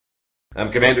I'm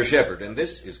Commander Shepard, and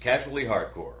this is Casually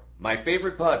Hardcore, my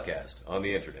favorite podcast on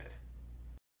the internet.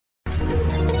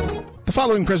 The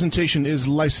following presentation is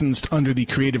licensed under the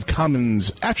Creative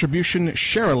Commons Attribution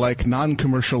Share-alike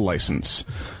non-commercial license.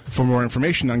 For more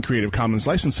information on Creative Commons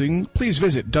licensing, please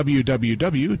visit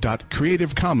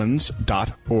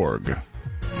www.creativecommons.org.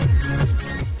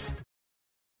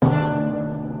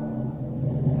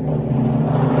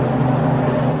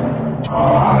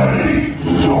 I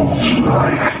don't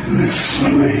like this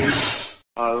place.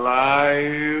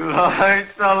 Alive!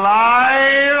 It's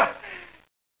alive!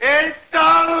 It's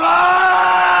alive!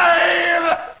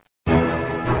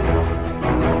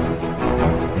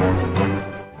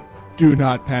 Do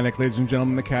not panic, ladies and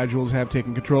gentlemen. The casuals have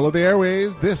taken control of the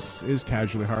airways. This is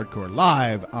Casually Hardcore,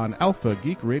 live on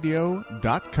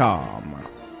alphageekradio.com.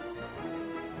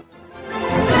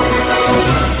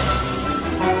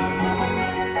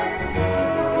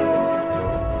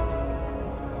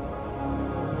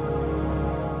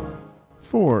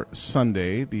 For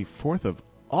Sunday, the 4th of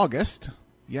August,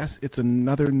 yes, it's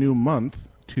another new month,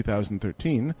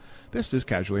 2013, this is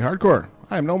Casually Hardcore.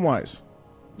 I am Gnomewise.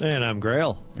 And I'm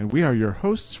Grail. And we are your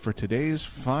hosts for today's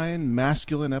fine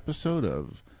masculine episode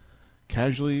of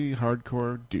Casually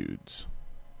Hardcore Dudes.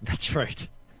 That's right.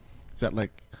 Is that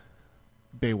like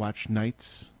Baywatch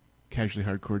Nights, Casually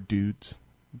Hardcore Dudes?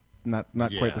 Not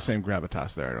quite the same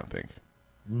gravitas there, I don't think.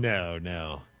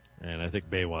 No. And I think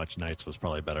Baywatch Nights was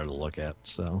probably better to look at,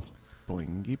 so.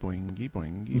 Boingy, boingy,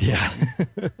 boingy. Yeah.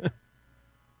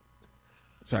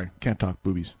 Sorry, can't talk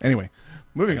boobies. Anyway,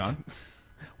 moving on.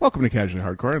 Welcome to Casually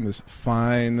Hardcore on this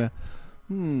fine,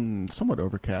 somewhat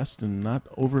overcast and not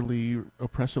overly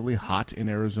oppressively hot in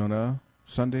Arizona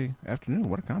Sunday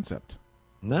afternoon. What a concept.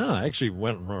 No, I actually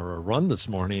went for a run this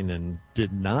morning and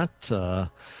did not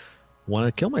want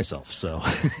to kill myself, so.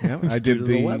 Yeah, I did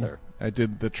the weather. I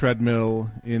did the treadmill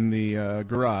in the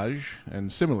garage,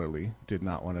 and similarly did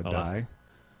not want to die.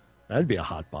 That'd be a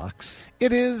hot box.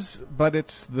 It is, but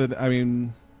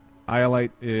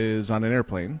Iolite is on an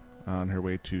airplane on her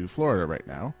way to Florida right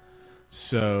now,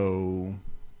 so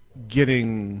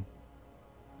getting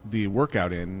the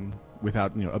workout in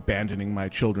without abandoning my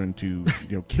children to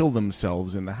kill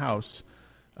themselves in the house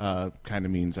kind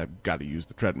of means I've got to use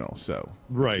the treadmill. So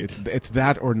right, it's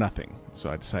that or nothing. So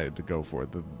I decided to go for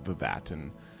the that,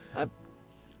 and I'm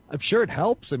sure it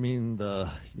helps. I mean, they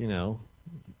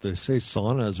say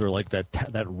saunas are like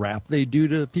that wrap they do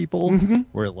to people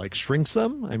where it like shrinks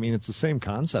them. I mean, it's the same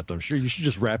concept. I'm sure you should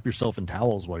just wrap yourself in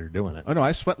towels while you're doing it. Oh no,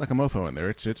 I sweat like a mofo in there.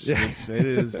 It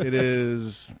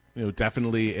is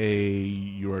definitely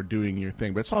you are doing your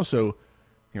thing, but it's also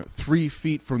 3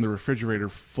 feet from the refrigerator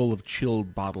full of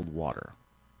chilled bottled water.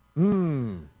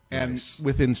 And nice.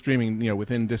 within streaming,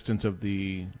 within distance of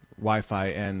the Wi-Fi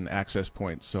and access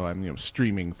points, so I'm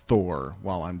streaming Thor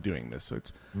while I'm doing this. So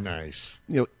it's nice.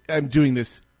 I'm doing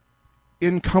this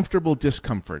in comfortable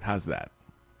discomfort. How's that?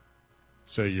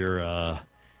 So you're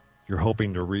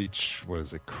hoping to reach, what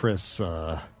is it, Chris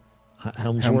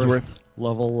Hemsworth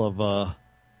level of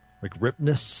like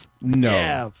ripness? No.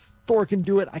 Yeah, if Thor can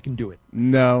do it, I can do it.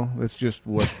 No, that's just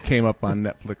what came up on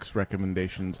Netflix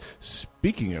recommendations.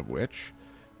 Speaking of which,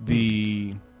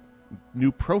 the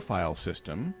new profile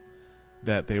system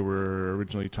that they were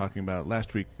originally talking about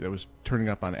last week that was turning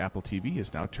up on Apple TV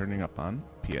is now turning up on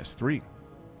PS3.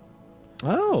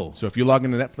 Oh. So if you log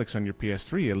into Netflix on your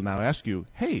PS3, it'll now ask you,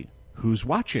 hey, who's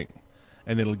watching?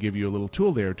 And it'll give you a little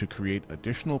tool there to create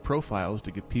additional profiles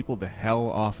to get people the hell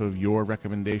off of your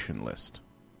recommendation list.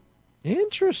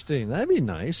 Interesting. That'd be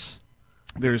nice.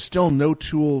 There's still no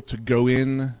tool to go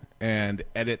in and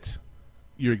edit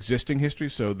your existing history.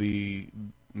 So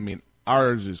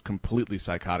ours is completely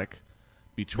psychotic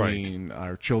between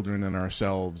our children and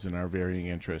ourselves and our varying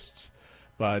interests.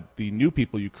 But the new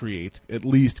people you create at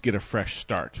least get a fresh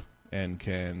start and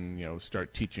can,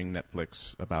 start teaching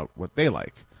Netflix about what they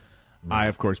like. I,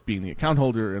 of course, being the account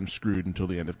holder, am screwed until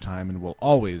the end of time and will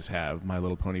always have My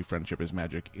Little Pony Friendship is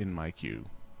Magic in my queue.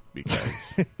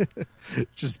 Because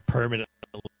just permanent.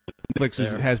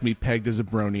 Netflix has me pegged as a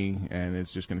brony, and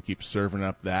it's just going to keep serving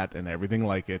up that and everything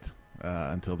like it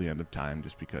until the end of time,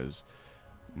 just because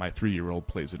my 3-year-old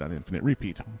plays it on infinite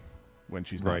repeat when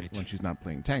she's not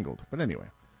playing Tangled. But anyway,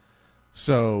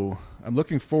 so I'm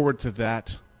looking forward to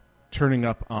that turning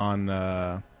up on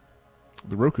the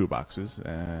Roku boxes,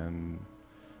 and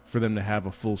for them to have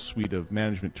a full suite of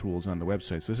management tools on the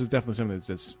website. So this is definitely something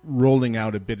that's rolling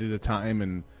out a bit at a time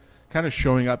and kind of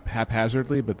showing up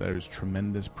haphazardly, but there's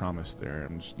tremendous promise there.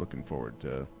 I'm just looking forward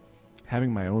to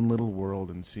having my own little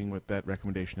world and seeing what that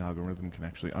recommendation algorithm can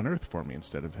actually unearth for me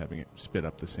instead of having it spit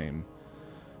up the same,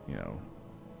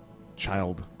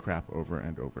 child crap over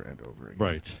and over and over again.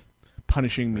 Right.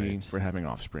 Punishing me for having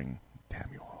offspring. Damn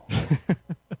you all.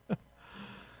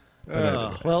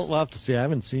 Well, we'll have to see. I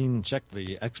haven't checked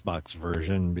the Xbox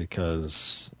version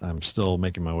because I'm still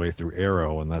making my way through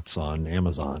Arrow, and that's on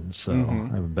Amazon. So I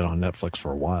haven't been on Netflix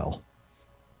for a while.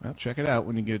 Well, check it out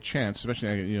when you get a chance.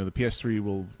 Especially, the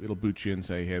PS3 it'll boot you and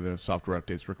say, "Hey, the software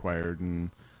update's required,"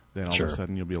 and then all of a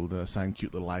sudden you'll be able to assign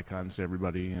cute little icons to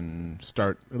everybody and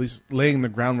start at least laying the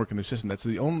groundwork in the system. That's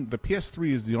the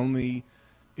PS3 is the only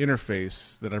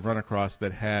interface that I've run across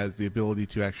that has the ability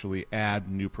to actually add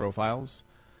new profiles.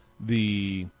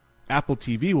 The Apple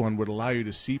TV one would allow you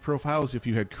to see profiles if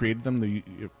you had created them.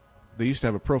 They used to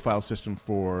have a profile system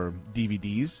for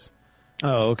DVDs.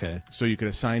 Oh, okay. So you could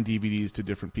assign DVDs to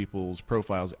different people's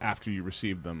profiles after you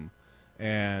received them,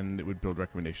 and it would build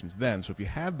recommendations then. So if you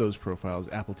had those profiles,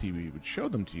 Apple TV would show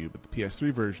them to you, but the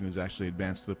PS3 version is actually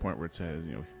advanced to the point where it says,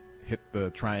 hit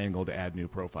the triangle to add new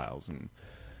profiles, and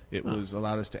it was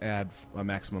allowed us to add a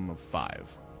maximum of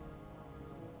 5.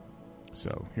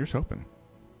 So here's hoping.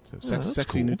 So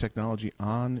sexy cool. new technology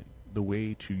on the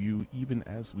way to you even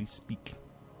as we speak.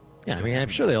 Yeah, I mean, I'm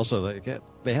sure they also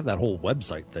they have that whole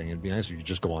website thing. It'd be nice if you could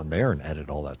just go on there and edit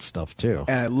all that stuff too.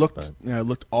 And I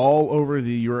looked all over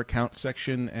the Your Account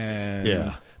section,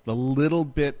 and the little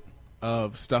bit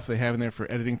of stuff they have in there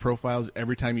for editing profiles,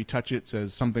 every time you touch it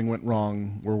says something went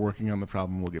wrong, we're working on the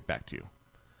problem, we'll get back to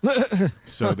you.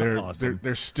 So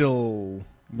they're still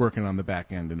working on the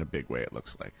back end in a big way, it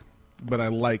looks like. But I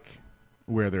like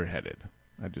where they're headed.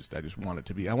 I just want it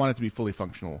to be fully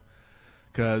functional,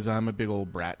 because I'm a big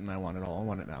old brat and I want it all. I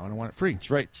want it now and I want it free. That's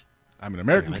right. I'm an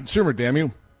American consumer, damn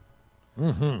you.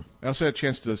 I also had a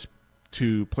chance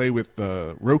to play with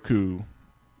the Roku.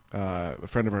 A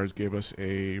friend of ours gave us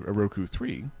a Roku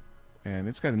 3, and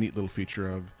it's got a neat little feature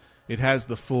of it has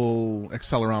the full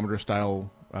accelerometer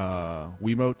style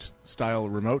Wiimote style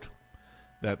remote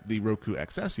that the Roku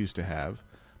XS used to have,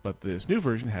 but this new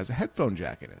version has a headphone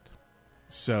jack in it.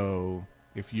 So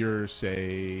if you're,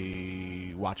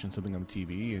 say, watching something on the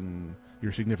TV and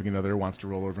your significant other wants to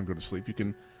roll over and go to sleep, you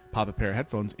can pop a pair of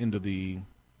headphones into the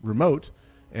remote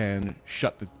and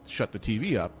shut the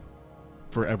TV up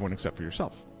for everyone except for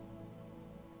yourself.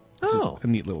 Oh, a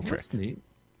neat little trick. That's neat.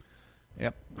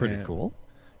 Yep, pretty cool.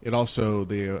 It also,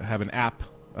 they have an app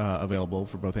available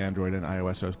for both Android and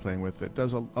iOS I was playing with. It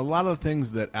does a lot of the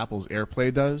things that Apple's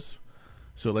AirPlay does.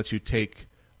 So it lets you take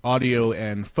audio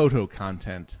and photo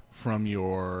content from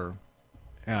your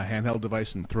handheld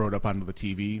device and throw it up onto the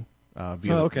TV via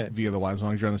the Wi-Fi, as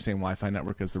long as you're on the same Wi-Fi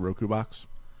network as the Roku box.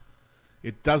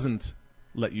 It doesn't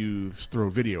let you throw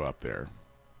video up there,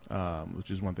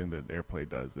 which is one thing that AirPlay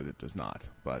does that it does not.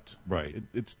 But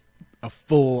it's a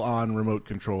full-on remote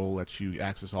control, lets you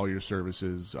access all your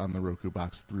services on the Roku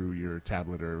box through your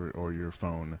tablet or your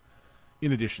phone,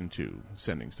 in addition to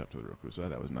sending stuff to the Roku. So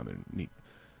that was another neat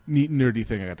nerdy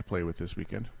thing I got to play with this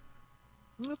weekend.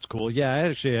 That's cool. Yeah, I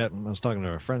was talking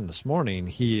to a friend this morning.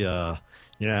 He,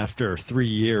 after 3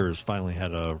 years, finally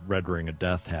had a red ring of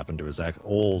death happen to his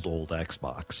old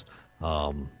Xbox.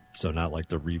 So not like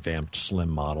the revamped Slim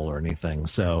model or anything.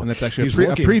 So, and that's actually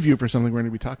a preview for something we're going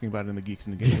to be talking about in the Geeks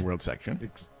in the Gaming World section.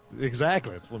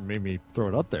 Exactly. That's what made me throw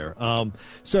it up there.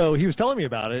 So he was telling me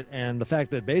about it, and the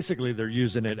fact that basically they're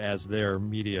using it as their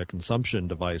media consumption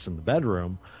device in the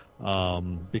bedroom.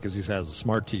 Because he has a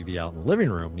smart TV out in the living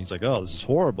room, and he's like, "Oh, this is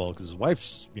horrible," because his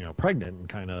wife's, pregnant and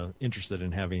kind of interested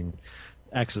in having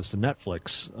access to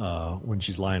Netflix when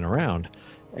she's lying around.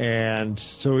 And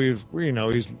so he's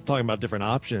talking about different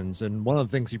options. And one of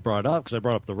the things he brought up, because I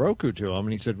brought up the Roku to him,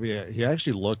 and he said he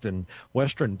actually looked, and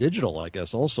Western Digital, I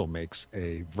guess, also makes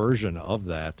a version of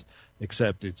that,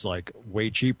 except it's like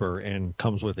way cheaper and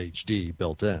comes with HD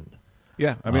built in.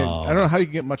 Yeah, I mean, I don't know how you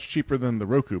can get much cheaper than the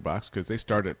Roku box, because they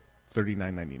start at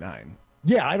 $39.99.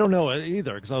 Yeah, I don't know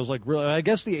either, because I was like, really, I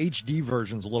guess the HD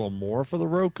version's a little more for the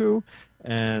Roku,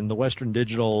 and the Western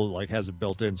Digital has it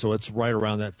built in, so it's right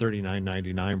around that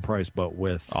 $39.99 price, but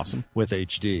with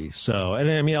HD. So, and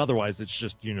I mean, otherwise, it's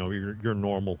just your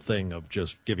normal thing of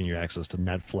just giving you access to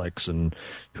Netflix and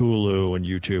Hulu and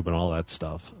YouTube and all that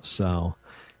stuff. So.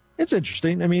 It's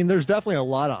interesting. I mean, there's definitely a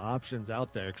lot of options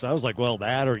out there, because I was like, well,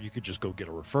 that, or you could just go get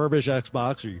a refurbished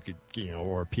Xbox, or you could,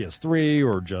 or a PS3,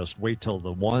 or just wait till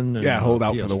the one and hold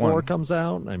out PS4 for the one comes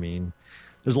out. I mean,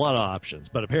 there's a lot of options,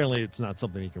 but apparently it's not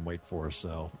something you can wait for,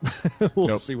 so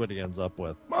we'll see what he ends up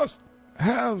with. Must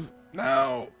have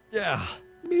now. Yeah.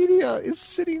 Media is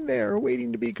sitting there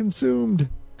waiting to be consumed.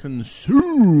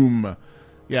 Consume.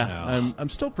 Yeah. I'm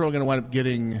still probably going to wind up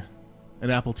getting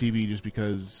an Apple TV just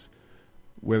because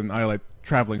when I like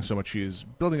traveling so much, she is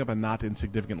building up a not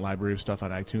insignificant library of stuff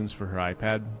on iTunes for her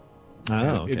iPad.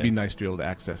 Oh, okay. It'd be nice to be able to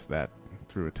access that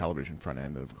through a television front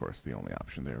end. And of course, the only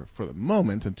option there for the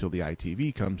moment, until the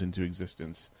iTV comes into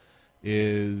existence,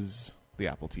 is the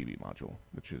Apple TV module,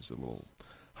 which is a little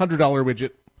 $100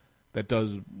 widget that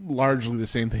does largely the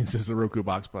same things as the Roku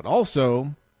box, but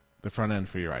also the front end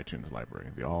for your iTunes library.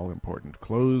 The all-important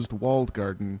closed, walled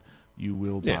garden. You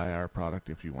will buy our product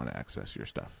if you want to access your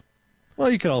stuff. Well,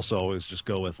 you could also always just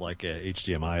go with like a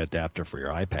HDMI adapter for your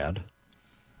iPad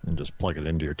and just plug it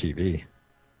into your TV.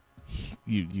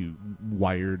 You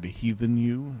wired heathen,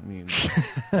 you. I mean,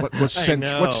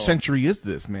 what century is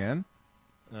this, man?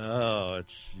 Oh,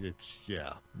 it's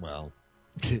yeah. Well,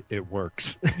 it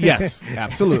works. Yes,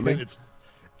 absolutely. It's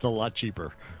a lot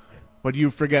cheaper. But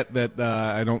you forget that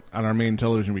on our main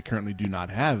television we currently do not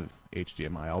have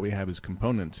HDMI. All we have is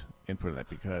component input of that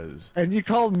because. And you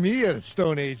called me a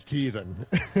Stone Age heathen.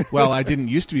 Well, I didn't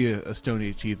used to be a Stone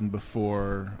Age heathen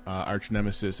before Arch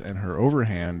Nemesis and her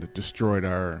overhand destroyed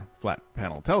our flat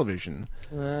panel television,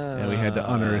 and we had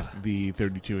to unearth the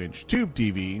 32-inch tube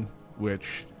TV,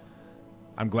 which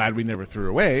I'm glad we never threw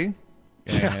away.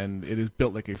 And it is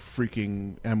built like a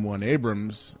freaking M1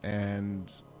 Abrams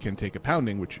and can take a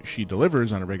pounding, which she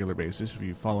delivers on a regular basis. If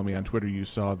you follow me on Twitter, you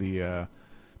saw the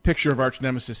picture of Arch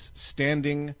Nemesis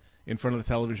standing in front of the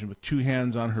television with two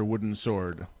hands on her wooden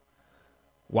sword,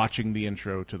 watching the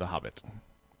intro to The Hobbit,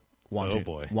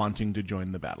 wanting to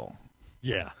join the battle.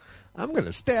 Yeah. I'm going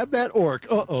to stab that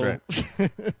orc. Uh-oh. That's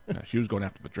right. No, she was going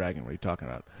after the dragon. What are you talking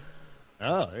about?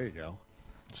 Oh, there you go.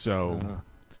 So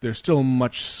there's still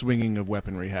much swinging of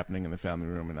weaponry happening in the family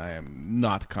room, and I am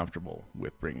not comfortable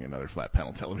with bringing another flat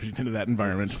panel television into that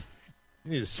environment.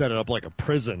 You need to set it up like a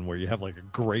prison where you have like a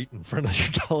grate in front of your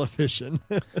television.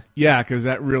 Yeah, because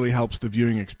that really helps the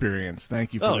viewing experience.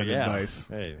 Thank you for that advice.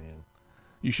 Hey, man.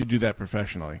 You should do that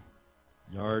professionally.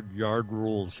 Yard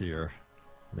rules here.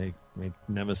 Make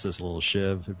Nemesis a little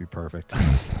shiv. It'd be perfect.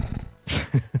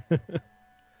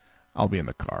 I'll be in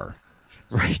the car.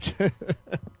 Right.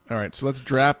 All right, so let's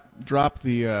drop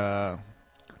the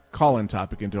call-in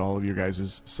topic into all of your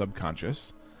guys'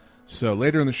 subconscious. So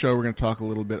later in the show, we're going to talk a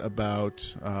little bit about.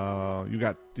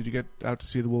 Did you get out to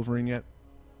see the Wolverine yet?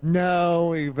 No,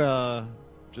 we've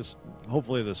just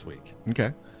hopefully this week.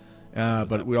 Okay,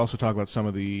 but we also talk about some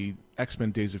of the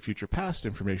X-Men Days of Future Past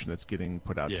information that's getting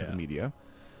put out to the media,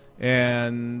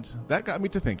 and that got me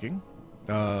to thinking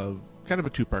of kind of a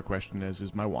two-part question, as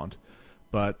is my wont.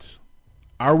 But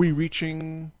are we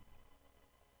reaching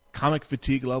comic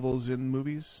fatigue levels in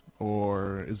movies,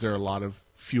 or is there a lot of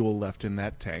fuel left in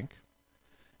that tank?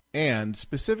 And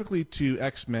specifically to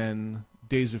X-Men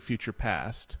Days of Future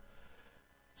Past,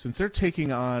 since they're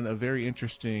taking on a very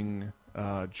interesting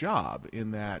job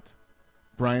in that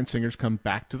Bryan Singer's come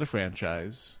back to the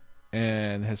franchise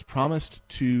and has promised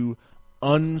to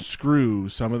unscrew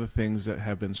some of the things that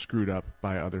have been screwed up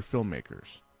by other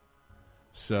filmmakers.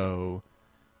 So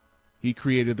he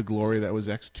created the glory that was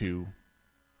X2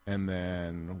 and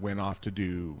then went off to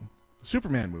do the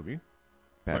Superman movie.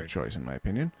 Bad choice, in my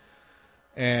opinion.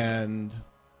 And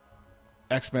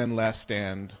X-Men Last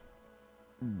Stand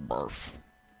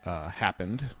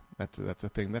happened. That's a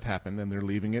thing that happened, and they're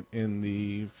leaving it in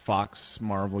the Fox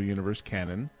Marvel Universe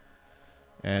canon.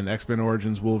 And X-Men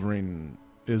Origins Wolverine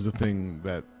is the thing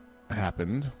that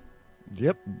happened.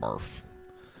 Yep. Barf.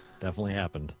 Definitely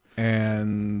happened.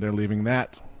 And they're leaving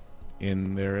that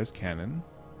in there as canon.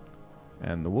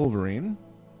 And the Wolverine,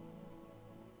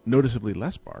 noticeably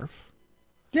less barf.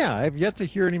 Yeah, I've yet to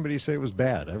hear anybody say it was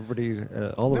bad. Everybody,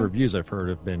 all the reviews I've heard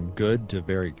have been good to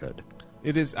very good.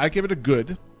 It is. I give it a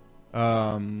good.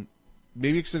 Maybe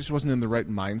because I just wasn't in the right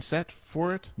mindset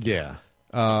for it. Yeah.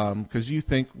 Because you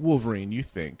think Wolverine, you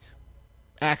think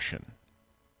action.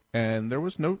 And there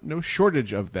was no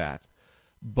shortage of that.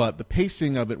 But the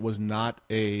pacing of it was not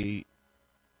a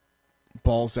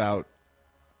balls out,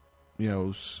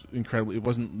 incredibly. It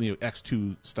wasn't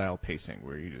X2 style pacing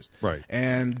where you just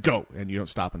and go and you don't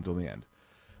stop until the end.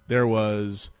 There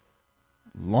was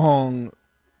long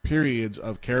periods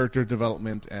of character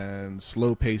development and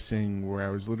slow pacing where I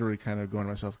was literally kind of going to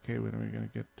myself, okay, when are we going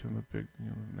to get to the big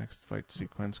next fight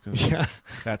sequence? Because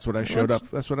that's what I showed up.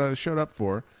 That's what I showed up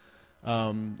for.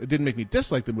 It didn't make me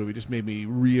dislike the movie; it just made me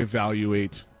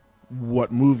reevaluate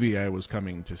what movie I was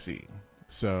coming to see.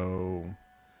 So,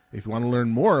 if you want to learn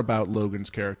more about Logan's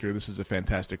character, this is a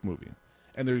fantastic movie.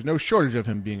 And there's no shortage of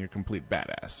him being a complete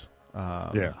badass.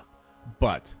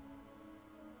 But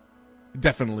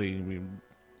definitely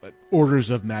orders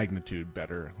of magnitude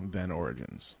better than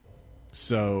Origins.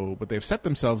 So, but they've set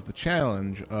themselves the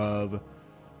challenge of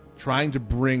trying to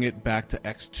bring it back to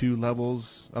X2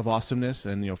 levels of awesomeness,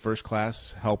 and First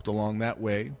Class helped along that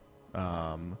way,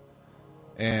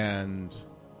 and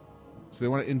so they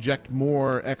want to inject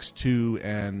more X2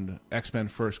 and X-Men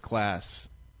First Class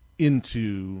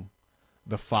into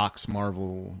the Fox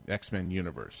Marvel X-Men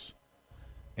universe.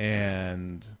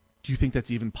 And do you think that's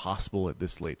even possible at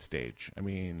this late stage? I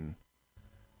mean,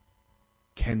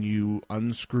 can you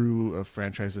unscrew a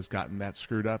franchise that's gotten that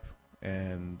screwed up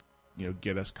and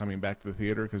get us coming back to the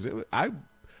theater? Because I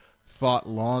thought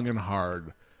long and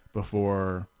hard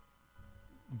before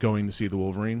going to see the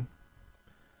Wolverine.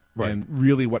 Right. And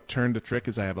really what turned the trick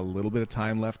is I have a little bit of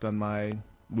time left on my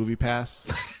movie pass.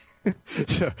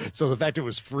 So the fact it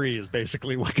was free is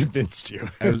basically what convinced you.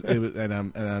 And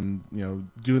I'm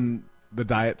doing the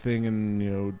diet thing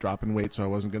and dropping weight, so I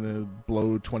wasn't going to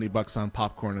blow $20 on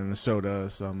popcorn and a soda.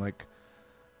 So I'm like,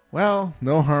 well,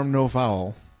 no harm, no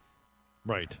foul.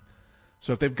 Right.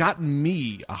 So if they've gotten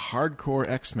me, a hardcore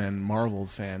X-Men Marvel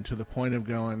fan, to the point of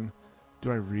going,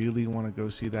 do I really want to go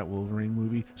see that Wolverine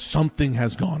movie? Something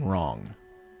has gone wrong.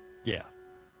 Yeah.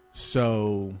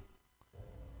 So,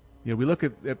 we look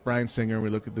at Bryan Singer, we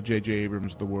look at the J.J.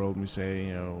 Abrams of the world, and we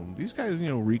say, these guys,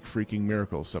 wreak freaking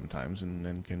miracles sometimes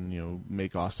and can,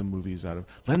 make awesome movies out of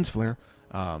lens flare.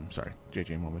 Sorry,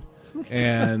 J.J. moment.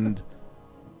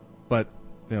 But,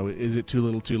 is it too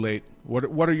little too late?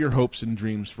 What are your hopes and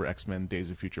dreams for X-Men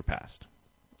Days of Future Past?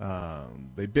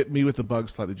 They bit me with the bug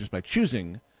slightly just by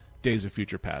choosing Days of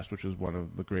Future Past, which was one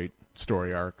of the great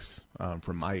story arcs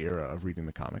from my era of reading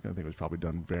the comic. I think it was probably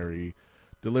done very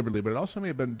deliberately, but it also may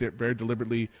have been very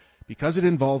deliberately because it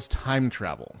involves time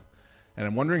travel. And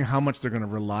I'm wondering how much they're going to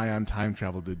rely on time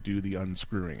travel to do the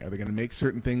unscrewing. Are they going to make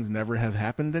certain things never have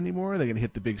happened anymore? Are they going to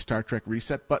hit the big Star Trek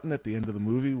reset button at the end of the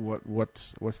movie?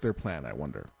 What's their plan, I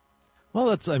wonder? Well,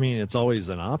 it's always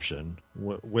an option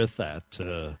with that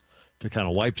to kind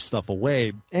of wipe stuff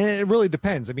away. And it really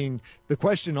depends. I mean, the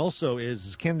question also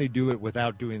is can they do it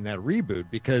without doing that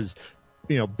reboot? Because,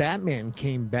 Batman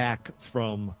came back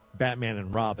from Batman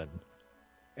and Robin.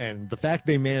 And the fact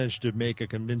they managed to make a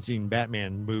convincing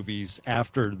Batman movies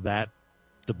after that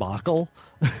debacle.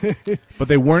 But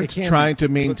they weren't trying to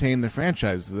maintain the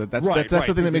franchise. That's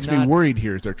the thing that makes me worried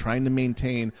here is they're trying to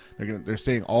maintain. They're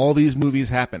saying all these movies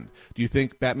happened. Do you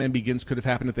think Batman Begins could have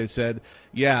happened if they said,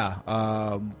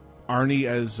 Arnie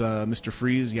as Mr.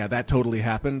 Freeze, that totally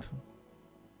happened?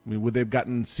 I mean, would they have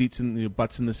gotten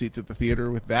butts in the seats at the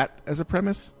theater with that as a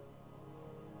premise?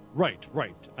 Right.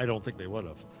 I don't think they would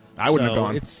have. I wouldn't have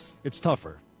gone. It's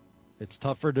tougher. It's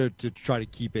tougher to try to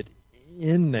keep it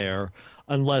in there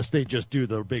unless they just do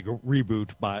the big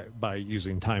reboot by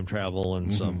using time travel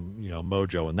and some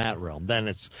mojo in that realm. Then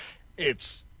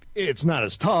it's not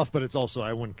as tough, but it's also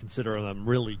I wouldn't consider them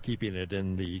really keeping it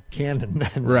in the canon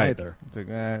then either.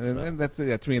 And that's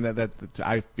to me that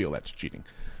I feel that's cheating.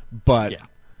 But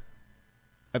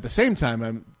at the same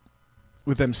time,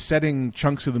 with them setting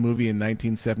chunks of the movie in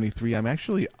 1973, I'm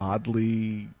actually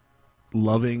oddly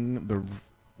loving the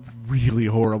really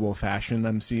horrible fashion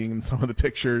I'm seeing in some of the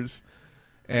pictures,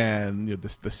 and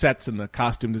the sets and the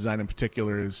costume design in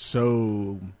particular is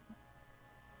so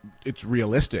it's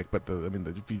realistic. But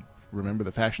if you remember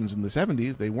the fashions in the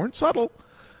 70s, they weren't subtle.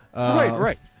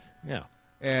 Right. Yeah.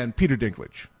 And Peter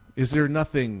Dinklage, is there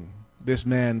nothing this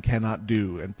man cannot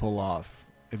do and pull off?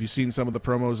 Have you seen some of the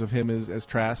promos of him as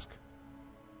Trask?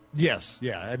 Yes,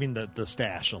 yeah. I mean, the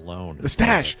stash alone. The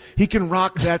stash. He can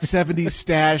rock that 70s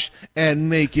stash and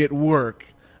make it work.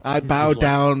 I bow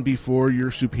down before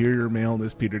your superior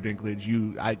maleness, Peter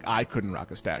Dinklage. I couldn't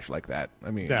rock a stash like that.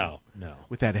 I mean, no.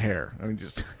 With that hair. I mean,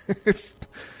 just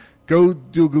go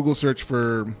do a Google search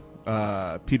for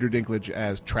Peter Dinklage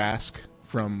as Trask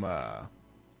from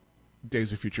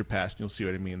Days of Future Past. You'll see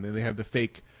what I mean. They have the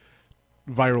fake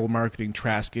viral marketing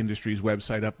Trask Industries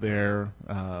website up there,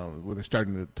 where they're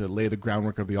starting to lay the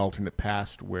groundwork of the alternate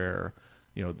past, where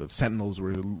the Sentinels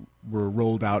were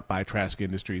rolled out by Trask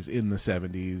Industries in the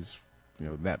 70s.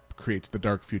 That creates the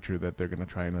dark future that they're going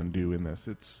to try and undo in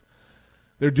this.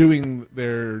 They're doing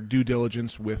their due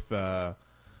diligence with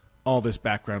all this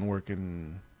background work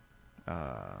and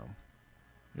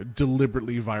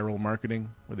deliberately viral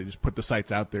marketing, where they just put the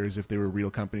sites out there as if they were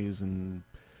real companies and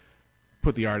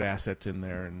put the art assets in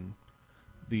there, and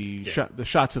the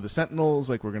shots of the Sentinels,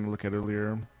 like we're going to look at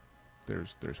earlier.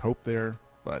 There's hope there,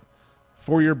 but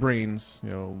for your brains,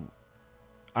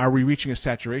 are we reaching a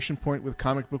saturation point with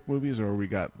comic book movies, or we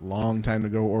got a long time to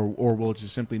go, or will it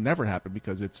just simply never happen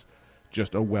because it's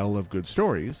just a well of good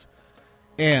stories?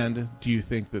 And do you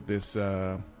think that this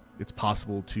it's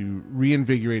possible to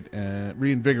reinvigorate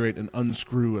and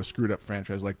unscrew a screwed up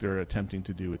franchise like they're attempting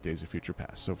to do with Days of Future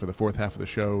Past. So for the fourth half of the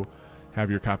show, have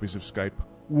your copies of Skype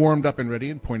warmed up and ready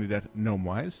and pointed at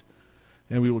Gnomewise,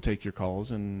 and we will take your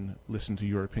calls and listen to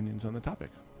your opinions on the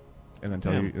topic, and then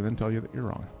tell you that you're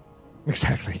wrong.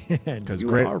 Exactly. Because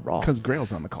are wrong. Because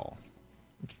Grail's on the call.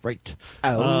 That's right.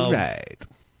 All right.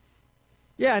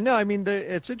 Yeah, no, I mean,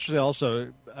 it's interesting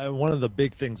also. One of the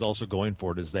big things also going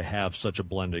forward is they have such a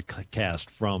blended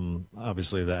cast from,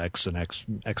 obviously, the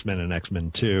X-Men and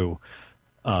X-Men 2.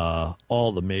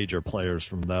 All the major players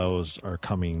from those are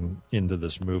coming into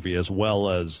this movie, as well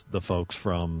as the folks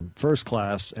from First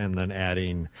Class, and then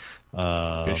adding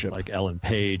Bishop. like Ellen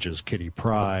Page as Kitty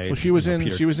Pryde. Well, she was in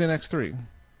X3.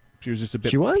 She was just a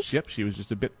bit. She was? Yep, she was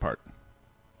just a bit part.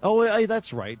 Oh,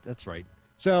 that's right.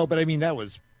 So, but I mean, that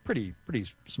was pretty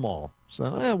small.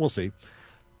 So, we'll see.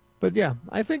 But yeah,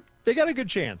 I think they got a good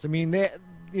chance. I mean,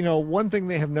 one thing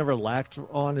they have never lacked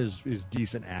on is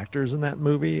decent actors in that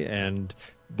movie, and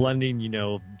blending,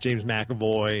 James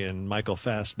McAvoy and Michael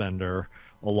Fassbender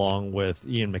along with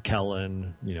Ian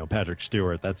McKellen, Patrick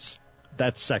Stewart. That's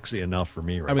sexy enough for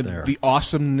me there. The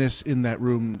awesomeness in that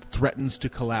room threatens to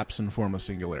collapse and form a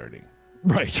singularity.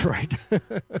 Right.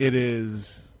 It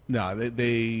is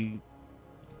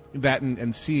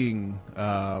and seeing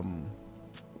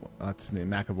what's his name,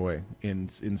 McAvoy in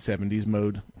 70s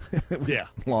mode. Yeah.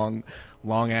 long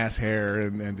ass hair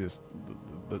and just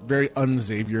very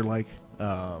un-Xavier like.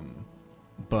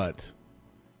 But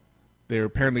there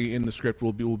apparently in the script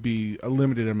will be a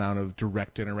limited amount of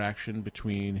direct interaction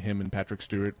between him and Patrick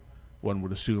Stewart. One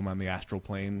would assume on the astral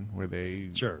plane where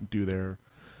they do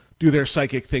their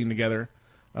psychic thing together.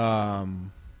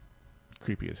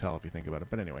 Creepy as hell if you think about it.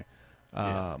 But anyway.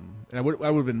 And I would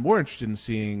have been more interested in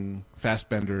seeing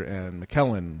Fassbender and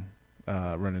McKellen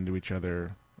run into each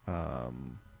other. But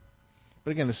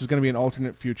again, this is going to be an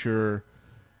alternate future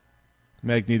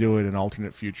Magneto and an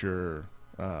alternate future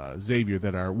Xavier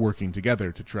that are working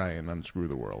together to try and unscrew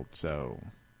the world. So,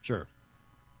 sure,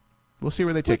 we'll see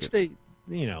where they take it.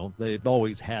 They've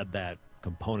always had that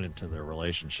component to their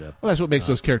relationship. Well, that's what makes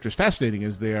those characters fascinating.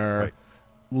 Is they are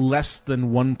less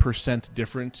than 1%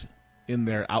 different in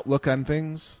their outlook on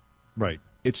things. Right.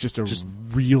 It's just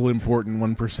real important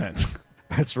 1%.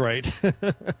 That's right.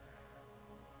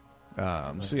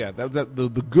 So yeah,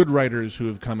 the good writers who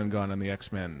have come and gone on the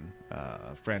X-Men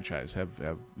franchise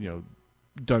have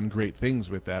done great things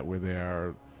with that, where they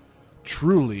are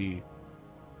truly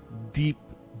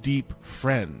deep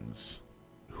friends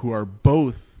who are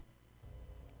both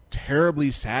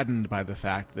terribly saddened by the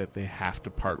fact that they have to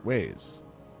part ways.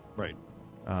 Right.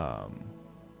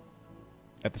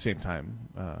 At the same time,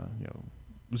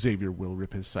 Xavier will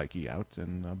rip his psyche out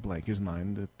and blank his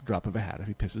mind at the drop of a hat if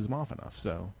he pisses him off enough.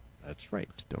 So that's right.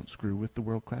 Don't screw with the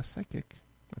world-class psychic.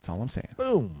 That's all I'm saying.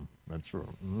 Boom. That's right.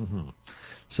 Mm-hmm.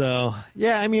 So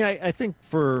yeah, I mean, I think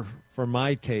for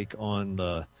my take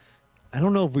on I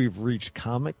don't know if we've reached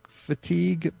comic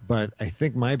fatigue, but I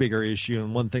think my bigger issue,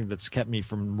 and one thing that's kept me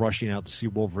from rushing out to see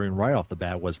Wolverine right off the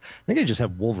bat, was I think I just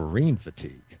have Wolverine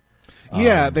fatigue.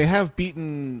 Yeah, they have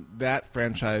beaten that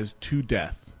franchise to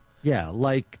death. Yeah,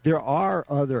 like there are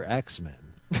other X-Men.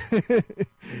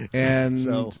 And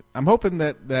so, I'm hoping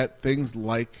that things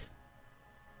like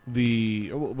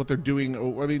what they're doing,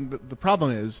 I mean, the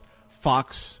problem is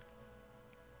Fox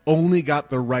only got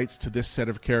the rights to this set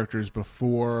of characters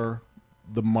before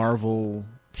the Marvel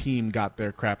team got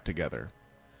their crap together.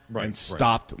 Right, and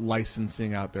stopped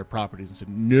licensing out their properties and said,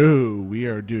 no, we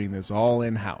are doing this all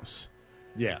in-house.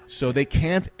 Yeah. So they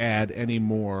can't add any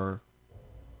more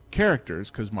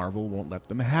characters because Marvel won't let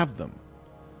them have them.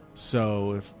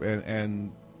 So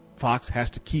and Fox has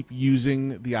to keep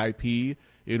using the IP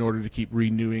in order to keep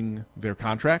renewing their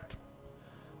contract.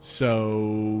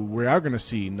 So we are going to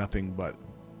see nothing but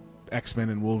X-Men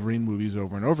and Wolverine movies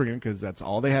over and over again because that's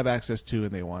all they have access to,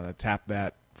 and they want to tap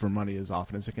that for money as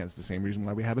often as they can. It's the same reason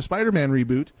why we have a Spider-Man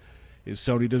reboot, is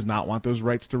Sony does not want those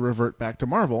rights to revert back to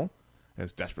Marvel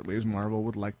as desperately as Marvel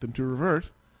would like them to revert.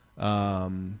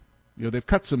 They've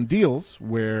cut some deals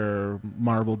where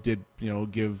Marvel did,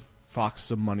 give Fox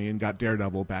some money and got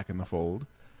Daredevil back in the fold.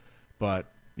 But,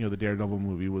 the Daredevil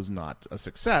movie was not a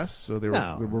success, so there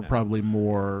were probably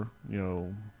more,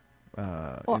 interested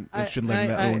in letting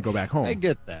that one go back home. I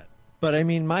get that. But, I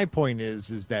mean, my point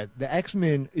is that the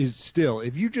X-Men is still,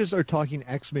 if you just are talking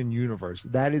X-Men universe,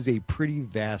 that is a pretty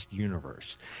vast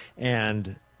universe.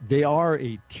 And they are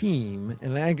a team,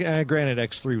 and I granted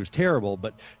X3 was terrible,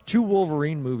 but 2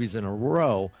 Wolverine movies in a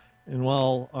row, And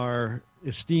while our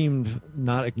esteemed,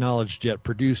 not acknowledged yet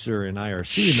producer in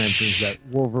IRC mentions that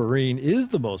Wolverine is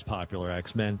the most popular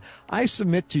X-Men, I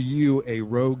submit to you a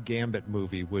Rogue Gambit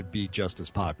movie would be just as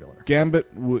popular. Gambit,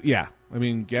 yeah. I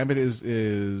mean, Gambit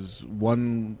is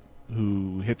one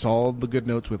who hits all the good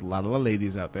notes with a lot of the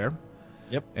ladies out there.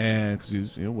 Yep. And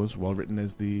because he was well written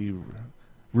as the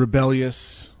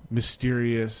rebellious,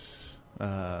 mysterious,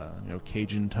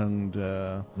 Cajun-tongued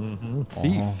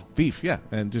thief, yeah,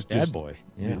 and just bad boy,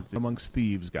 yeah, amongst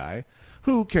thieves guy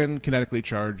who can kinetically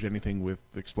charge anything with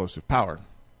explosive power.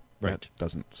 Right, that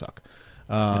doesn't suck.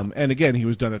 And again, he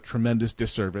was done a tremendous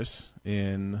disservice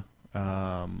in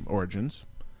Origins,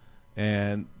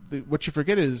 and what you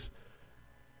forget is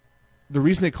the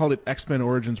reason they called it X-Men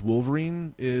Origins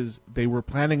Wolverine is they were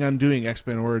planning on doing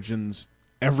X-Men Origins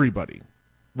everybody,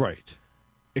 right.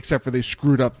 Except for they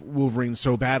screwed up Wolverine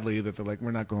so badly that they're like,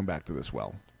 we're not going back to this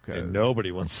well. And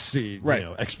nobody wants to see right.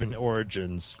 X-Men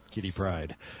Origins Kitty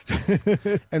Pryde.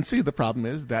 And see, the problem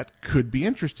is that could be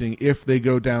interesting if they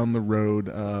go down the road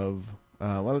of,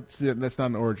 that's not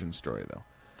an origin story, though.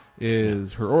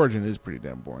 Her origin is pretty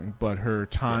damn boring, but her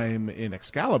time in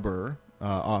Excalibur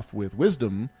off with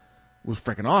Wisdom was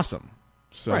freaking awesome.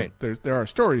 So right. there are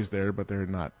stories there, but they're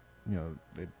not,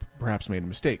 they perhaps made a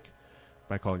mistake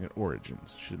by calling it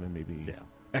Origins. Should have been maybe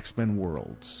X-Men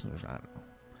Worlds. I don't know.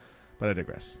 But I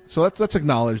digress. So let's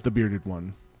acknowledge the bearded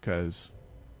one, because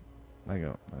I don't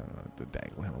know, to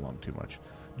dangle him along too much.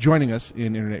 Joining us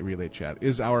in Internet Relay Chat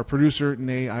is our producer,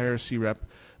 nay IRC rep,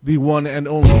 the one and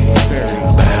only Barry.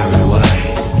 Barry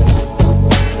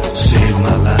White, save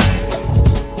my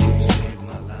life. Save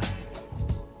my life.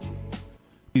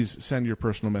 Please send your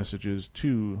personal messages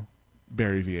to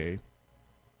Barry VA.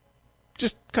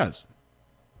 Just 'cause.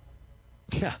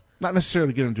 Yeah, not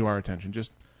necessarily get him to our attention.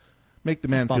 Just make the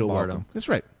man feel welcome. Him. That's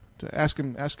right. To ask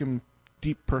him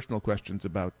deep personal questions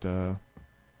about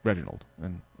Reginald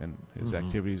and his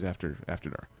activities after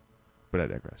dark. But I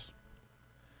digress.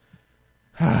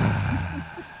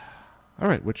 All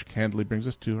right, which handily brings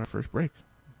us to our first break.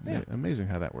 Yeah, amazing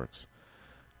how that works.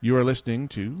 You are listening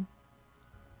to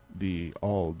the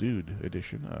all dude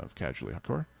edition of Casually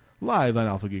Hardcore, live on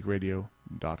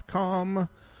AlphaGeekRadio.com.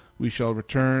 We shall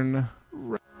return.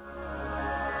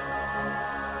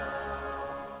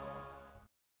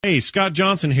 Hey, Scott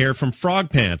Johnson here from Frog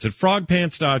Pants at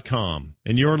frogpants.com,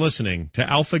 and you're listening to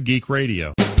Alpha Geek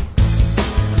Radio.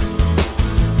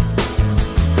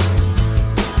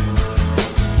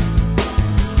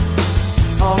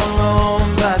 All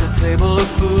alone by the table of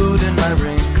food in my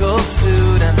wrinkled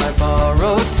suit and my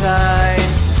borrowed tie,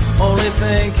 only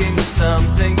thinking of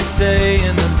something to say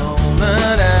in the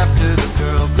moment after the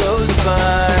girl goes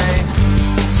by.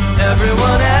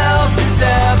 Everyone else is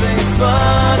having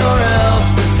fun or else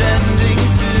pretending to.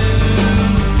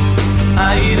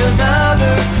 I eat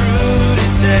another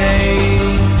crudité.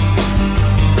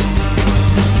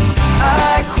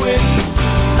 I quit,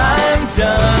 I'm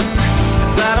done,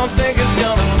 'cause I don't think it's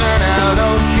gonna turn out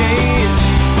okay. It's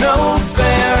no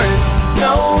fair, it's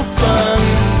no fun,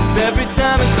 every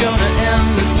time it's gonna end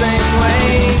the same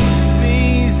way.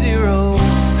 B0,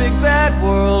 Big Bad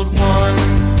World 1.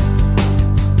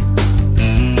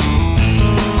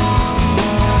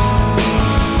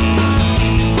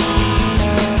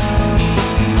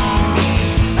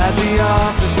 At the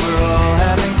office we're all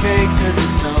having cake 'cause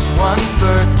it's someone's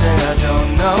birthday, I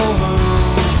don't know who.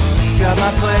 Got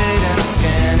my plate and I'm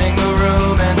scanning the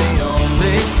room, and the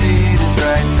only seat is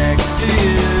right next to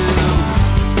you.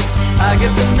 I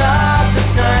get the nod, the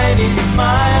tiny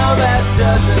smile that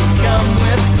doesn't come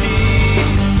with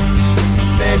teeth.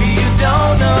 Baby, you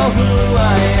don't know who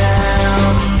I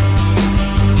am.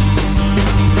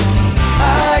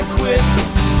 I quit,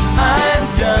 I'm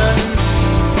done,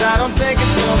 'cause I don't think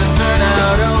it's gonna turn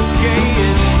out okay.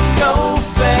 It's no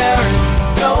fair, it's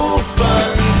no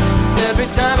fun, every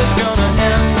time it's gonna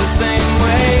end the same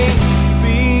way.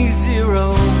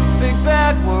 B0, Big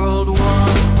Bad World 1.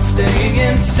 Staying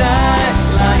inside,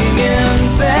 lying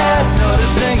in bed,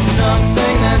 noticing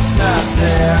something that's not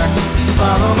there.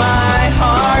 Follow my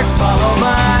heart, follow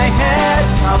my head,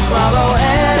 I'll follow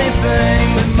anything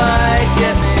that might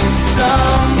get me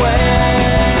somewhere.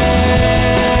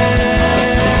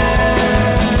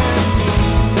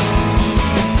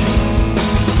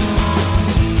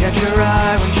 Catch her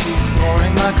eye when she's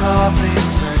pouring my coffee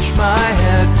and search my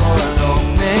head for an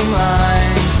opening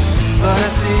line. But I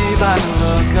see by the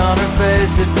look on her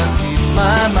face, if I keep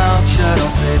my mouth shut,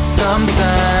 I'll save some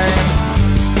time.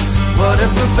 What if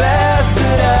the best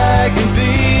that I can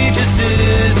be just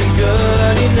isn't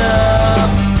good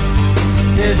enough?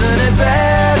 Isn't it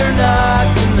better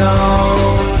not to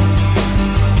know?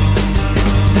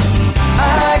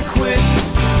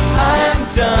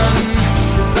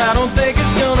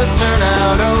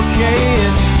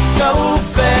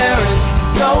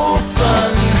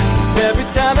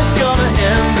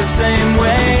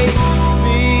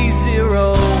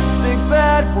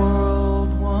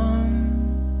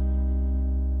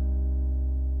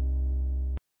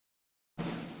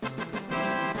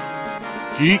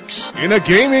 Geeks in a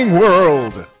Gaming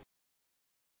World.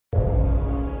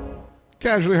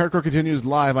 Casually Hardcore continues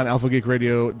live on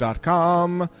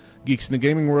alphageekradio.com. Geeks in the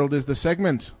Gaming World is the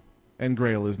segment, and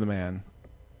Grail is the man.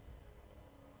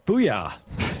 Booyah!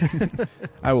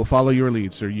 I will follow your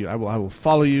lead, sir. I will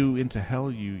follow you into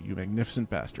hell, you magnificent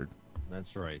bastard.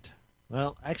 That's right.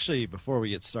 Well, actually, before we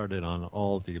get started on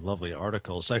all the lovely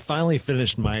articles, I finally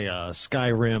finished my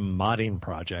Skyrim modding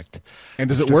project. And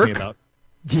does it work?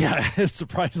 Yeah, it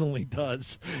surprisingly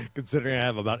does, considering I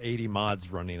have about 80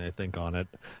 mods running, I think, on it.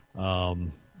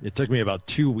 It took me about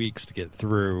 2 weeks to get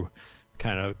through,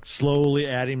 kind of slowly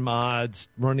adding mods,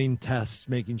 running tests,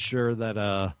 making sure that,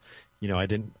 I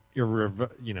didn't,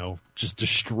 just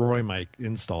destroy my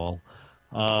install.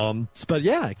 But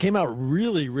yeah, it came out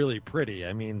really, really pretty.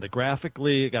 I mean,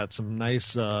 graphically, it got some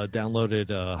nice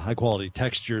downloaded high-quality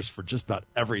textures for just about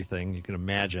everything you can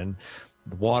imagine.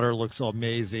 The water looks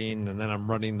amazing, and then I'm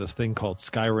running this thing called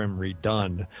Skyrim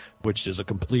Redone, which is a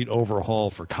complete overhaul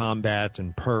for combat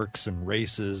and perks and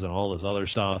races and all this other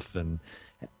stuff, and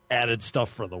added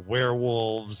stuff for the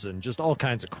werewolves and just all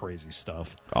kinds of crazy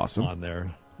stuff on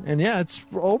there. And yeah, it's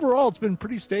been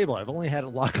pretty stable. I've only had it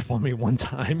lock up on me one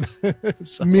time.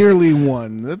 So, merely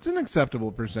one. That's an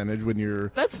acceptable percentage when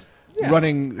you're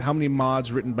running how many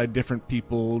mods written by different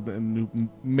people and who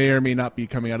may or may not be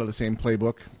coming out of the same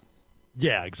playbook.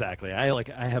 Yeah, exactly.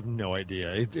 I have no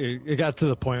idea. It got to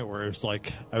the point where it's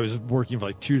like I was working for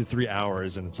like 2 to 3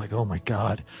 hours, and it's like, oh my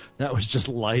god, that was just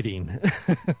lighting.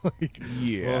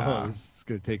 It's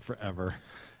gonna take forever.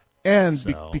 And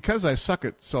because I suck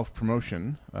at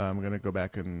self-promotion, I'm going to go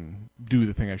back and do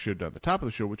the thing I should have done at the top of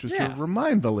the show, which is to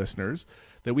remind the listeners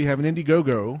that we have an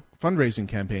Indiegogo fundraising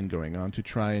campaign going on to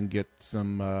try and get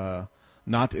some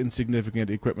not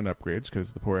insignificant equipment upgrades,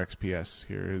 because the poor XPS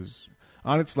here is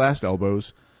on its last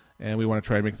elbows, and we want to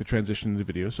try and make the transition into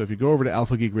video. So if you go over to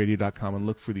alphageekradio.com and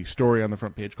look for the story on the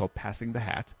front page called Passing the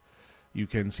Hat, you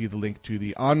can see the link to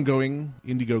the ongoing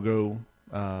Indiegogo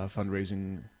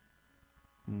fundraising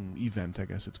event, I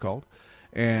guess it's called.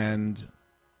 And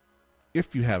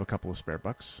if you have a couple of spare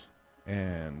bucks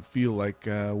and feel like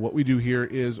what we do here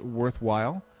is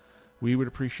worthwhile, we would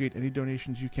appreciate any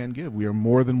donations you can give. We are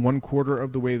more than 1/4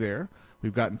 of the way there.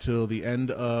 We've got until the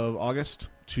end of August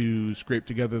to scrape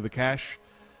together the cash.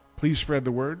 Please spread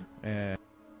the word and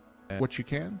what you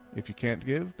can. If you can't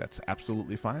give, that's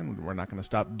absolutely fine. We're not going to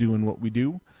stop doing what we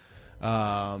do.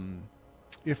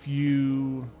 If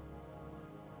you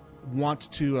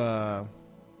want to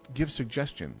give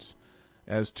suggestions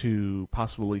as to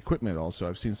possible equipment also,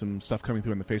 I've seen some stuff coming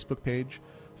through on the Facebook page,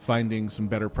 finding some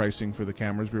better pricing for the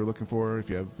cameras we were looking for. If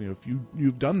you have, if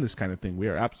you've done this kind of thing, we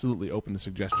are absolutely open to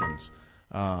suggestions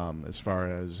as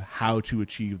far as how to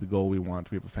achieve the goal we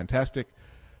want. We have a fantastic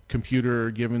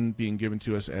computer being given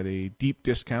to us at a deep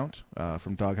discount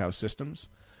from Doghouse Systems.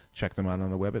 Check them out on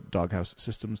the web at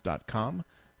doghousesystems.com.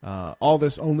 All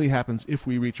this only happens if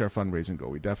we reach our fundraising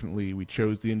goal. We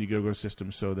chose the Indiegogo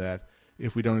system so that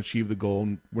if we don't achieve the goal,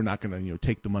 we're not going to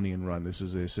take the money and run. This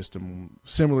is a system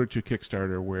similar to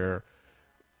Kickstarter where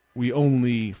we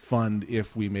only fund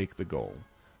if we make the goal.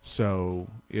 So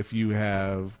if you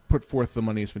have put forth the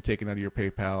money, it's been taken out of your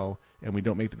PayPal, and we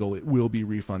don't make the goal, it will be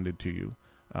refunded to you.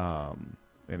 And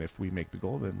if we make the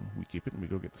goal, then we keep it and we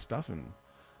go get the stuff, and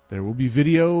there will be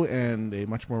video and a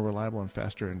much more reliable and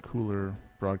faster and cooler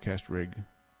broadcast rig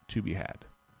to be had.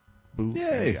 Boo.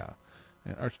 Yay. Yeah.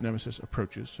 And Arch Nemesis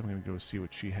approaches, so I'm going to go see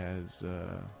what she has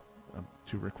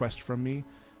to request from me,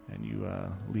 and you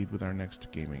lead with our next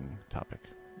gaming topic,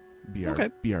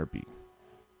 BRB.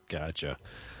 Gotcha.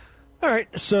 All right,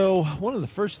 so one of the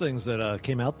first things that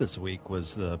came out this week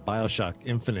was BioShock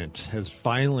Infinite has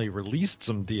finally released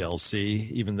some DLC,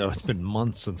 even though it's been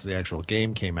months since the actual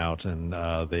game came out, and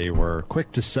they were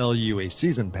quick to sell you a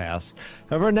season pass.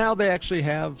 However, now they actually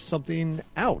have something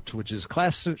out, which is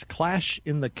Clash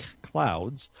in the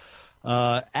Clouds,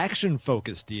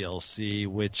 action-focused DLC,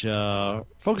 which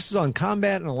focuses on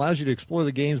combat and allows you to explore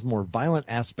the game's more violent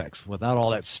aspects without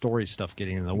all that story stuff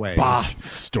getting in the way.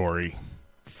 Story.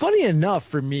 Funny enough,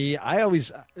 for me, I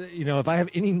always, if I have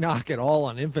any knock at all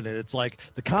on Infinite, it's like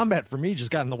the combat for me just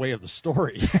got in the way of the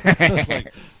story. It's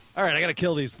like, all right, I got to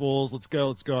kill these fools. Let's go.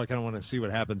 I kind of want to see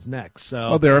what happens next. So,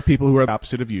 well, there are people who are the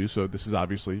opposite of you, so this is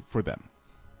obviously for them.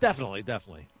 Definitely.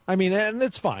 I mean, and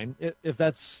it's fine if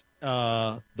that's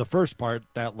the first part.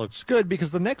 That looks good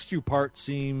because the next two parts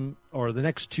the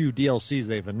next two DLCs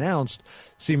they've announced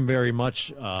seem very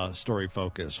much story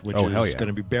focused, which is going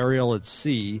to be Burial at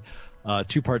Sea.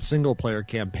 2-part single-player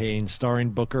campaign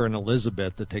starring Booker and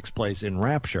Elizabeth that takes place in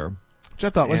Rapture. Which I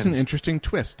thought was an And- interesting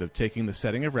twist of taking the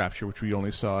setting of Rapture, which we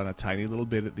only saw in a tiny little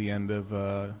bit at the end of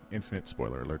Infinite,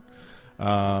 spoiler alert.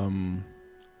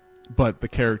 But the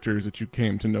characters that you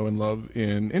came to know and love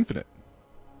in Infinite.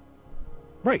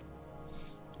 Right.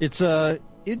 It's a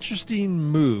interesting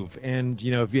move, and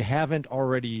if you haven't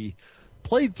already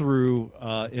played through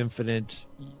Infinite,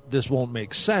 this won't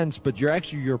make sense. But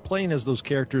you're playing as those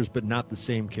characters, but not the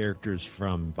same characters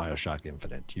from BioShock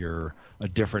Infinite. You're a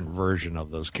different version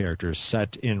of those characters,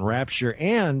 set in Rapture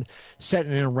and set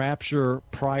in Rapture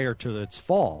prior to its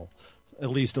fall. At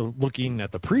least looking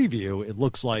at the preview, it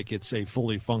looks like it's a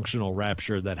fully functional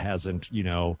Rapture that hasn't,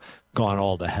 gone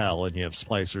all to hell, and you have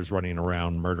splicers running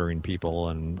around murdering people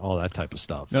and all that type of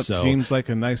stuff. That So seems like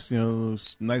a nice,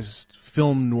 nice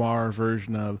film noir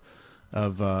version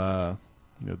of the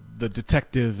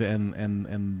detective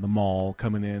and the mall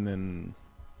coming in and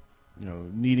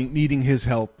needing his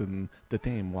help, and the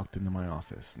dame walked into my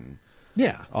office and.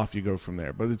 yeah, Off you go from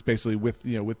there. But it's basically with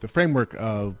the framework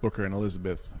of Booker and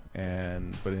Elizabeth,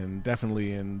 but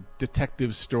definitely in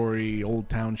detective story, old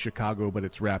town Chicago, but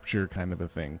it's Rapture kind of a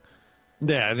thing.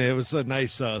 yeah, and it was a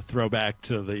nice throwback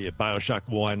to the BioShock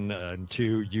 1 and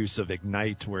 2 use of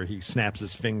Ignite, where he snaps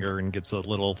his finger and gets a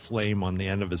little flame on the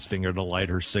end of his finger to light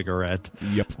her cigarette.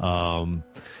 Yep.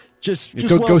 Just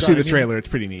go well see done. the trailer. It's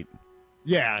pretty neat.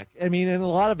 Yeah, I mean, and a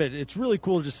lot of it's really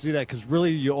cool just to see that, because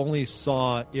really you only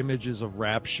saw images of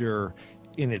Rapture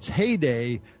in its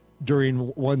heyday during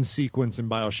one sequence in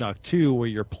BioShock 2 where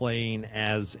you're playing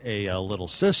as a little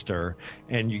sister,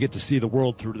 and you get to see the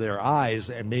world through their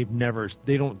eyes, and they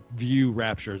don't view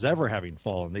Rapture as ever having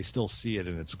fallen. They still see it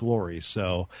in its glory.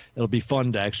 So it'll be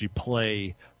fun to actually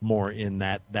play more in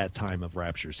that time of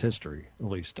Rapture's history. At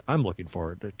least I'm looking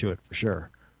forward to it for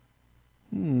sure.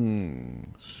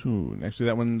 Soon. Actually,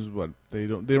 that one's what they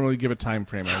don't really give a time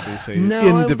frame. They say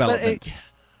No, in development.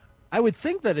 I would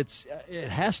think that it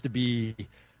has to be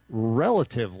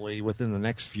relatively within the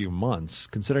next few months,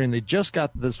 considering they just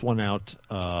got this one out.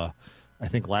 I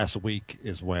think last week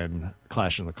is when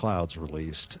Clash in the Clouds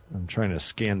released. I'm trying to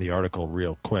scan the article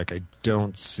real quick. I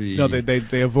don't see. No,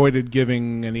 they avoided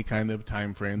giving any kind of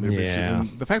time frame. Yeah.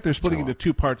 The fact they're splitting into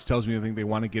two parts tells me I think they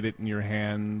want to get it in your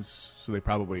hands, so they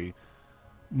probably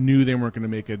knew they weren't going to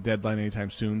make a deadline anytime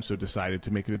soon, so decided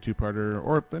to make it a two-parter,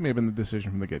 or that may have been the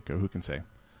decision from the get-go. Who can say?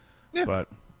 Yeah. But,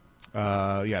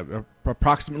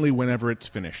 approximately whenever it's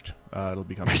finished, it'll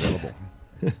become available.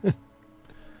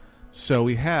 So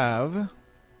we have,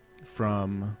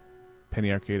 from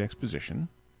Penny Arcade Exposition,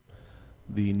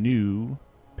 the new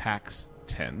PAX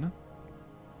 10.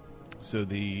 So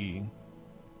the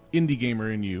indie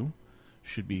gamer in you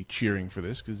should be cheering for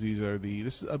this, because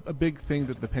this is a big thing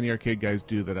that the Penny Arcade guys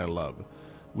do that I love,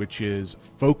 which is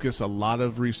focus a lot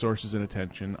of resources and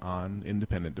attention on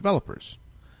independent developers.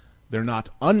 They're not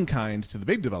unkind to the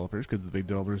big developers, because the big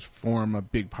developers form a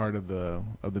big part of the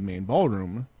main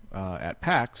ballroom at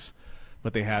PAX,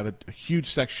 but they have a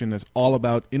huge section that's all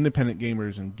about independent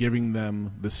gamers and giving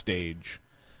them the stage.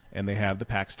 And they have the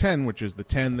PAX 10, which is the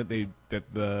 10 that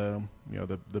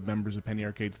the members of Penny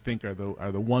Arcade think are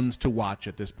the ones to watch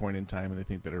at this point in time, and they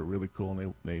think that are really cool,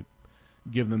 and they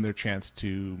give them their chance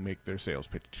to make their sales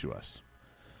pitch to us.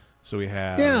 So we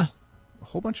have a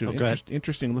whole bunch of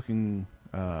interesting looking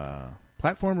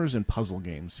platformers and puzzle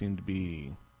games seem to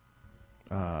be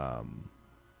the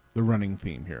running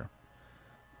theme here,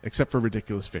 except for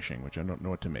Ridiculous Fishing, which I don't know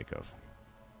what to make of.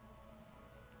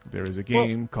 There is a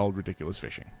game called Ridiculous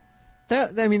Fishing.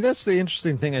 That's the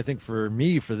interesting thing, I think, for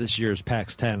me for this year's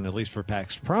PAX 10, at least for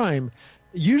PAX Prime.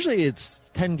 Usually it's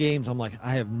 10 games. I'm like,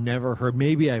 I have never heard.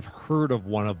 Maybe I've heard of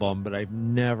one of them, but I've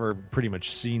never pretty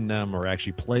much seen them or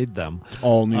actually played them.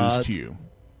 All news to you.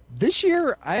 This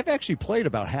year, I've actually played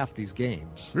about half these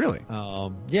games. Really?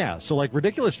 Yeah. So, like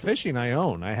Ridiculous Fishing, I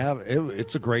own. I have.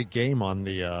 It's a great game on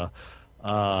the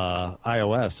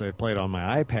iOS. I played on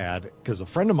my iPad because a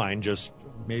friend of mine just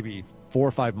maybe 4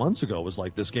 or 5 months ago was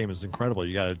like, this game is incredible,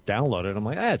 you got to download it. I'm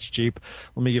like, it's cheap,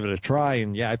 let me give it a try.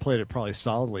 And yeah, I played it probably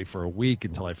solidly for a week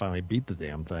until I finally beat the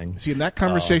damn thing. See, and that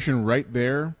conversation right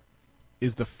there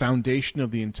is the foundation of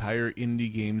the entire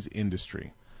indie games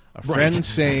industry. A friend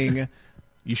saying,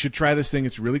 you should try this thing,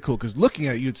 it's really cool, because looking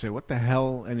at it you'd say, what the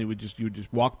hell, and you would just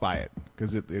walk by it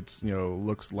because it's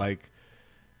looks like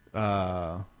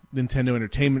Nintendo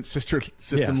Entertainment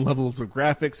System levels of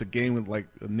graphics, a game with like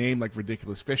a name like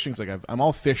Ridiculous Fishing. It's like I'm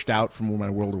all fished out from my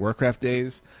World of Warcraft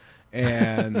days,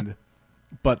 and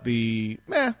but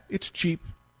it's cheap,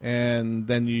 and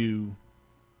then you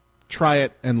try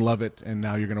it and love it, and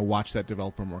now you're going to watch that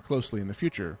developer more closely in the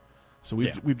future. So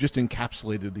we've just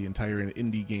encapsulated the entire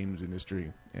indie games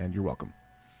industry, and you're welcome.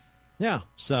 Yeah.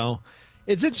 So,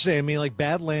 It's interesting. I mean, like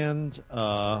Badland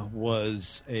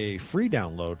was a free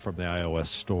download from the iOS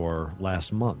store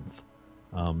last month.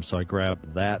 So I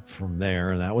grabbed that from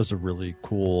there, and that was a really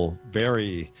cool,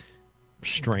 very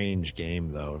strange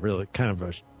game, though. Really kind of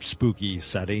a spooky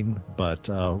setting, but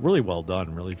really well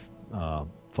done, really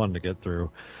fun to get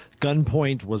through.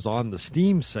 Gunpoint was on the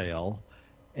Steam sale,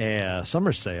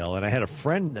 summer sale, and I had a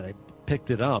friend that I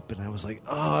picked it up, and I was like,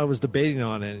 I was debating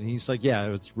on it, and he's like, yeah,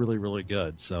 it's really, really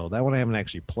good. So that one I haven't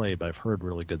actually played, but I've heard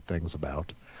really good things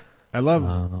about. I love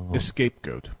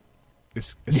Escapegoat.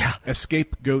 Yeah.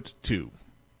 Escapegoat 2.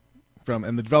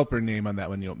 And the developer name on that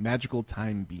one, Magical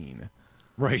Time Bean.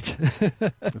 Right.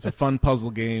 It's a fun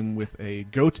puzzle game with a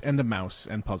goat and a mouse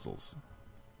and puzzles.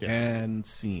 Yes. And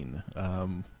scene.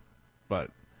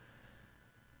 But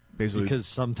basically, because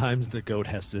sometimes the goat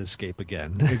has to escape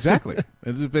again. Exactly.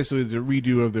 It's basically the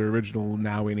redo of the original,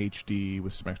 now in HD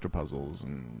with some extra puzzles.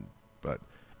 But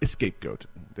Escapegoat.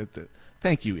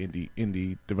 Thank you,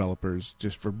 indie developers.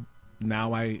 Just for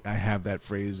now, I have that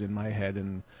phrase in my head,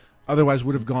 and otherwise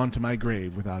would have gone to my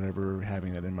grave without ever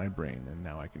having that in my brain, and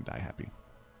now I can die happy.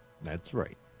 That's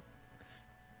right.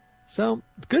 So,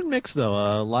 good mix, though.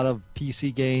 A lot of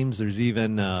PC games. There's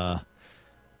even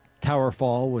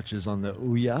Towerfall, which is on the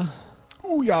Ouya.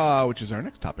 Ouya, which is our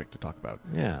next topic to talk about.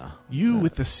 Yeah. You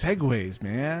with the segues,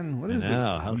 man. What is it?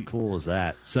 How cool is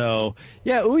that? So,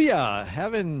 yeah, Ouya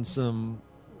having some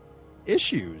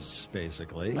issues,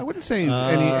 basically. I wouldn't say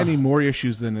any more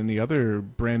issues than any other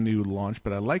brand new launch,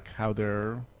 but I like how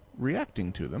they're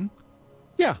reacting to them.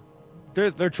 Yeah.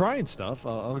 They're trying stuff.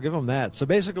 I'll give them that. So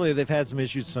basically, they've had some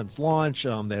issues since launch.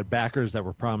 They had backers that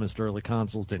were promised early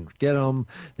consoles, didn't get them.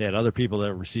 They had other people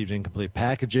that received incomplete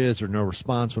packages or no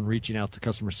response when reaching out to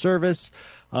customer service.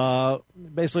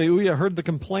 Basically, Ouya heard the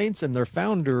complaints, and their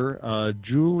founder,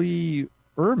 Julie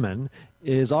Ehrman,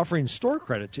 is offering store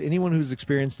credit to anyone who's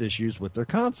experienced issues with their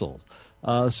consoles.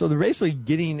 So they're basically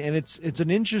getting, and it's an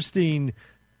interesting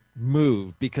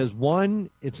move because, one,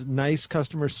 it's nice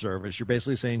customer service. You're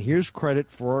basically saying, here's credit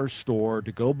for our store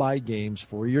to go buy games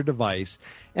for your device,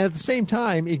 and at the same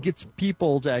time it gets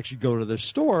people to actually go to their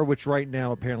store, which right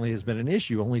now apparently has been an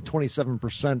issue. Only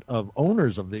 27% of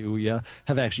owners of the Ouya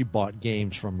have actually bought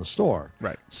games from the store.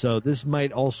 Right. So this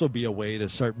might also be a way to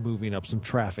start moving up some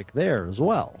traffic there as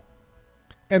well.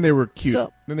 And they were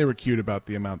cute. And they were cute about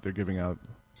the amount they're giving out.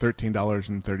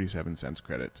 $13.37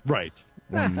 credit. Right.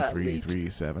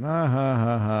 1337.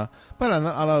 But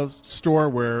on a store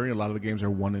where a lot of the games are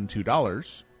 $1 and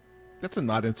 $2, that's a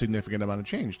not insignificant amount of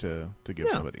change to give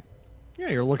somebody. Yeah,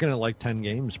 you're looking at like 10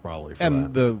 games probably.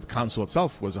 And the console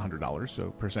itself was $100,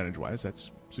 so percentage-wise,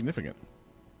 that's significant.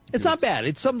 It's not bad.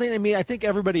 It's something, I mean, I think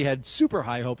everybody had super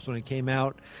high hopes when it came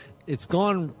out. It's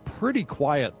gone pretty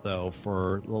quiet, though,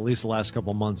 for at least the last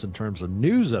couple of months in terms of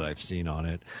news that I've seen on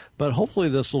it. But hopefully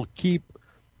this will keep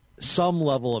some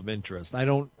level of interest. I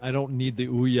don't need the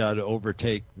Ouya to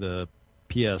overtake the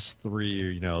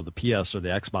PS3 or, the PS or the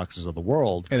Xboxes of the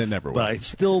world. And it never will. But I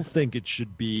still think it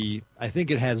should be, I think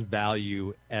it has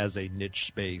value as a niche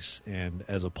space and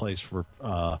as a place for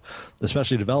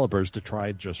especially developers to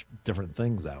try just different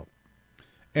things out.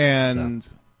 And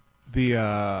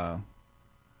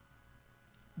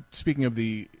speaking of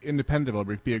the independent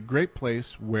developer, it'd be a great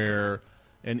place where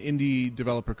an indie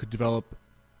developer could develop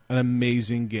an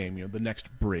amazing game, the next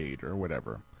Braid or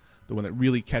whatever, the one that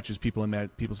really catches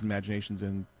people's imaginations,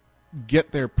 and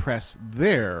get their press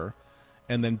there,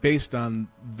 and then based on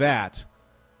that,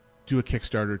 do a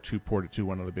Kickstarter to port it to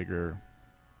one of the bigger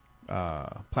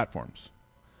platforms.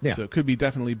 Yeah. So it could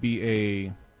definitely be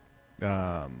a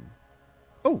my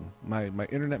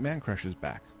Internet Man Crush is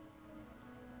back.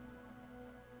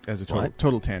 As a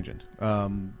total tangent.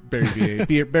 Barry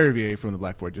VA from the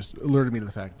Black Void just alerted me to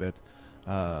the fact that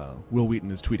Will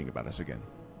Wheaton is tweeting about us again.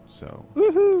 So,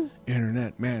 woohoo!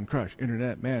 Internet Man Crush.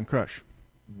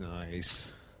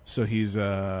 Nice. So he's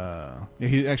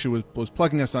he actually was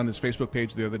plugging us on his Facebook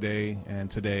page the other day, and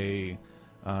today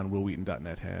on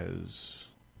willwheaton.net has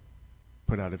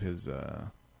put out of his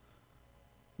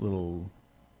little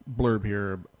blurb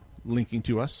here linking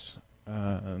to us.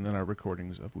 And then our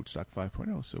recordings of Woodstock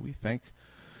 5.0. So we thank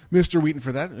Mr. Wheaton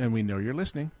for that, and we know you're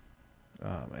listening.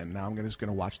 And now I'm just going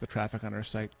to watch the traffic on our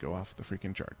site go off the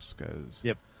freaking charts. Because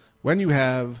when you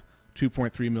have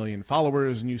 2.3 million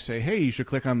followers and you say, hey, you should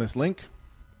click on this link,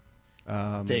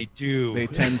 they do. They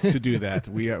tend to do that.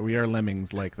 We are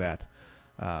lemmings like that.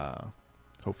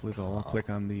 Hopefully they'll all click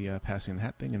on the passing the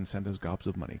hat thing and send us gobs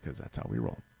of money, because that's how we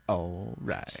roll. All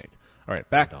right,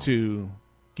 back to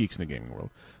Geeks in the Gaming World.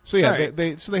 So yeah,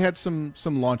 they had some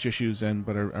launch issues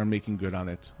but are making good on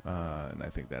it, and I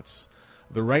think that's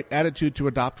the right attitude to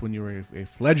adopt when you're a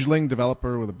fledgling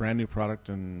developer with a brand new product,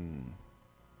 and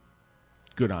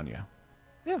good on you.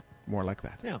 Yeah. More like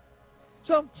that. Yeah.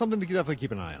 So, something to definitely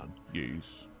keep an eye on.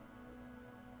 Yes.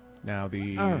 Now,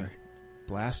 the All right.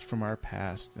 blast from our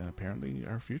past and apparently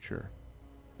our future.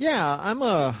 Yeah,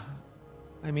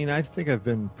 I think I've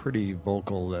been pretty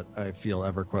vocal that I feel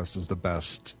EverQuest is the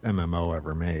best MMO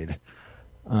ever made.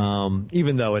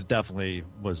 Even though it definitely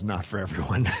was not for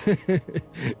everyone. It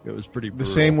was pretty brutal.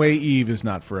 The same way Eve is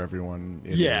not for everyone.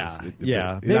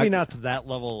 Maybe not to that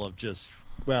level of just,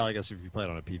 well, I guess if you play it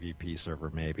on a PvP server,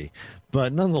 maybe.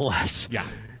 But nonetheless, yeah.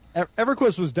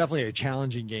 EverQuest was definitely a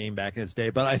challenging game back in its day,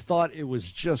 but I thought it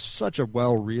was just such a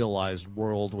well-realized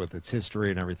world with its history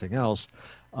and everything else.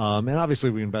 And obviously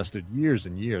we invested years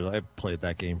and years. I played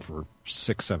that game for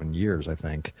 6-7 years, I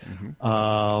think.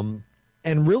 Mm-hmm.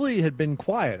 And really had been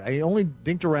quiet. I only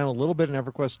dinked around a little bit in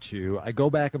EverQuest 2. I go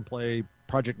back and play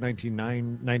Project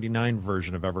 1999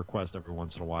 version of EverQuest every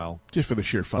once in a while. Just for the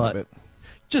sheer fun of it.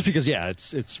 Just because, yeah,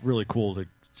 it's really cool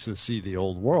to see the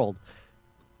old world.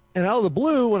 And out of the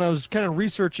blue, when I was kind of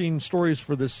researching stories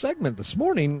for this segment this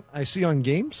morning, I see on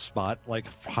GameSpot,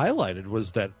 highlighted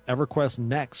was that EverQuest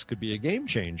Next could be a game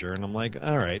changer. And I'm like,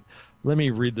 all right, let me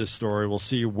read this story. We'll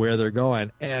see where they're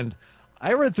going. And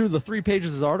I read through the 3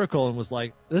 pages of the article and was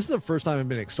like, this is the first time I've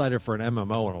been excited for an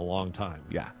MMO in a long time.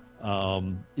 Yeah.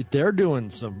 They're doing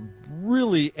some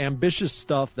really ambitious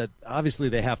stuff that obviously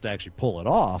they have to actually pull it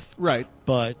off. Right.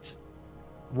 But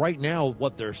right now,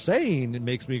 what they're saying, it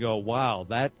makes me go, wow,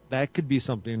 that could be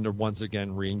something to once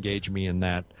again re-engage me in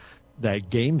that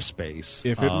game space.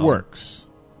 If it works.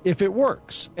 If it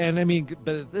works. And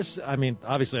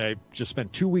obviously I just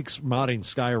spent 2 weeks modding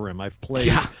Skyrim. I've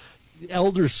played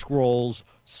Elder Scrolls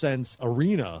since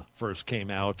Arena first came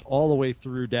out, all the way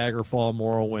through Daggerfall,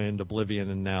 Morrowind,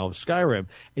 Oblivion, and now Skyrim.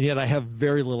 And yet I have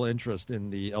very little interest in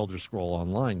the Elder Scroll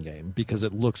Online game because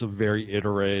it looks a very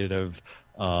iterative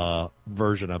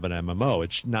version of an MMO.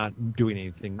 It's not doing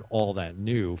anything all that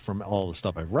new from all the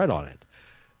stuff I've read on it.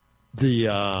 The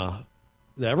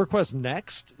EverQuest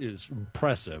Next is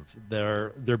impressive.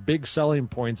 Their big selling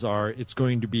points are it's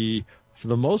going to be, for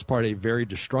the most part, a very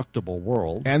destructible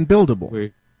world. And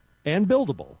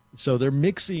buildable. So they're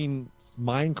mixing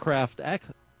Minecraft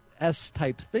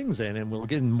type things in, and we'll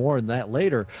get in more in that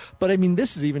later. But I mean,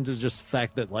 this is even to just the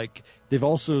fact that they've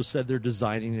also said they're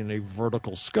designing in a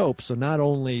vertical scope. So not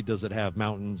only does it have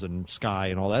mountains and sky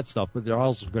and all that stuff, but there are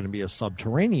also going to be a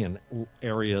subterranean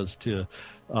areas to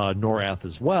Norath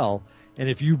as well. And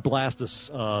if you blast a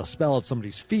spell at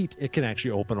somebody's feet, it can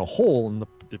actually open a hole, and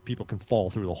the people can fall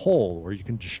through the hole. Or you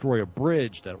can destroy a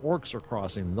bridge that orcs are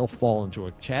crossing, and they'll fall into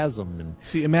a chasm. And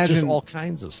imagine just all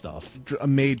kinds of stuff. A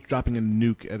mage dropping a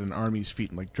nuke at an army's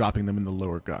feet and dropping them in the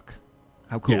lower guck.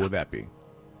 How cool would that be?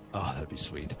 Oh, that'd be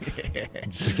sweet.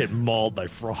 Just get mauled by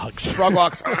frogs.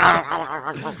 Froglocks.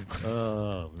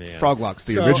 Oh, man. Froglocks,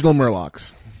 the original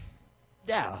Murlocs.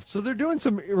 Yeah, so they're doing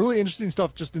some really interesting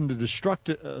stuff just in the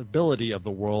destructibility of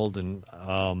the world and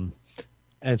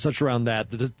such around that.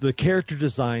 The character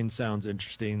design sounds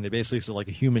interesting. They basically said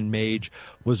a human mage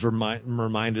was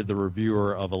reminded the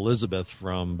reviewer of Elizabeth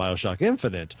from BioShock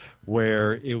Infinite,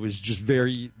 where it was just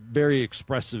very, very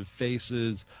expressive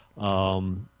faces,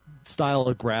 style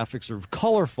of graphics are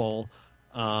colorful.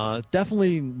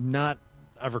 Definitely not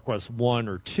EverQuest 1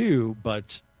 or 2,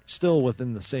 but still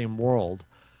within the same world.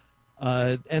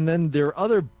 And then their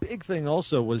other big thing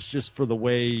also was just for the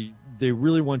way they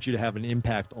really want you to have an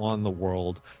impact on the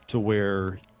world, to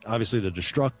where obviously the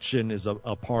destruction is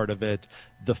a part of it.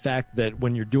 The fact that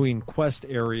when you're doing quest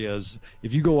areas,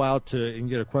 if you go out and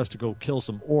get a quest to go kill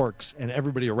some orcs and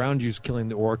everybody around you is killing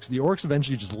the orcs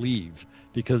eventually just leave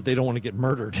because they don't want to get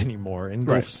murdered anymore and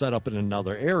go set up in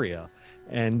another area.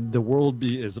 And the world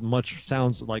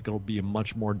sounds like it'll be a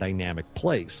much more dynamic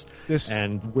place.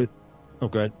 Oh,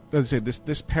 go ahead. As I say,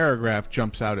 this paragraph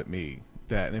jumps out at me,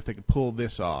 and if they could pull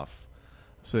this off,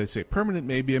 so they say, permanent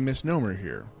may be a misnomer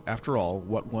here. After all,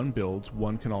 what one builds,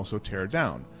 one can also tear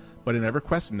down. But in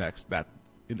EverQuest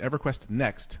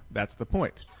Next, that's the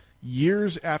point.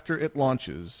 Years after it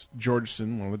launches,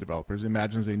 Georgeson, one of the developers,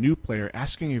 imagines a new player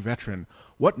asking a veteran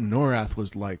what Norath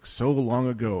was like so long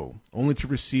ago, only to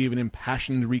receive an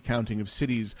impassioned recounting of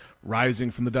cities rising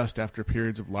from the dust after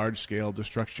periods of large-scale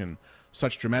destruction.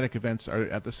 Such dramatic events are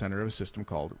at the center of a system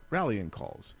called rallying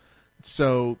calls.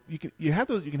 So you can have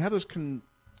those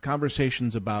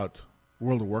conversations about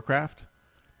World of Warcraft,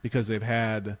 because they've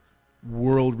had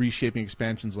world reshaping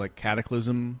expansions like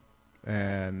Cataclysm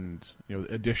and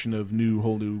addition of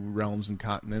whole new realms and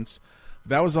continents.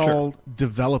 That was all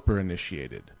developer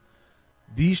initiated.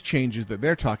 These changes that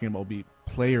they're talking about will be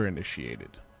player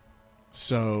initiated.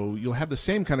 So you'll have the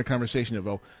same kind of conversation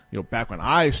of, back when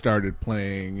I started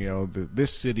playing,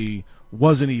 this city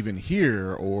wasn't even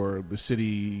here, or the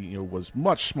city, was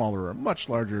much smaller or much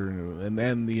larger, and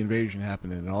then the invasion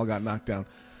happened and it all got knocked down.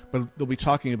 But they'll be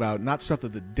talking about not stuff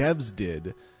that the devs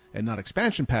did and not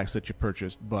expansion packs that you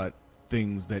purchased, but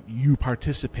things that you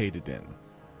participated in.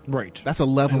 Right. That's a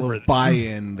level of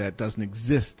buy-in that doesn't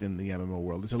exist in the MMO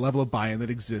world. It's a level of buy-in that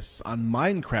exists on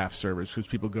Minecraft servers, because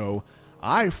people go,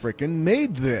 I frickin'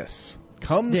 made this.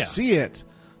 Come see it.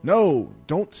 No,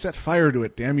 don't set fire to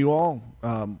it, damn you all.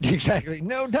 Exactly.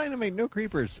 No dynamite, no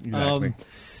creepers. Exactly.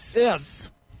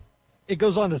 It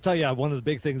goes on to tell you one of the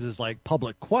big things is like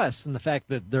public quests, and the fact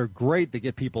that they're great. They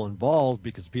get people involved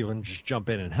because people can just jump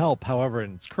in and help. However,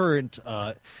 in its current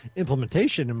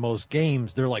implementation in most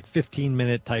games, they're like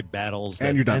 15-minute type battles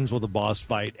that ends with a boss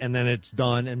fight, and then it's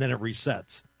done, and then it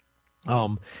resets.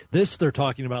 This, they're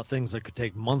talking about things that could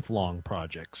take month-long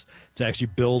projects to actually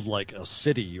build like a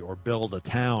city or build a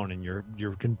town, and you're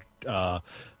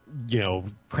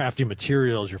crafting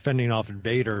materials, you're fending off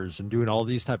invaders and doing all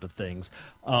these type of things.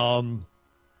 And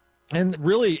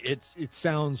really it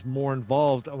sounds more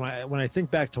involved. When I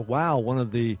think back to WoW, one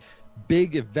of the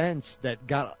big events that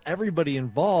got everybody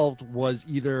involved was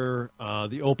either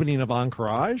the opening of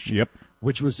Encourage,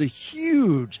 which was a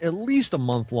huge, at least a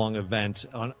month-long event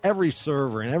on every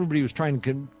server, and everybody was trying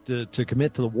to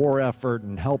commit to the war effort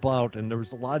and help out, and there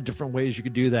was a lot of different ways you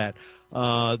could do that.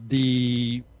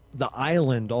 The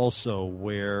island also,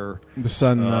 where the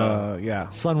Sunwell,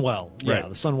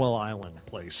 the Sunwell Island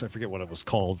place. I forget what it was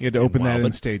called. You had to open that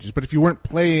in stages, but if you weren't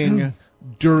playing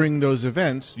during those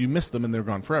events, you missed them and they're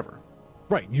gone forever.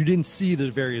 Right, you didn't see the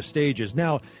various stages.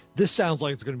 Now, this sounds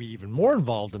like it's going to be even more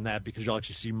involved in that, because you'll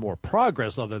actually see more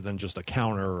progress other than just a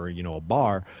counter or a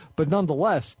bar. But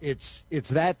nonetheless, it's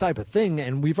that type of thing,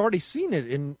 and we've already seen it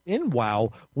in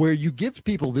WoW, where you give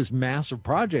people this massive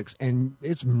projects, and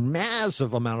it's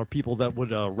massive amount of people that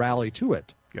would rally to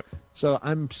it. Yep. So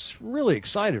I'm really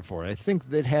excited for it. I think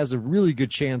that has a really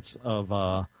good chance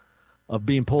of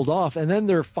being pulled off. And then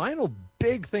their final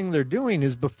big thing they're doing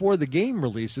is, before the game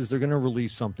releases, they're going to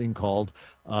release something called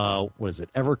EverQuest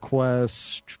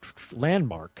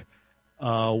Landmark,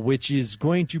 which is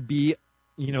going to be,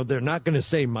 they're not going to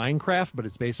say Minecraft, but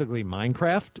it's basically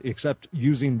Minecraft, except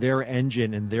using their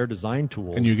engine and their design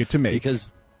tools. And you get to make.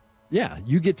 Because,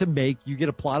 you get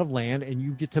a plot of land, and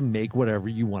you get to make whatever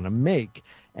you want to make.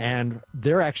 And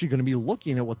they're actually going to be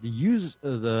looking at what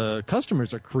the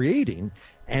customers are creating.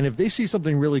 And if they see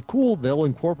something really cool, they'll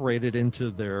incorporate it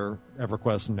into their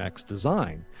EverQuest Next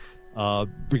design.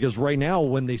 Because right now,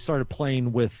 when they started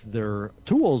playing with their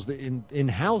tools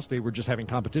in-house, they were just having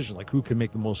competition, like who can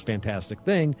make the most fantastic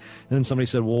thing. And then somebody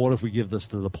said, well, what if we give this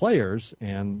to the players?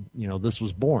 And, this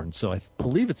was born. So I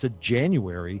believe it's in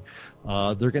January.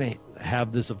 They're going to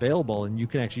have this available, and you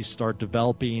can actually start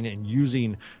developing and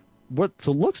using what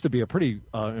looks to be a pretty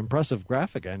impressive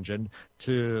graphic engine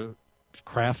to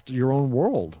craft your own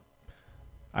world.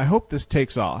 I hope this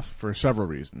takes off for several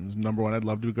reasons. Number one, I'd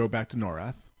love to go back to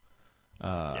Norath.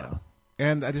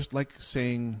 And I just like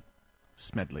saying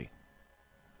Smedley.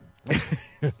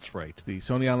 That's right. The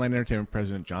Sony Online Entertainment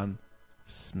president, John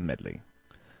Smedley.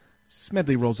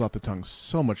 Smedley rolls off the tongue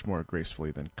so much more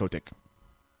gracefully than Kotick.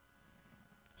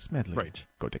 Smedley. Right.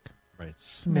 Kotick. Right.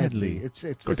 Smedley. It's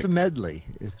a medley.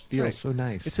 It feels so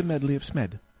nice. It's a medley of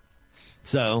Smed.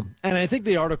 So, and I think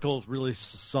the article really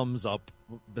sums up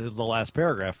the last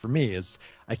paragraph for me. Is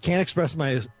I can't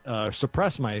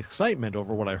suppress my excitement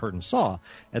over what I heard and saw.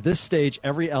 At this stage,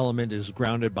 every element is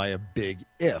grounded by a big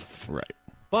if. Right.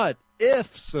 But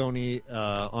if Sony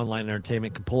Online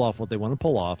Entertainment can pull off what they want to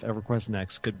pull off, EverQuest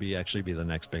Next could actually be the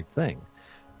next big thing.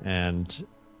 And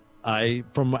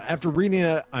after reading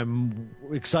it, I'm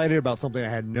excited about something I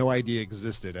had no idea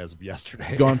existed as of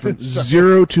yesterday. Gone from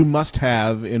zero to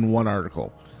must-have in one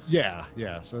article. Yeah.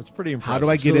 So it's pretty impressive. How do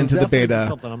I get into the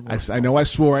beta? I know I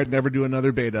swore I'd never do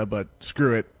another beta, but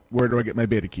screw it. Where do I get my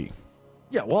beta key?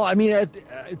 Yeah, well, I mean, it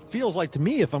feels like to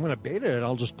me, if I'm going to beta it,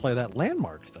 I'll just play that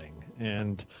Landmark thing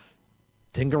and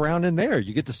tinker around in there.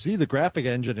 You get to see the graphic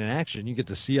engine in action. You get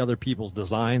to see other people's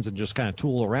designs and just kind of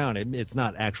tool around. It's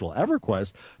not actual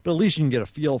EverQuest, but at least you can get a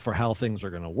feel for how things are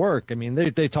going to work. I mean,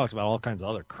 they talked about all kinds of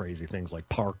other crazy things like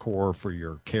parkour for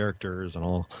your characters and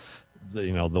all.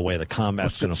 The way the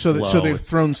combat's going to flow. So they've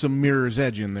thrown some Mirror's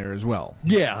Edge in there as well.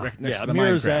 Yeah.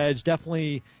 Mirror's Edge,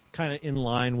 definitely kind of in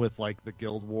line with like the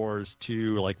Guild Wars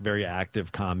 2, like very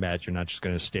active combat. You're not just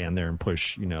going to stand there and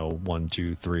push, 1,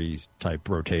 2, 3 type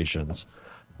rotations.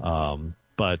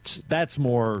 But that's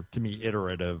more, to me,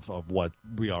 iterative of what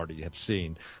we already have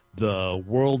seen. the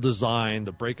world design,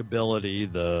 the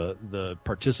breakability, the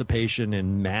participation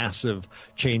in massive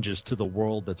changes to the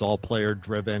world that's all player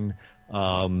driven.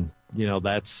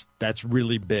 That's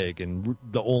really big, and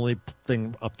the only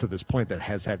thing up to this point that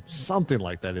has had something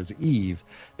like that is Eve.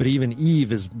 But even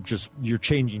Eve is just, you're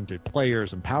changing to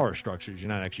players and power structures. You're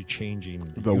not actually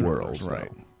changing the world, universe,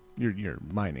 right? You're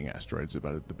mining asteroids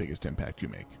about the biggest impact you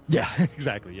make. Yeah,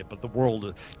 exactly. Yeah, but the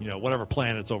world, whatever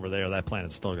planet's over there, that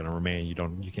planet's still going to remain.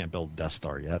 You can't build a Death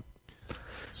Star yet.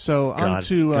 So God, on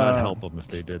to God help them if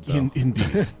they did. Though.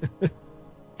 Indeed,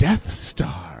 Death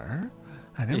Star.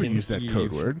 I never used that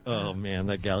code word. Oh man,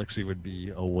 that galaxy would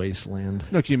be a wasteland.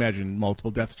 No, can you imagine multiple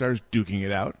Death Stars duking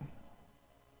it out?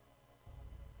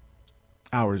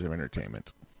 Hours of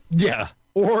entertainment. Yeah,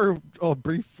 or a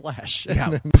brief flash.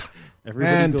 Yeah. And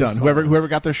and done. Whoever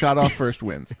got their shot off first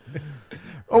wins.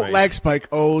 Oh, Right. lag spike.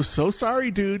 Oh, so sorry,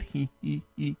 dude.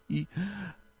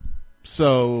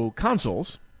 So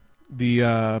consoles,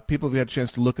 the people have had a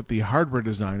chance to look at the hardware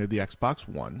design of the Xbox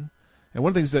One, and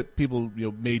one of the things that people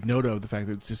made note of, the fact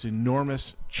that it's this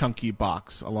enormous chunky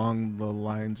box along the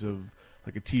lines of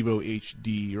like a TiVo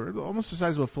HD, or almost the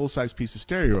size of a full-size piece of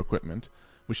stereo equipment,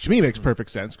 which to me makes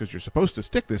perfect sense because you're supposed to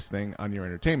stick this thing on your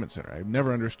entertainment center. I've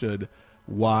never understood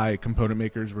why component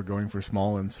makers were going for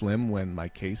small and slim when my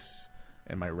case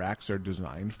and my racks are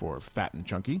designed for fat and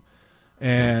chunky.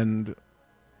 And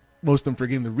most of them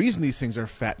forgetting the reason these things are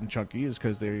fat and chunky is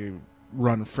because they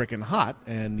run frickin' hot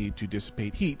and need to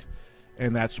dissipate heat.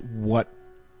 And that's what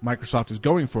Microsoft is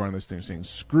going for on this thing, saying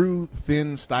screw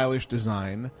thin, stylish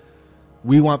design.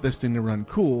 We want this thing to run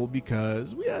cool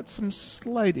because we had some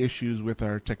slight issues with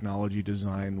our technology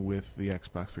design with the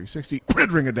Xbox 360,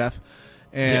 Red Ring of Death,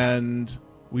 and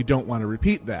we don't want to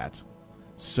repeat that.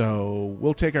 So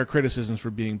we'll take our criticisms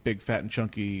for being big, fat, and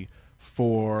chunky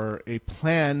for a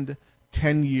planned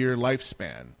 10-year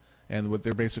lifespan. And what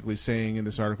they're basically saying in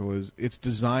this article is it's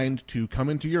designed to come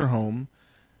into your home,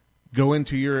 go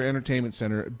into your entertainment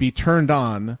center, be turned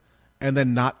on, and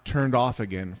then not turned off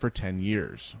again for 10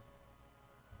 years.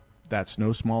 That's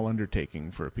no small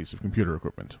undertaking for a piece of computer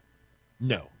equipment.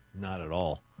 No, not at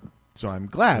all. So I'm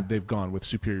glad they've gone with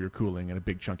superior cooling and a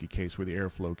big chunky case where the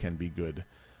airflow can be good,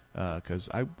 because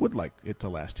I would like it to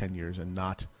last 10 years and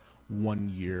not 1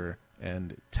 year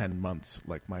and 10 months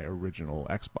like my original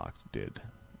Xbox did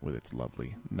with its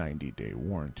lovely 90-day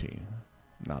warranty.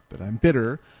 Not that I'm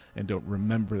bitter and don't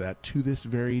remember that to this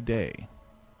very day.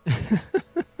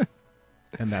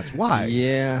 And that's why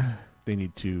they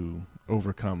need to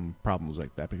overcome problems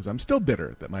like that, because I'm still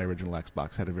bitter that my original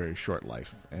Xbox had a very short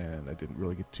life and I didn't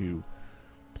really get to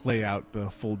play out the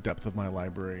full depth of my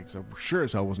library, because I'm sure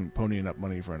as hell wasn't ponying up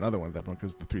money for another one at that point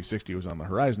because the 360 was on the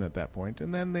horizon at that point,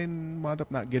 and then they wound up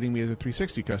not getting me as a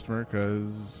 360 customer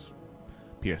because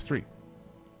PS3,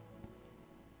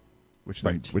 which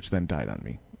then died on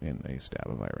me in a stab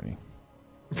of irony.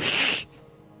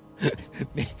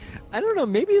 I don't know.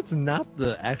 Maybe it's not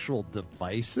the actual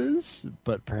devices,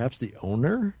 but perhaps the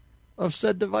owner of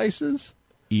said devices.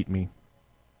 Eat me.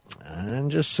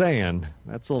 I'm just saying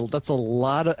that's a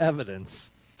lot of evidence.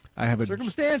 I have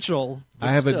circumstantial. But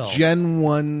I have still. a Gen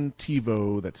 1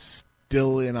 TiVo that's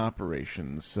still in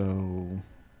operation, so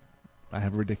I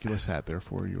have a ridiculous hat.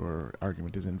 Therefore, your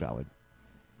argument is invalid.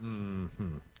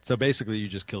 Mm-hmm. So basically, you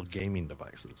just killed gaming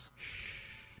devices.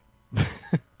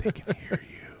 They can hear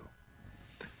you.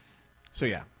 So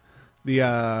yeah,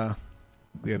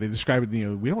 they describe it.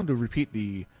 We don't want to repeat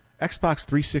the Xbox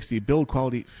 360 build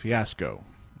quality fiasco,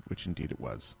 which indeed it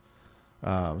was.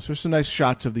 So there's some nice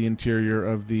shots of the interior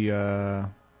of the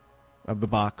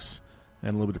box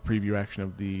and a little bit of preview action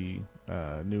of the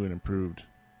new and improved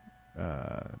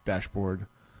dashboard.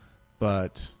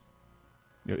 But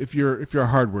if you're a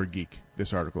hardware geek,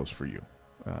 this article is for you.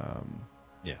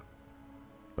 Yeah.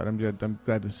 But I'm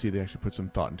glad to see they actually put some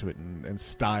thought into it, and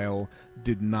style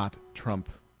did not trump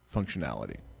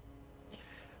functionality.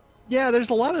 Yeah, there's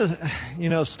a lot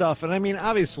of stuff, and I mean,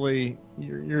 obviously,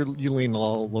 you lean a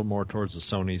little more towards the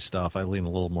Sony stuff. I lean a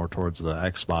little more towards the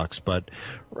Xbox, but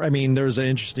I mean, there's an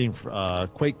interesting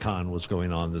QuakeCon was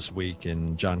going on this week,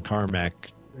 and John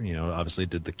Carmack, obviously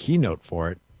did the keynote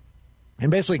for it. And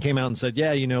basically came out and said,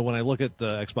 yeah, when I look at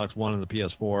the Xbox One and the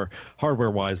PS4,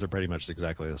 hardware-wise, they're pretty much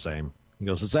exactly the same. He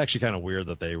goes, it's actually kind of weird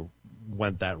that they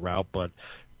went that route, but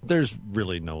there's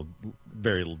really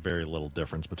very, very little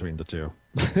difference between the two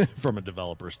from a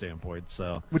developer standpoint.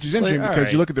 So, which is interesting because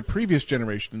right. You look at the previous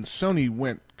generation, Sony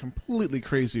went completely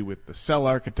crazy with the cell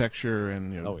architecture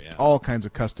and all kinds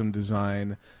of custom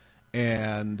design,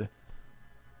 and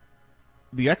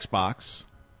the Xbox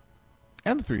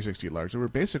and the 360 largely were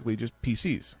basically just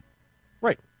PCs.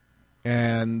 Right.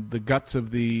 And the guts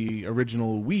of the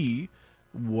original Wii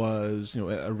was,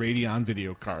 a Radeon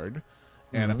video card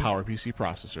and a PowerPC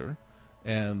processor.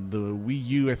 And the Wii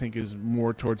U, I think, is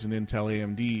more towards an Intel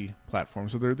AMD platform.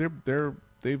 So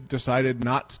they've decided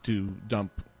not to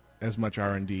dump as much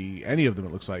R&D, any of them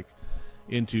it looks like,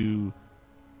 into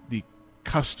the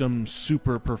custom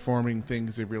super performing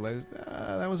things. They've realized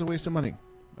that was a waste of money.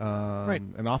 Right.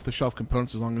 And off-the-shelf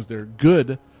components, as long as they're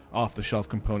good off-the-shelf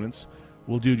components,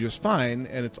 will do just fine.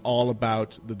 And it's all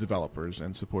about the developers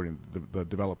and supporting the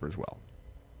developers well.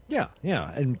 Yeah,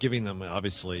 and giving them,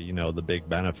 obviously, the big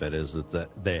benefit is that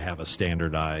they have a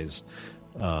standardized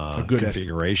a good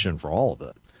configuration for all of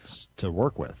it to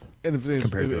work with. And if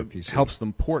compared to a it PC. helps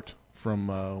them port from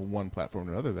one platform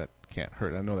to another, that can't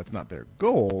hurt. I know that's not their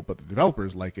goal, but the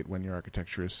developers like it when your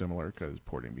architecture is similar because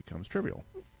porting becomes trivial.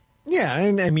 Yeah,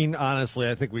 and I mean, honestly,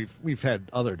 I think we've had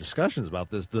other discussions about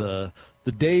this. The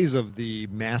days of the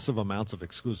massive amounts of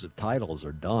exclusive titles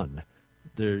are done.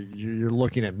 You're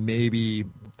looking at maybe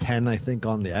 10, I think,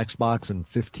 on the Xbox and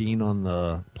 15 on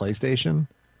the PlayStation.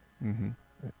 Mm-hmm.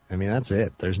 I mean, that's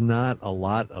it. There's not a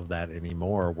lot of that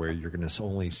anymore where you're going to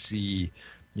only see,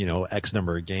 X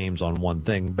number of games on one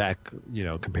thing back,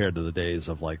 compared to the days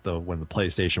of when the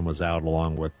PlayStation was out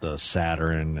along with the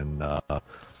Saturn and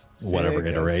whatever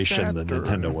iteration the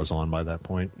Nintendo was on by that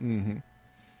point. Mm-hmm.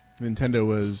 Nintendo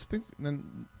was, I think,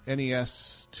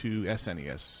 NES to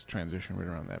SNES transition right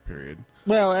around that period.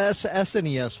 Well,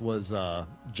 SNES was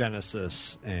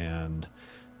Genesis and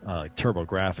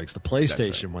TurboGrafx. The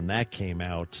PlayStation, right. When that came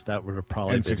out, that would have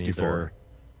probably been 64. either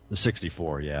the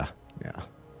 64. Yeah.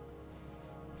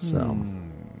 So,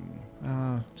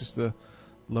 just the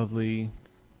lovely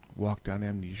walk down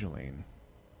amnesia lane.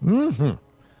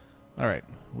 Mm-hmm. All right,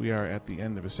 we are at the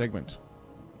end of a segment,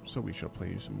 so we shall play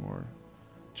you some more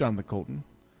John the Colton.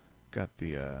 Got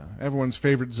the everyone's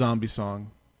favorite zombie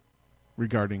song,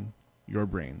 Regarding Your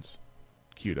Brains,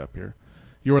 queued up here.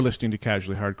 You're listening to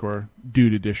Casually Hardcore,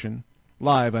 Dude Edition,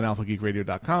 live on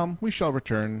AlphaGeekRadio.com. We shall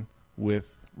return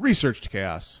with Research to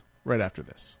Chaos right after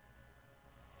this.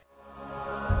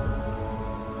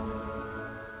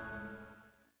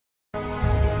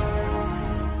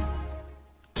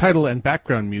 Title and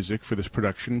background music for this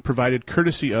production provided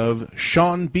courtesy of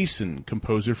Sean Beeson,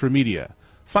 composer for media.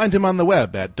 Find him on the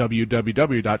web at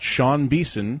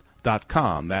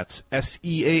www.seanbeeson.com. That's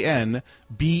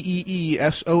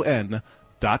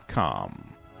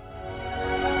SeanBeeson.com.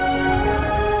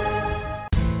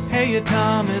 Hey,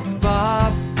 Tom, it's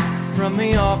Bob from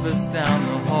the office down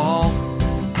the hall.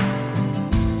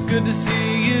 It's good to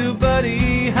see you,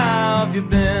 buddy. How have you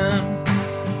been?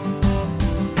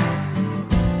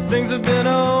 Things have been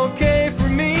okay for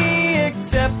me,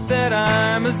 except that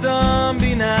I'm a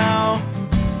zombie now.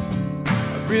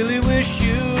 I really wish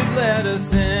you'd let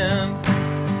us in.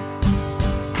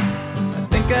 I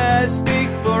think I speak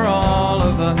for all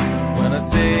of us when I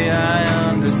say I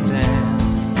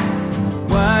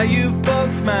understand why you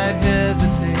folks might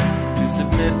hesitate to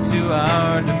submit to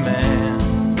our demand.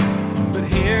 But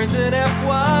here's an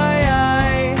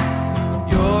FYI,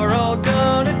 you're all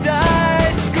gonna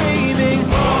die screaming.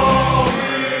 All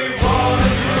we wanna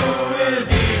do is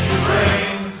eat your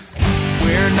brains.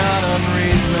 We're not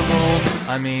unreasonable,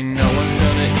 I mean no one's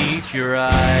gonna eat your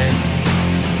eyes.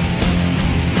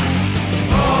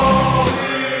 All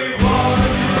we wanna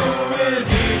do is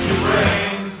eat your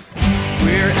brains.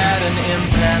 We're at an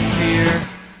impasse here,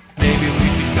 maybe we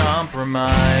should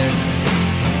compromise.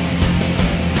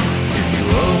 If you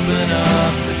open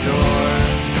up the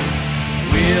doors,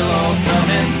 we'll all come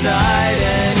inside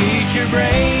and eat your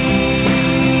brains.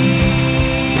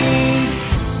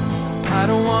 I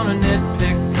don't want to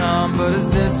nitpick, Tom, but is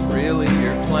this really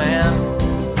your plan?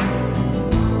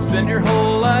 Spend your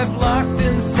whole life locked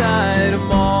inside a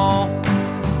mall.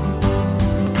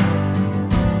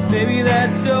 Maybe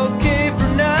that's okay for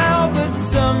now, but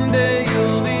someday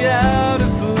you'll be out of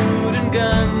food and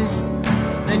guns,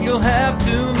 and you'll have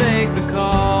to make the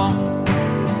call.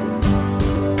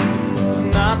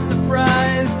 I'm not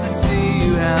surprised to see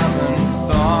you haven't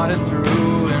thought it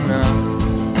through enough.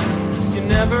 You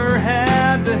never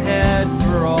had the head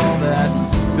for all that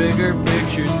bigger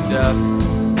picture stuff.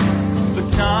 But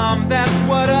Tom, that's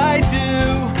what I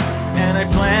do, and I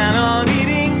plan on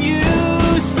eating you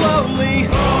slowly.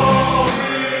 All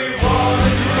we wanna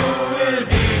do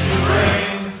is eat your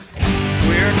brains.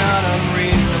 We're not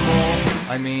unreasonable,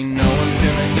 I mean no one's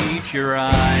gonna eat your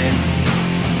eyes.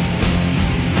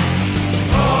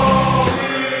 All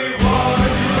we wanna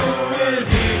do is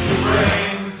eat your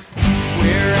brains.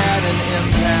 We're at an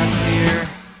impasse here,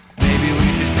 maybe we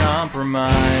should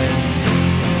compromise.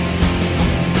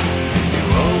 You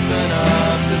open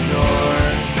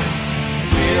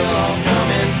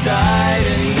inside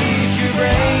and eat your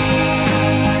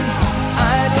brains.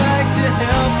 I'd like to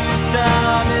help you,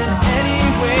 Tom, in any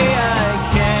way I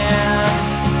can.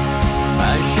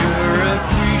 I sure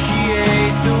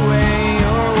appreciate the way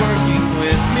you're working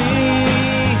with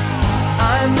me.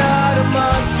 I'm not a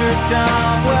monster,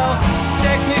 Tom. Well,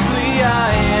 technically I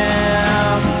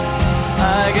am.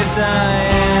 I guess I am.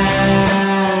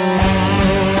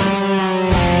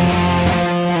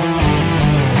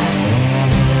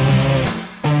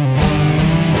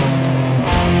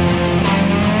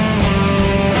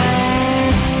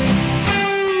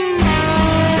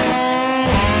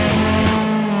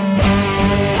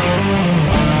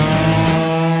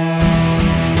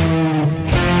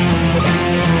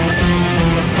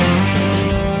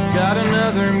 Got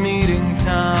another meeting,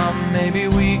 Tom. Maybe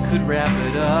we could wrap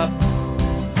it up.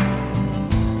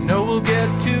 Know we'll get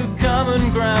to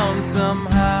common ground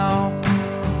somehow.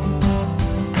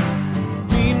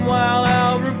 Meanwhile,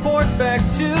 I'll report back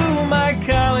to my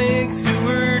colleagues who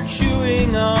were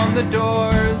chewing on the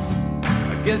doors.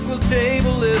 I guess we'll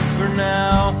table this for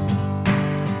now.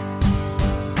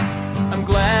 I'm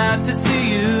glad to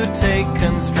see you take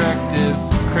constructive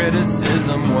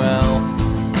criticism well.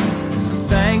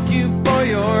 Thank you for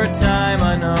your time.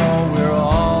 I know we're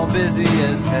all busy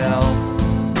as hell.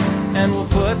 And we'll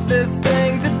put this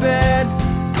thing to bed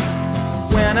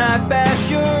when I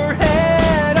bash your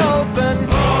head open.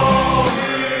 All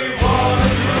we wanna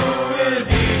do is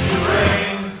eat your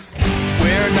brains.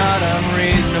 We're not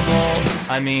unreasonable.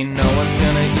 I mean, no one's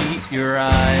gonna eat your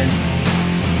eyes.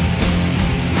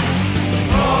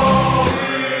 All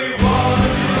we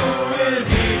wanna do is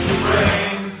eat your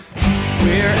brains.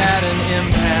 We're at an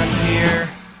impasse here.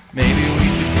 Maybe we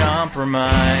should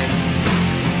compromise.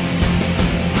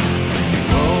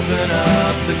 Open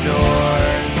up the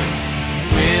doors.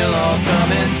 We'll all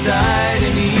come inside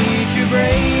and eat your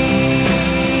brains.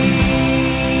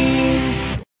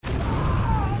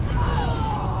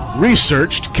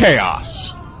 Researched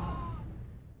chaos.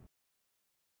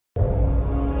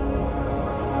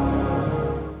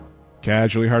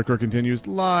 Casually Hardcore continues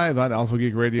live on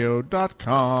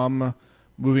alphageekradio.com.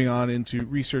 Moving on into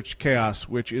Research Chaos,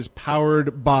 which is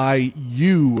powered by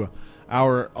you.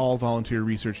 Our all-volunteer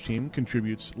research team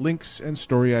contributes links and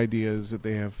story ideas that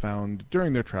they have found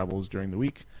during their travels during the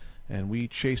week, and we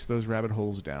chase those rabbit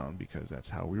holes down because that's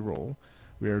how we roll.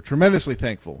 We are tremendously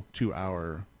thankful to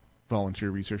our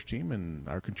volunteer research team and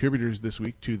our contributors this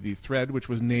week to the thread, which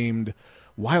was named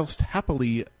Whilst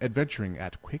Happily Adventuring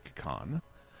at QuakeCon.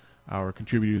 Our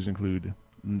contributors include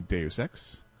Deus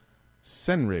Ex,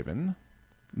 Senraven,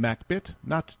 MacBit,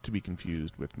 not to be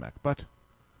confused with MacButt,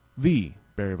 the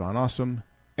Barry Von Awesome,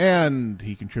 and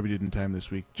he contributed in time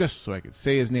this week just so I could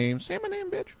say his name. Say my name,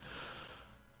 bitch.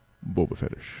 Boba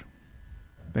Fetish.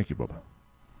 Thank you, Boba.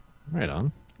 Right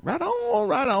on. Right on,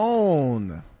 right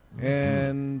on. Mm-hmm.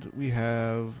 And we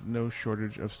have no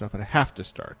shortage of stuff, but I have to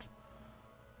start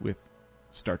with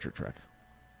Star Trek.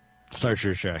 Star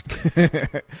Trek.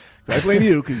 I blame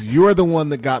you because you are the one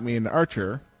that got me into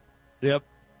Archer. Yep.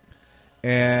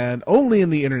 And only in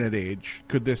the internet age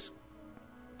could this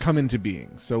come into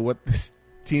being. So what this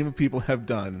team of people have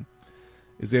done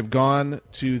is they've gone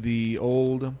to the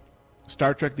old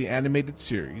Star Trek the Animated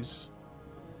Series,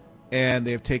 and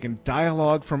they've taken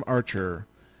dialogue from Archer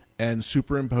and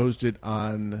superimposed it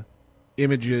on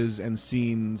images and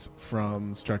scenes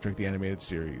from Star Trek the Animated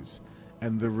Series.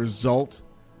 And the result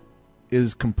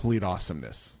is complete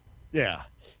awesomeness. Yeah.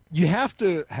 You have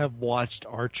to have watched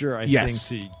Archer, I yes,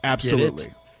 think, to absolutely.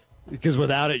 Get it. Because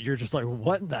without it, you're just like,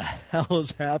 what in the hell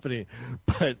is happening?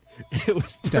 But it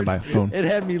was Stand by phone. It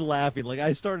had me laughing. Like,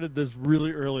 I started this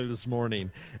really early this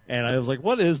morning, and I was like,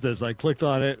 what is this? I clicked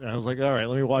on it, and I was like, all right,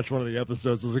 let me watch one of the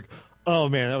episodes. I was like, oh,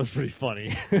 man, that was pretty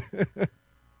funny.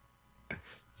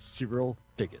 Cyril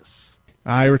Figgis.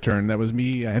 I returned. That was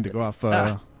me. I had to go off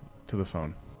to the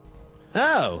phone.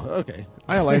 Oh, okay.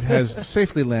 Iolite has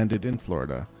safely landed in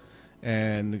Florida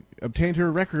and obtained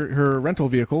her rental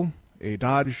vehicle, a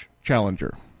Dodge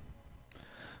Challenger.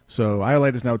 So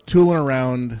Iolite is now tooling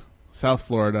around South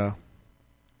Florida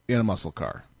in a muscle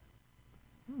car.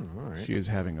 All right. She is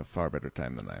having a far better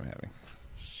time than I'm having.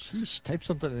 Sheesh, type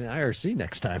something in IRC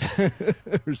next time.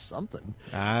 Or something.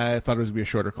 I thought it was going to be a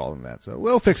shorter call than that, so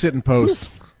we'll fix it in post.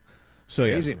 So,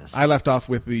 yes, Craziness. I left off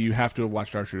with the you have to have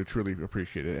watched Archer to truly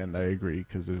appreciate it, and I agree,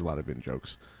 because there's a lot of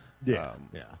in-jokes. Yeah,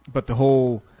 But the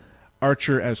whole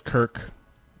Archer as Kirk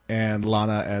and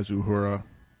Lana as Uhura,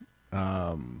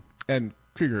 and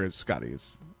Krieger as Scotty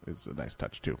is a nice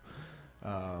touch, too.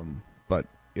 But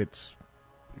it's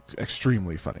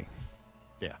extremely funny.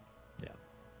 Yeah.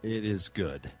 It is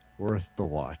good. Worth the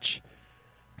watch.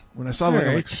 when I saw that,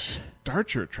 I'm like,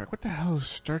 Starcher Trek. What the hell is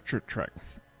Starcher Trek?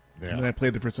 Yeah. And then I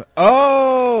played the first one.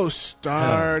 Oh,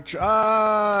 Starch.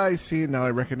 I see. Now I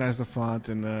recognize the font,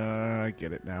 and I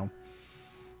get it now.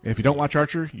 If you don't watch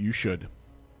Archer, you should.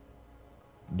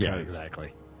 Yeah,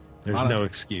 exactly. There's no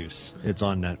excuse. It's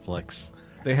on Netflix.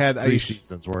 They had 3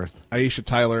 seasons worth. Aisha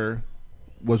Tyler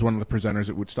was one of the presenters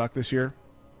at Woodstock this year.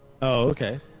 Oh,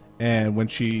 okay. And when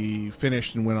she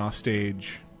finished and went off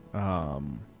stage,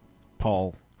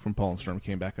 Paul from Paul and Storm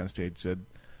came back on stage and said,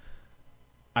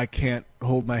 I can't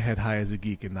hold my head high as a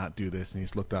geek and not do this. And he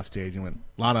just looked off stage and went,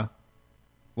 Lana.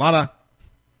 And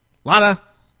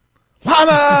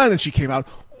then she came out,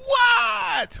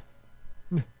 what?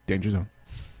 Danger Zone.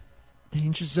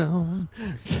 Danger Zone.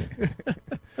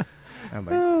 I'm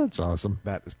like, that's awesome.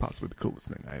 That is possibly the coolest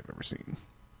thing I have ever seen.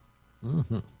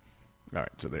 Mm-hmm. All right,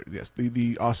 so there, yes,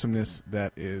 the awesomeness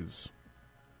that is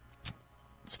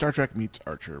Star Trek meets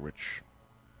Archer, which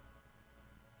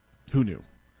who knew?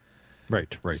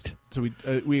 Right. So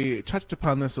we touched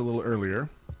upon this a little earlier.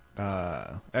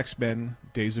 X-Men: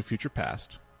 Days of Future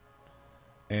Past,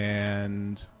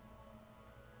 and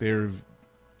they're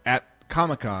at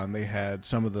Comic-Con. They had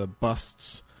some of the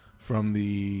busts from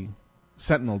the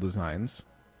Sentinel designs,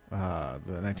 the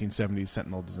 1970s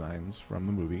Sentinel designs from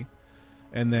the movie.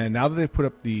 And then now that they've put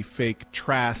up the fake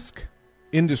Trask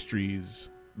Industries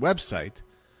website,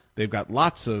 they've got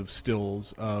lots of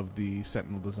stills of the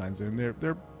Sentinel designs there, and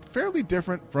they're fairly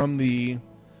different from the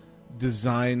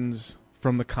designs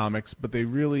from the comics, but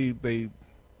they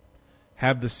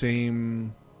have the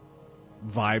same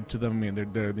vibe to them. I mean,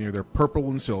 they're purple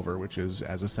and silver, which is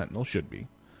as a Sentinel should be,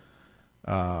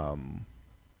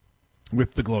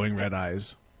 with the glowing red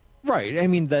eyes. Right. I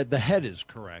mean, the head is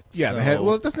correct. Yeah, so... the head.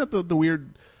 Well, it doesn't have the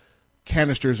weird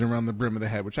canisters around the brim of the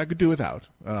head, which I could do without.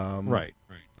 Right.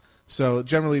 So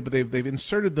generally, but they've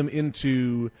inserted them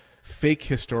into fake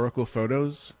historical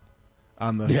photos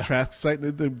on the Trask site.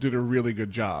 They did a really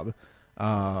good job.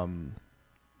 And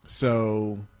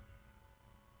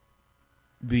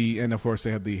of course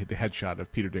they have the headshot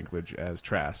of Peter Dinklage as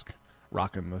Trask,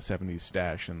 rocking the 70s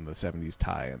stash and the 70s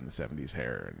tie and the 70s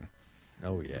hair, and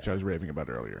which I was raving about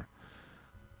earlier.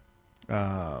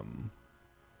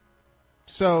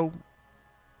 So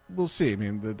we'll see. I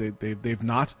mean, they've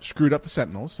not screwed up the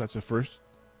Sentinels. That's the first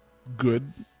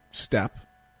good step.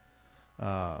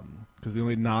 Because the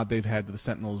only nod they've had to the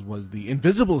Sentinels was the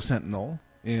Invisible Sentinel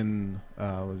in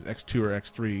was X2 or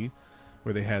X3,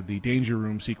 where they had the Danger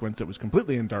Room sequence that was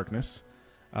completely in darkness.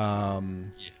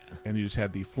 And you just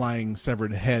had the flying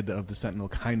severed head of the Sentinel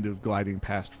kind of gliding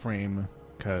past frame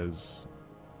because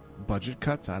budget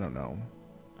cuts? I don't know.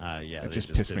 It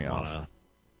just pissed me off.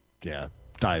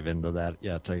 Dive into that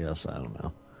yet, I guess. I don't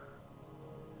know.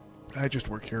 I just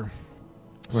work here.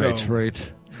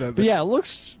 Right. But yeah, it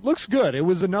looks good. It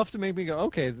was enough to make me go,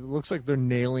 okay, it looks like they're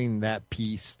nailing that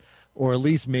piece, or at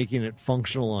least making it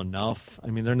functional enough.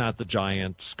 I mean, they're not the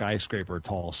giant skyscraper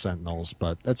tall Sentinels,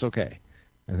 but that's okay.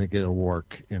 I think it'll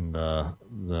work in the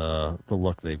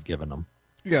look they've given them.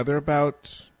 Yeah, they're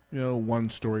about 1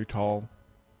 story tall.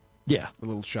 Yeah, a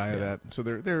little shy of that. So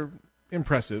they're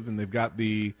impressive, and they've got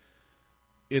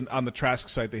on the Trask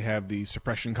site they have the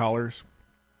suppression collars.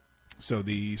 So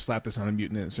the slap this on a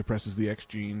mutant and it suppresses the X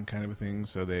gene kind of a thing.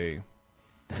 So they,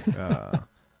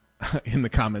 in the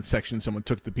comments section, someone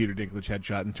took the Peter Dinklage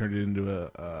headshot and turned it into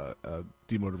a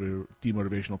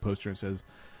demotivational poster and says,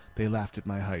 "They laughed at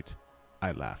my height.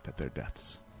 I laughed at their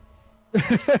deaths."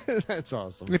 That's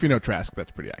awesome. And if you know Trask,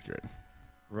 that's pretty accurate.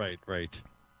 Right.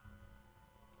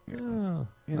 Yeah. Oh,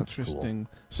 interesting.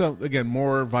 Cool. So again,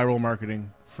 more viral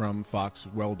marketing from Fox.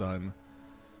 Well done.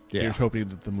 Yeah. Here's hoping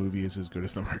that the movie is as good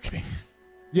as the marketing.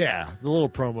 Yeah, the little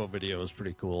promo video was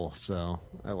pretty cool, so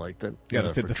I liked it. Yeah,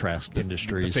 the Trask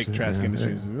Industries. The fake Trask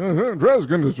Industries. Trask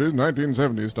Industries,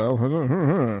 1970s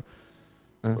style.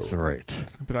 That's right.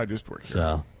 But I just worked here.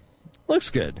 So, looks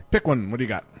good. Pick one. What do you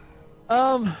got?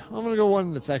 I'm going to go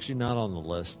one that's actually not on the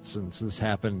list, since this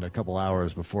happened a couple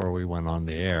hours before we went on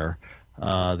the air.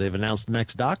 They've announced the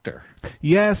next Doctor.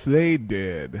 Yes, they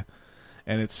did.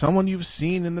 And it's someone you've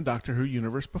seen in the Doctor Who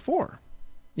universe before.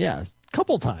 Yeah, a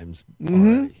couple times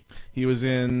already. He was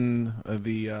in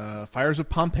the Fires of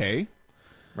Pompeii.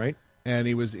 Right. And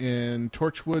he was in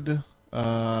Torchwood,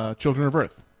 Children of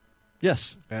Earth.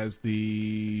 Yes. As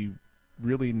the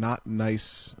really not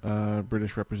nice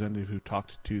British representative who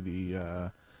talked to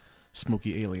the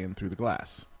smoky alien through the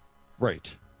glass.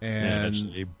 Right. And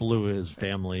eventually blew his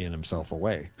family and himself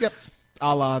away. Yep.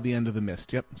 A la The End of the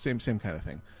Mist. Yep. Same kind of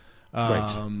thing.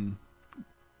 Right.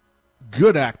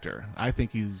 Good actor. I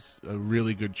think he's a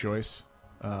really good choice.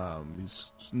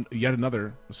 He's yet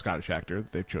another Scottish actor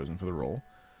that they've chosen for the role.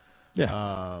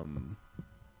 Yeah.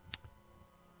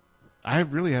 I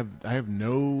have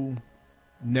no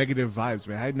negative vibes. I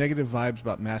mean, I had negative vibes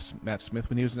about Matt Smith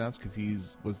when he was announced because he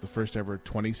was the first ever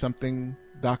 20-something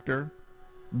Doctor.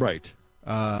 Right.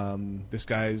 This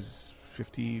guy's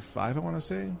 55, I want to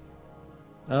say.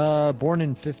 Born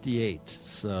in 58,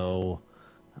 so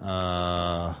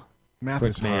math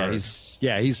is man,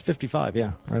 hard. He's 55.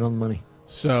 Yeah, right on the money.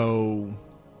 So,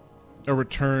 a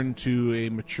return to a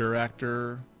mature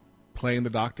actor playing the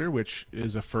Doctor, which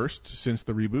is a first since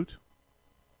the reboot.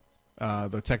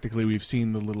 Though technically we've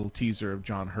seen the little teaser of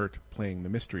John Hurt playing the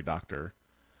Mystery Doctor.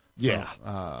 Yeah.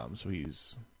 So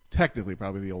he's technically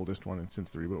probably the oldest one since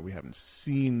the reboot. We haven't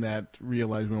seen that,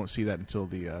 realized we won't see that until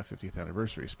the 50th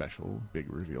anniversary special.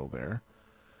 Big reveal there.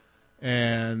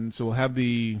 And so we'll have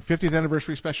the 50th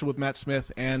anniversary special with Matt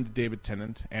Smith and David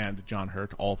Tennant and John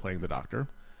Hurt all playing the Doctor.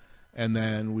 And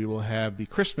then we will have the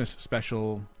Christmas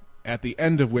special, at the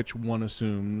end of which one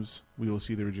assumes we will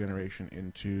see the regeneration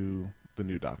into the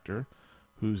new Doctor,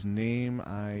 whose name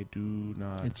I do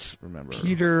not remember.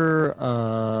 Peter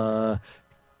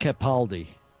Capaldi.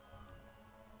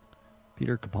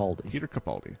 Peter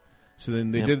Capaldi. So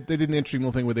then they did an interesting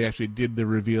little thing where they actually did the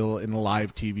reveal in a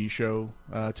live TV show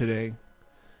today.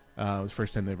 It was the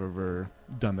first time they've ever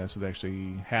done that. So they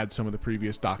actually had some of the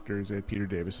previous Doctors. They had Peter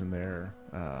Davison there,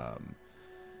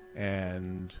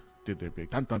 and did their big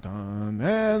dun dun dun,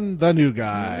 and the new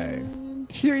guy.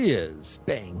 And here he is.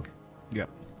 Bang. Yep.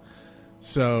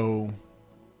 So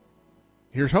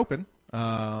here's hoping.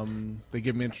 They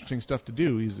give him interesting stuff to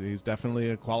do. He's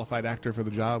definitely a qualified actor for the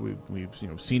job. We've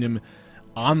seen him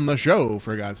on the show,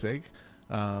 for God's sake,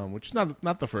 which is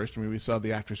not the first. I mean, we saw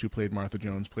the actress who played Martha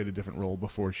Jones played a different role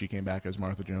before she came back as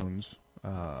Martha Jones.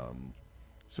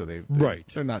 So they're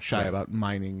not shy about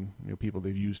mining people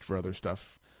they've used for other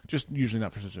stuff. Just usually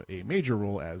not for such a major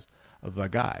role as the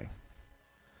guy.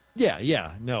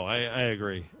 Yeah. No, I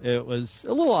agree. It was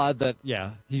a little odd that,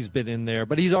 he's been in there,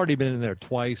 but he's already been in there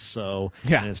twice, so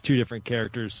and it's two different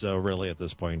characters, so really at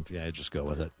this point, just go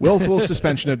with it. Willful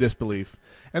suspension of disbelief.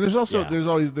 And there's also, there's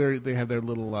always, they have their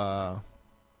little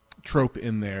trope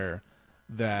in there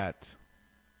that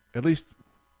at least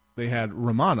they had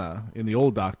Romana in the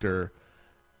old Doctor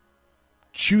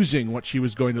choosing what she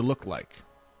was going to look like.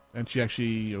 And she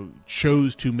actually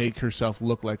chose to make herself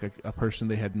look like a person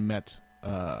they had met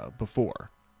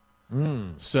before.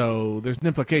 So there's an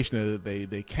implication that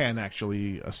they can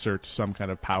actually assert some kind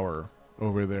of power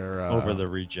over their over the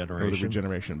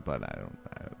regeneration. But I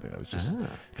think it was just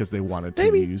because they wanted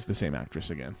to use the same actress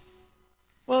again.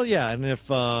 Well, yeah, and if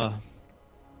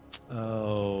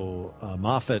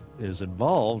Moffat is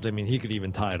involved, I mean, he could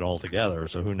even tie it all together.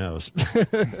 So who knows?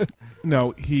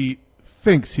 No, he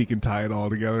thinks he can tie it all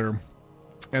together,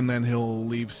 and then he'll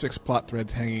leave 6 plot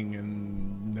threads hanging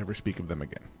and never speak of them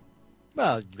again.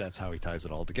 Well, that's how he ties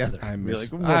it all together. We'll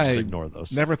just ignore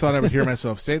those. Never thought I would hear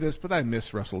myself say this, but I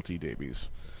miss Russell T Davies.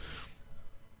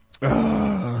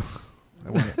 I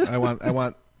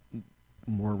want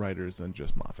more writers than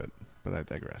just Moffat, but I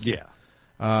digress. Yeah.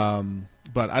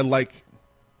 But I like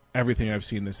everything I've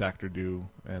seen this actor do,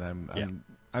 and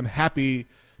I'm happy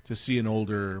to see an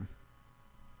older,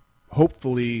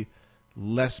 hopefully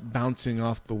less bouncing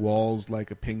off the walls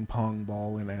like a ping pong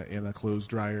ball in a clothes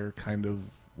dryer kind of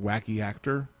wacky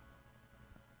actor.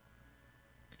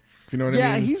 If you know what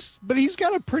I mean? Yeah, he's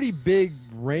got a pretty big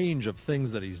range of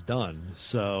things that he's done.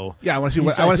 So I want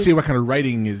to see what kind of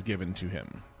writing is given to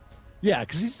him. Yeah,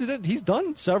 because he's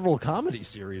done several comedy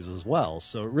series as well.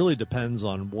 So it really depends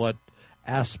on what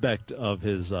aspect of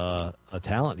his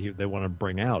talent they want to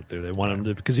bring out. Do they want him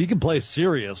to? Because he can play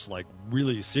serious, like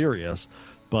really serious.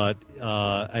 But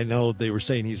I know they were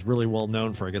saying he's really well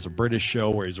known for, I guess, a British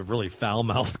show where he's a really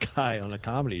foul-mouthed guy on a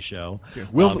comedy show.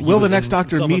 Will the next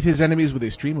Doctor meet his enemies with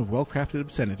a stream of well-crafted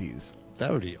obscenities?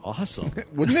 That would be awesome.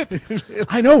 Wouldn't it?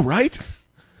 I know, right?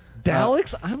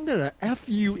 Daleks, I'm going to F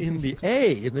you in the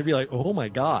A. And they'd be like, oh, my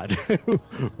God.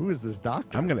 Who is this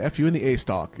Doctor? I'm going to F you in the A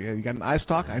stock. Yeah, you got an I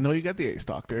stock? I know you got the A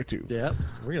stock there, too. Yep.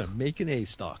 We're going to make an A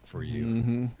stock for you.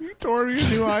 Mm-hmm. You tore me a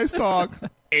new eye stock.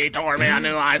 He tore me a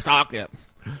new eye stock. Yep.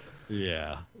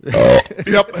 Yeah.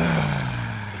 Yep.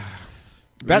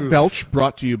 That belch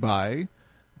brought to you by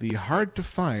the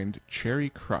hard-to-find Cherry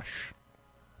Crush.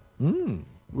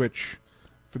 Which,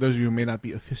 for those of you who may not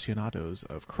be aficionados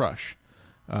of Crush,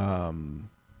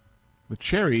 the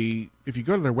cherry, if you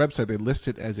go to their website, they list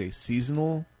it as a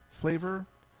seasonal flavor,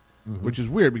 which is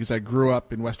weird because I grew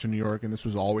up in Western New York and this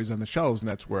was always on the shelves, and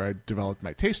that's where I developed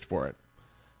my taste for it.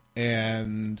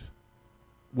 And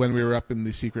when we were up in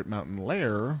the Secret Mountain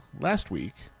Lair last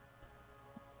week,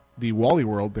 the Wally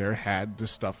World there had the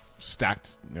stuff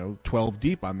stacked, 12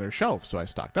 deep on their shelf. So I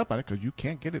stocked up on it because you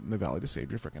can't get it in the Valley to save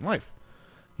your freaking life.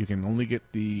 You can only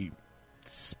get the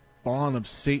Spawn of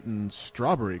Satan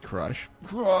Strawberry Crush.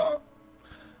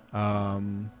 So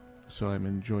I'm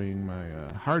enjoying my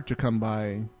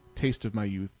hard-to-come-by Taste of My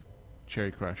Youth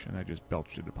Cherry Crush, and I just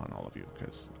belched it upon all of you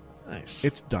because Nice.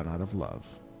 it's done out of love.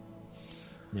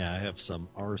 Yeah, I have some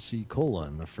RC Cola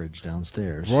in the fridge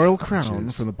downstairs. Royal Crown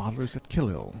from the bottlers at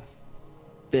Killhill.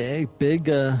 Big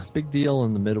deal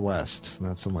in the Midwest.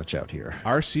 Not so much out here.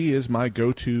 RC is my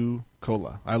go-to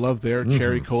cola. I love their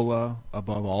cherry cola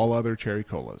above all other cherry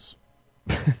colas.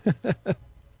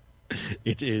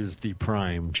 It is the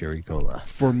prime cherry cola.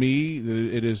 For me,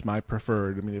 it is my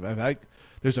preferred. I mean,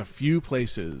 there's a few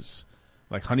places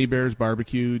like Honey Bear's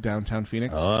Barbecue downtown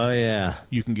Phoenix. Oh yeah,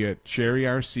 you can get cherry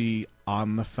RC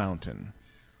on the fountain.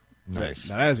 Nice.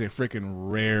 Now, that is a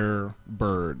freaking rare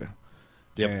bird.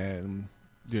 Yep. And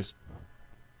just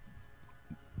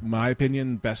my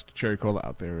opinion, best cherry cola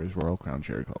out there is Royal Crown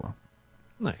Cherry Cola.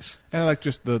 Nice. And I like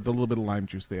just the little bit of lime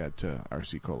juice they add to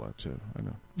RC Cola too. I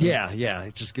know. Yeah,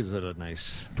 it just gives it a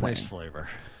nice flavor.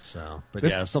 So, but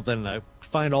This- yeah, something I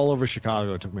find all over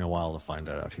Chicago. It took me a while to find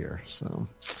it out here. So,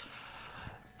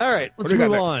 all right, let's do we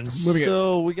got move next? on. Moving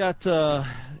So we got.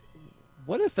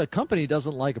 What if a company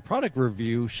doesn't like a product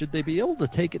review? Should they be able to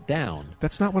take it down?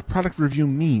 That's not what product review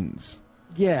means.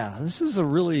 Yeah, this is a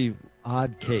really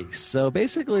odd case. So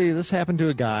basically, this happened to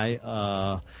a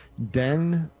guy,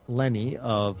 Den Lenny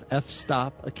of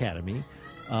F-Stop Academy.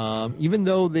 Even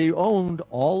though they owned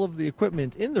all of the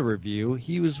equipment in the review,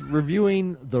 he was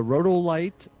reviewing the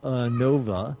Rotolite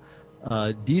Nova,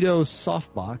 Dido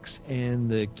Softbox, and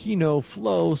the Kino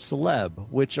Flow Celeb,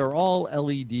 which are all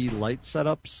LED light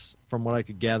setups, from what I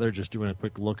could gather, just doing a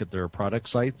quick look at their product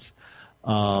sites.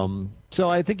 So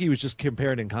I think he was just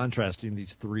comparing and contrasting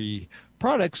these three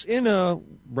products in a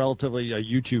relatively it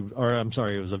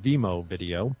was a Vimo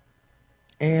video.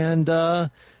 And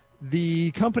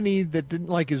the company that didn't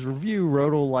like his review,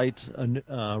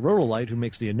 Rotolite, who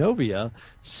makes the Anovia,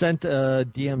 sent a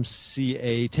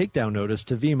DMCA takedown notice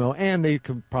to Vimo, and they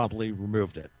promptly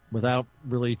removed it without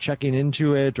really checking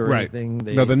into it or anything.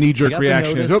 The knee-jerk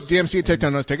reaction is, notice. DMCA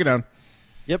takedown notice, take it down.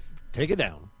 Yep, take it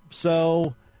down.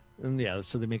 So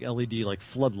they make LED like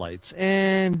floodlights,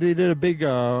 and they did a big.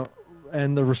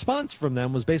 And the response from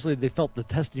them was basically they felt the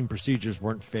testing procedures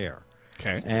weren't fair.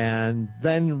 Okay. And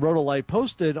then Rotolite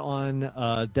posted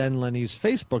on Den Lenny's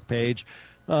Facebook page,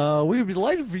 we would be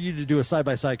delighted for you to do a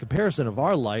side-by-side comparison of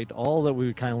our light. All that we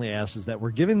would kindly ask is that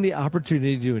we're given the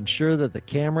opportunity to ensure that the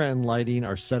camera and lighting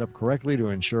are set up correctly to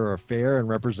ensure a fair and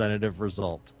representative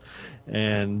result.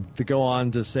 And to go on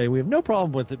to say, we have no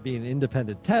problem with it being an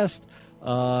independent test.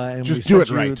 And just do it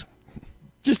right.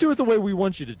 Just do it the way we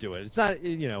want you to do it. It's not,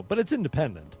 but it's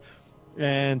independent.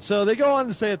 And so they go on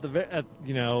to say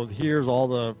here's all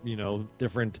the,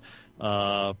 different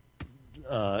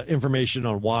information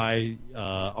on why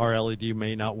our LED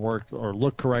may not work or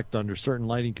look correct under certain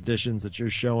lighting conditions that you're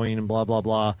showing and blah, blah,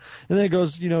 blah. And then it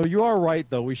goes, you are right,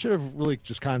 though. We should have really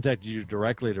just contacted you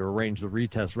directly to arrange the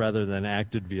retest rather than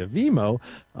acted via Vimo.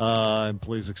 And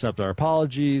please accept our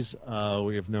apologies.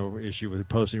 We have no issue with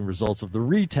posting results of the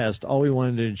retest. All we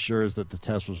wanted to ensure is that the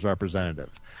test was representative.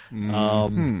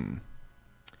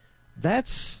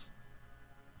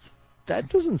 That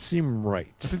doesn't seem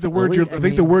right. I think the word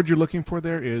the word you're looking for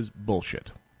there is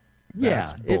bullshit. Yeah,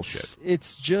 that's bullshit.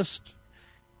 It's just,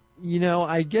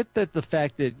 I get that the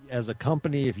fact that as a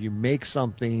company, if you make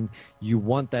something, you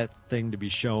want that thing to be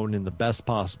shown in the best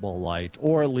possible light,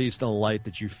 or at least a light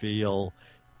that you feel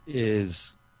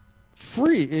is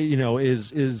free,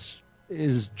 is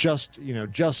just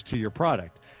to your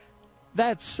product.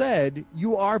 That said,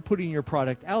 you are putting your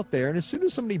product out there, and as soon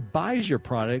as somebody buys your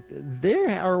product,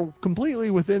 they are completely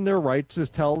within their right to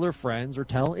tell their friends or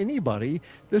tell anybody,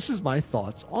 this is my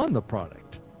thoughts on the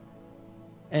product.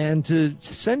 And to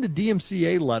send a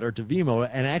DMCA letter to Vimo,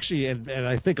 and actually, and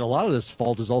I think a lot of this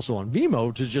fault is also on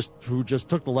Vimo, who just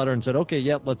took the letter and said, okay,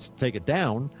 yep, let's take it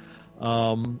down.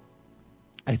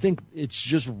 I think it's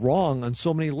just wrong on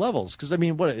so many levels. Because,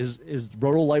 what is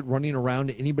Rotolite running around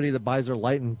to anybody that buys their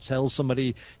light and tells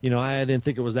somebody, I didn't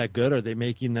think it was that good? Are they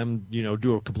making them,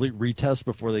 do a complete retest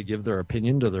before they give their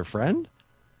opinion to their friend?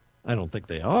 I don't think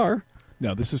they are.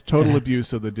 No, this is total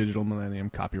abuse of the Digital Millennium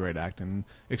Copyright Act and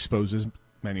exposes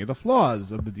many of the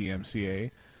flaws of the DMCA.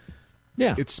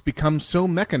 Yeah. It's become so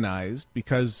mechanized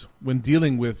because when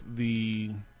dealing with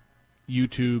the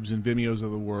YouTubes and Vimeos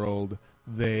of the world,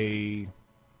 they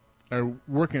are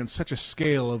working on such a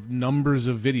scale of numbers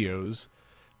of videos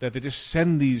that they just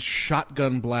send these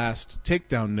shotgun blast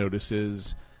takedown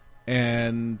notices,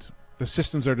 and the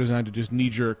systems are designed to just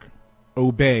knee-jerk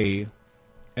obey,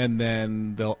 and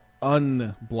then they'll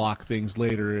unblock things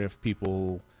later if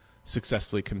people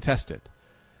successfully contest it.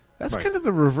 That's kind of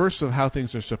the reverse of how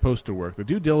things are supposed to work. The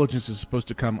due diligence is supposed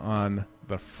to come on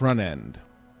the front end,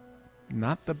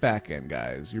 not the back end,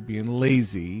 guys. You're being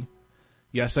lazy.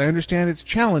 Yes, I understand it's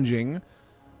challenging,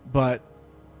 but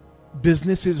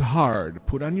business is hard.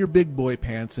 Put on your big boy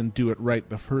pants and do it right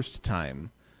the first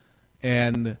time.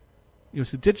 And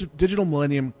it's the Digital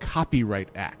Millennium Copyright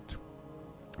Act.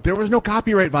 There was no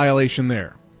copyright violation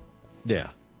there. Yeah.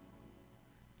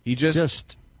 He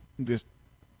just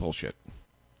bullshit.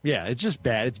 Yeah, it's just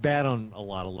bad. It's bad on a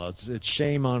lot of levels. It's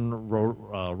shame on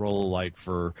Rollerlight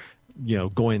for,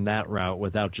 going that route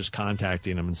without just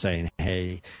contacting them and saying,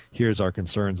 hey, here's our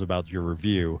concerns about your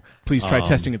review. Please try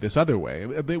testing it this other way.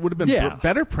 It would have been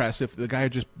better press if the guy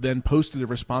just then posted a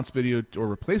response video or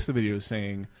replaced the video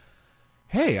saying,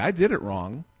 hey, I did it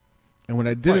wrong. And when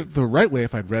I did it the right way,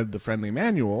 if I'd read the friendly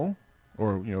manual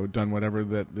or, done whatever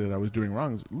that I was doing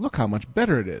wrong, look how much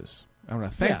better it is. I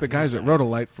want to thank the guys at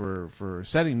Rotolight for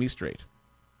setting me straight.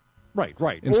 Right.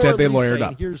 Instead, they lawyered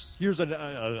up. Here's an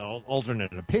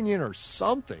alternate opinion or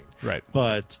something. Right.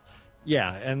 But,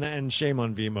 yeah, and shame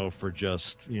on Vimeo for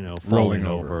just, rolling falling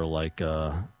over like,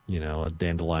 a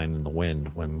dandelion in the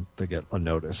wind when they get a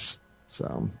notice.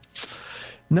 So,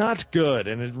 not good.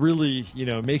 And it really,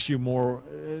 makes you more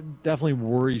definitely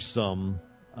worrisome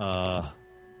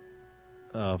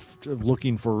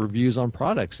looking for reviews on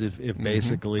products if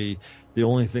basically the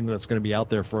only thing that's going to be out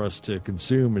there for us to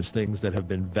consume is things that have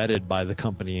been vetted by the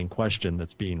company in question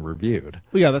that's being reviewed.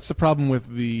 Well, yeah, that's the problem with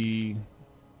the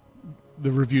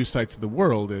review sites of the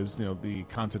world is, the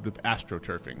concept of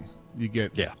astroturfing. You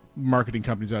get marketing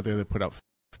companies out there that put out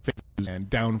fake reviews and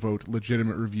downvote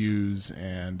legitimate reviews,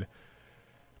 and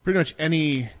pretty much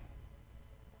any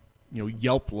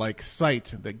Yelp-like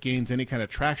site that gains any kind of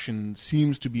traction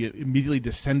seems to be immediately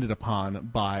descended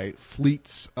upon by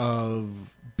fleets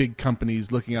of big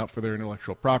companies looking out for their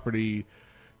intellectual property,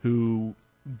 who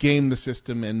game the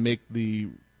system and make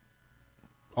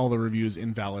all the reviews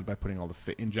invalid by putting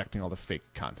injecting all the fake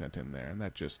content in there. And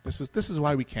that this is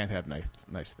why we can't have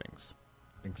nice things.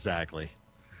 Exactly.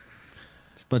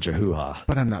 It's a bunch of hoo-ha.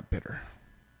 But I'm not bitter.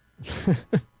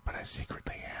 But I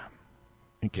secretly am.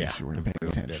 In case you weren't paying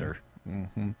attention.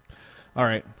 Mm-hmm. All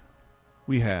right.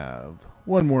 We have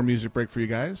one more music break for you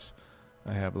guys.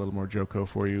 I have a little more Joko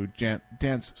for you.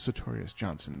 Dance Sartorius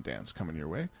Johnson dance coming your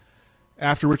way.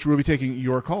 After which we'll be taking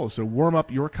your calls. So warm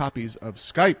up your copies of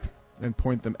Skype and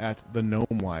point them at the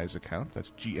Gnomewise account.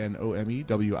 That's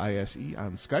GNOMEWISE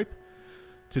on Skype.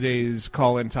 Today's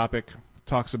call-in topic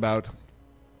talks about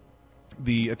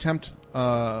the attempt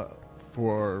by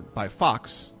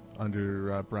Fox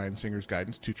under Bryan Singer's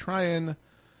guidance to try and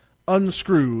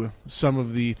unscrew some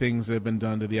of the things that have been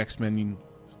done to the X-Men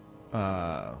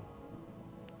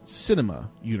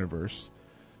cinema universe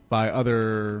by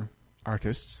other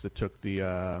artists that took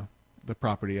the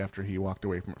property after he walked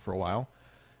away from it for a while,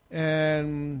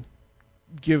 and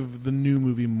give the new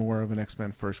movie more of an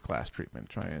X-Men first-class treatment.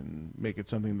 Try and make it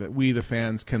something that we, the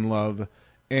fans, can love,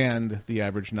 and the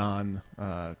average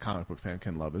non-comic book fan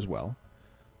can love as well.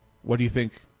 What do you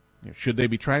think? Should they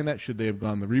be trying that? Should they have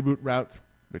gone the reboot route,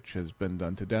 which has been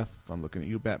done to death? I'm looking at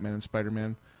you, Batman and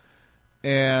Spider-Man.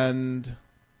 And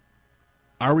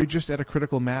are we just at a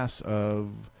critical mass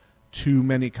of too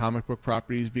many comic book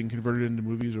properties being converted into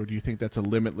movies, or do you think that's a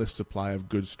limitless supply of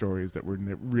good stories that we're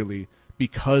really,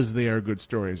 because they are good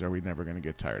stories, are we never going to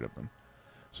get tired of them?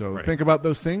 So think about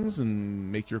those things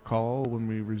and make your call when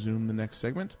we resume the next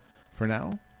segment. For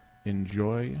now,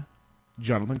 enjoy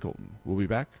Jonathan Coulton. We'll be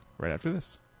back right after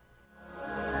this.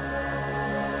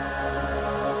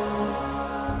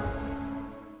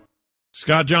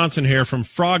 Scott Johnson here from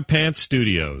Frog Pants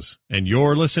Studios, and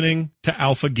you're listening to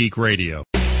Alpha Geek Radio.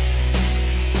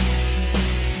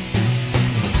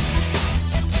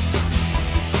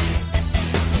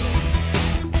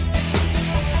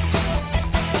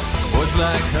 It's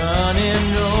like honey,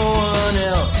 no one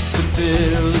else could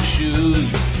fill the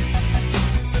shoes.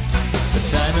 The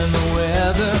time and the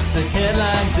weather, the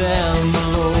headlines and the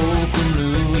local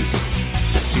news.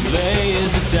 He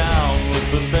lays it down with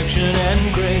perfection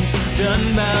and grace.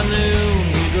 Done by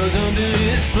noon, he goes on to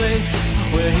his place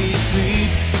where he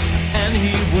sleeps and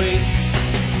he waits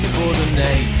for the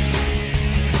night.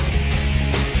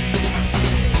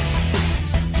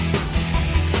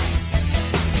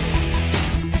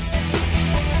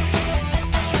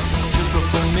 Just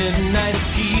before midnight,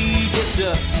 he gets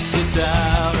up, gets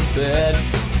out of bed.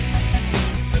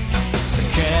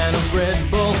 pint of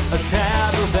Red Bull, a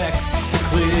tab of X to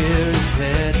clear his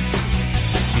head.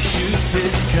 He shoots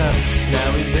his cuffs,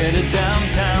 now he's headed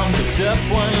downtown. Picks up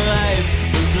one life,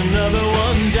 puts another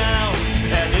one down,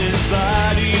 and his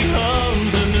body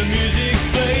hums and the music's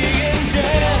playing.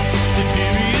 Dance,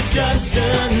 Satirius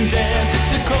Johnson, dance.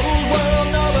 It's a cold world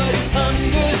nobody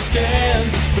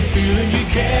understands, the feeling you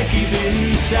can't keep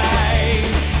inside.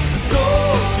 Go,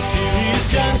 Satirius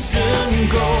Johnson,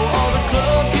 go. All the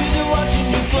club kids are watching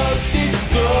you glow stick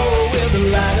glow with the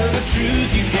light of the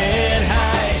truth you can't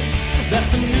hide. That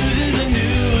the news is the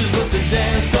news, but the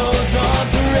dance goes on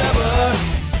forever.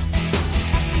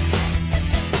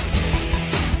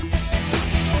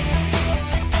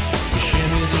 He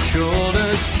shimmies his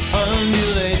shoulders,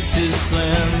 undulates his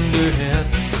slender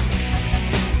hips.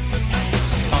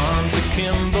 Arms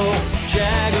akimbo,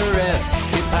 Jagger-esque,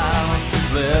 he pouts his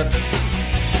lips.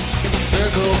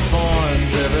 Circle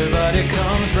forms, everybody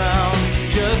comes round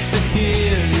just to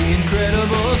hear the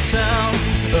incredible sound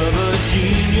of a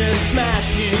genius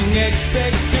smashing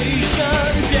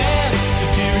expectation. Dance,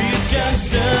 Satirius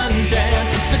Johnson,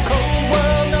 dance. It's a cold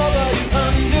world nobody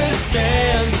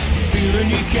understands, the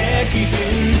feeling you can't keep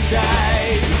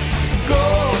inside. Go,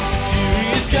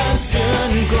 Satirius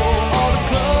Johnson, go. All the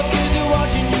club kids are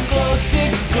watching you glow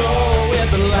stick glow with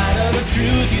the light of the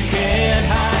truth you can't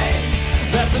hide.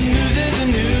 That the news is the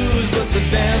news, but the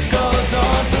dance goes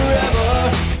on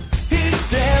forever. He's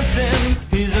dancing,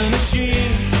 he's a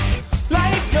machine,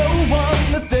 like no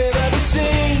one that they've ever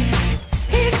seen.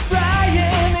 He's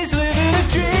flying, he's living a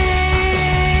dream.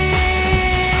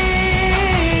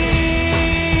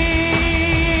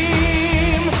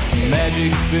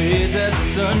 Magic fades as the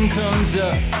sun comes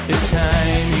up, it's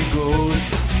time he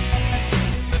goes.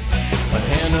 A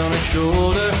hand on his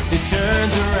shoulder, he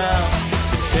turns around,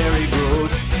 it's Terry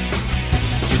Gross.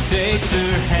 He takes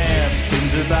her hand,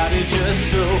 spins her body just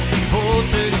so. He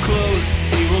holds her close,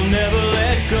 he will never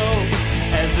let go.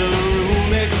 As the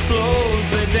room explodes,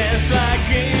 they dance like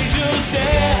angels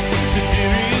dance.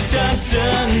 Satirius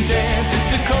Johnson, dance.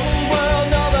 It's a cold world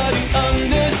nobody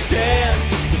understands,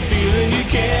 the feeling you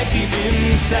can't keep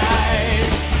inside.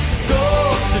 Go,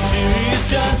 Satirius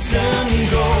Johnson,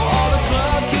 go. All the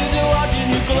club kids are watching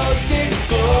you glow stick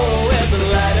glow at the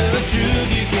light of the truth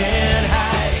you can't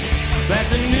hide. Like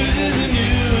the news is the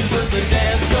news, but the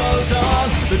dance goes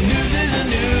on. The news is the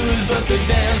news, but the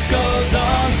dance goes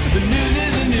on. The news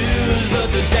is the news, but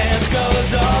the dance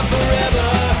goes on forever.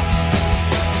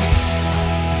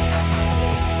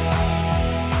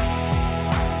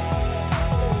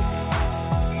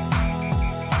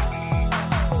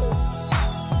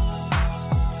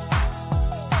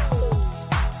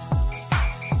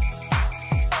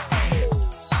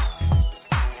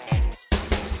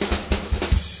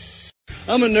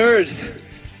 I'm a nerd,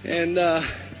 and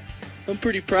I'm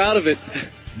pretty proud of it.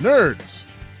 Nerds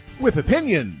with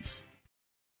opinions.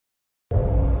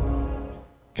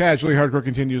 Casually Hardcore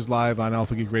continues live on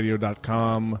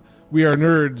alphageekradio.com. We are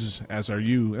nerds, as are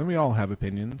you, and we all have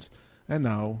opinions. And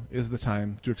now is the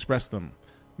time to express them.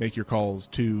 Make your calls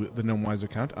to the Gnomewise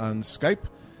account on Skype.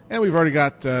 And we've already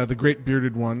got the great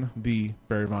bearded one, the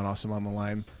Barry Von Awesome, on the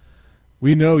line.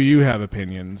 We know you have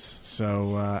opinions,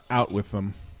 so out with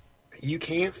them. You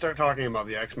can't start talking about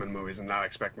the X-Men movies and not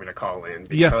expect me to call in.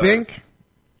 You think?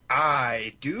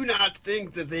 I do not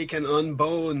think that they can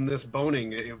unbone this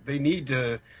boning. They need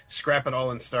to scrap it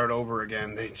all and start over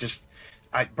again. They just...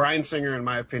 Bryan Singer, in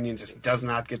my opinion, just does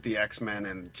not get the X-Men,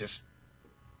 and just...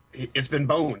 It's been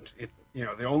boned.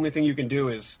 The only thing you can do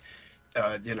is,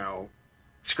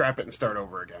 scrap it and start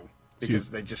over again. Because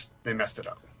they messed it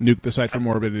up. Nuke the site from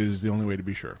orbit is the only way to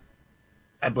be sure.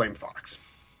 I blame Fox.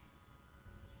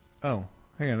 Oh,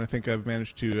 hang on. I think I've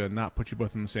managed to not put you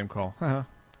both in the same call. Haha.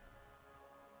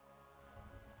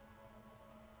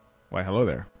 Why, hello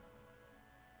there.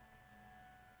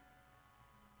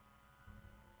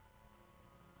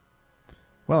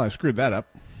 Well, I screwed that up.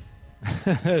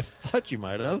 I thought you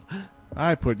might have.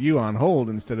 I put you on hold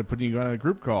instead of putting you on a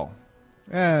group call.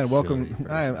 And welcome.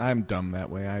 I'm dumb that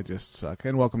way. I just suck.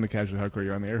 And welcome to Casually Hardcore.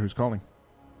 You're on the air. Who's calling?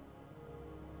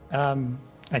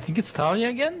 I think it's Talia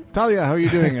again. Talia, how are you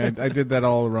doing? I did that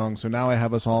all wrong, so now I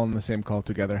have us all in the same call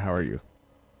together. How are you?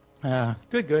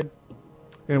 Good.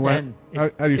 And how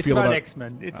do you feel about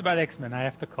X-Men? It's about X-Men. I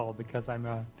have to call because I'm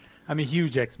a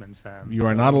huge X-Men fan. You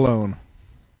are not alone.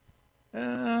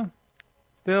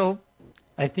 Still,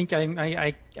 I think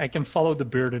I can follow the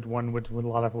bearded one with a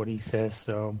lot of what he says.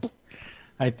 So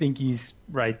I think he's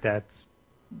right that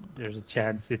there's a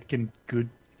chance it can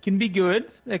be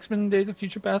good. X-Men Days of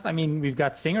Future Past. I mean, we've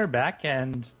got Singer back,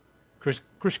 and Chris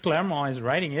Claremont is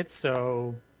writing it,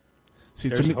 so See,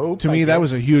 There's hope, to I me that guess.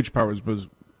 was a huge part. Was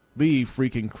the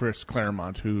freaking Chris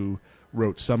Claremont who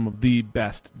wrote some of the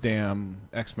best damn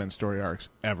X-Men story arcs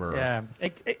ever. Yeah,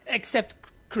 except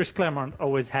Chris Claremont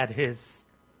always had his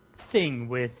thing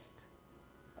with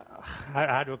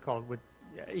how do I call it? With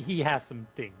he has some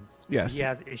things. Yes. he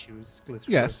has issues.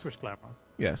 Chris Claremont.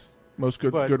 Yes, most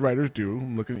good writers do.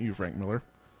 I'm looking at you, Frank Miller.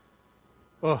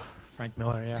 Oh, Frank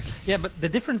Miller, yeah. Yeah, but the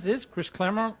difference is Chris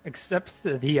Claremont accepts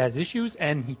that he has issues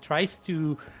and he tries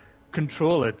to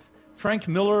control it. Frank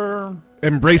Miller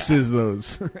embraces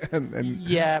those and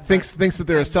thinks that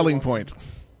they're a selling point.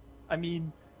 I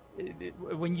mean,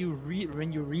 when you read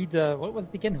what was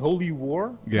it again? Holy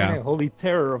War? Yeah. Holy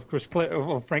Terror of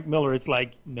of Frank Miller, it's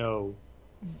like, no,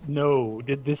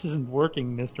 this isn't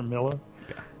working, Mr. Miller.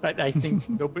 I think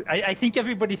I think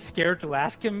everybody's scared to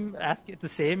ask it to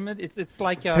say him. It's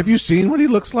like have you seen what he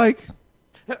looks like?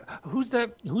 Who's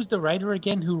the writer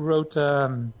again who wrote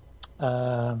damn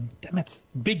it,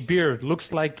 Big Beard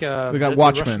looks like we got the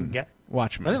Watchmen. Russian guy.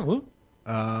 Watchmen. Who?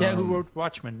 Who wrote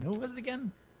Watchmen? Who was it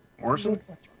again? Morrison?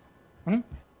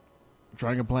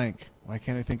 Drawing a blank. Why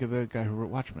can't I think of the guy who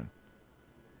wrote Watchmen?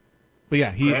 But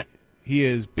yeah, he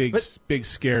is big,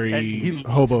 scary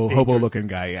hobo looking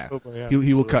guy. Yeah, Hobo, yeah.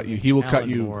 He will cut you. He will cut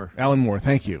you. Moore. Alan Moore.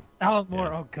 Thank you. Alan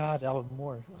Moore. Oh God, Alan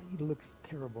Moore. He looks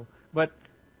terrible. But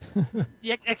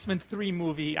the X-Men 3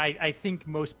 movie, I think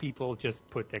most people just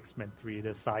put X-Men 3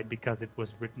 aside because it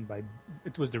was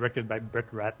directed by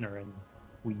Brett Ratner, and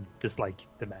we dislike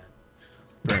the man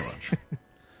very much.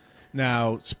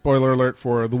 Now, spoiler alert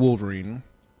for the Wolverine.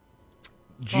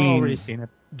 Already seen it.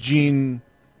 Jean,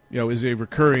 is a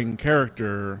recurring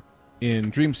character in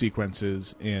dream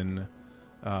sequences in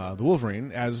the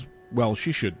Wolverine, as well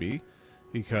she should be,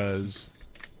 because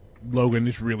Logan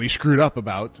is really screwed up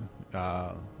about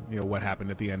what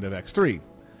happened at the end of X3,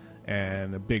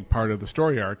 and a big part of the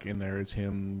story arc in there is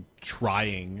him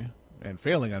trying and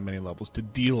failing on many levels to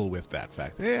deal with that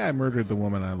fact. Hey, I murdered the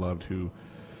woman I loved who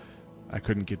I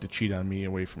couldn't get to cheat on me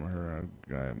away from her.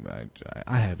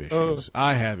 I have issues.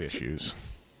 I have issues.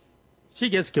 She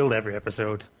gets killed every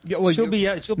episode. Yeah, well, she'll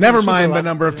never be mind the left-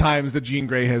 number of times that Jean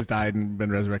Grey has died and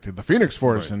been resurrected. The Phoenix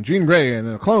Force and Jean Grey and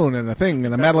a clone and a thing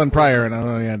and a Madeline Pryor and I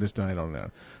don't know.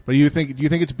 But do you think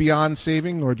it's beyond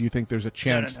saving, or do you think there's a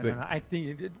chance No. I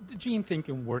think the Jean thing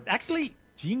can work. Actually,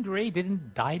 Jean Grey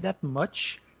didn't die that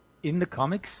much in the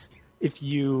comics, if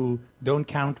you don't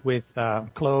count with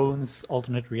clones,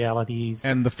 alternate realities,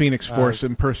 and the Phoenix Force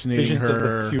impersonating visions her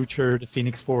of the future, the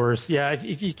Phoenix Force. Yeah,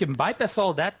 if you can bypass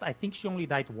all that, I think she only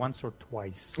died once or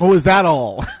twice. Oh, is that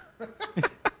all?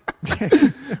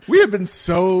 We have been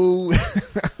so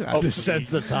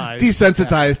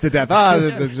desensitized to death.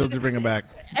 They'll bring him back.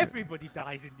 Everybody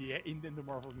dies in the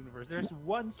Marvel universe. There's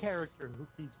one character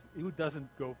who doesn't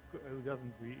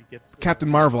really get Captain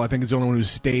Marvel, I think, is the only one who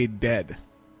stayed dead.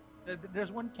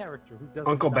 There's one character who doesn't.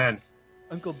 Uncle die. Ben.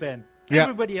 Uncle Ben. Yeah.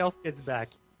 Everybody else gets back.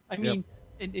 I mean,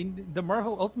 in the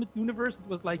Marvel Ultimate Universe, it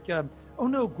was like, oh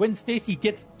no, Gwen Stacy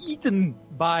gets eaten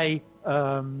by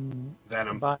Venom.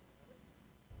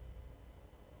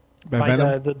 By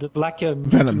Venom? the black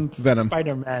Venom.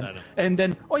 Spider-Man, and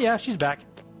then she's back.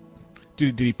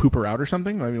 Did he poop her out or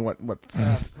something? I mean, what?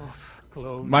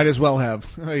 Clones. Might as well have.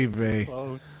 Oy vey.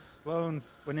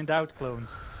 Clones. When in doubt,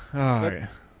 clones. All right.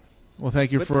 Well,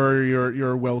 thank you for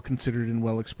your well-considered and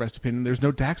well-expressed opinion. There's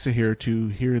no Daxa here to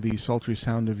hear the sultry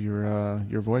sound of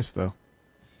your voice, though.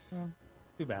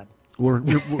 Too bad. We're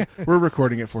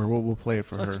recording it for her. We'll play it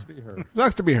for her. Sucks to be her.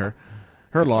 Sucks to be her.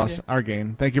 Her loss, our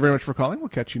gain. Thank you very much for calling. We'll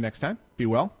catch you next time. Be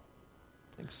well.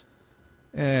 Thanks.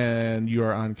 And you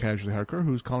are on Casually Hardcore.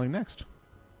 Who's calling next?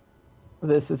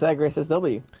 This is Agri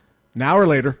SSW. Now or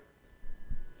later.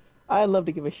 I'd love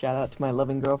to give a shout out to my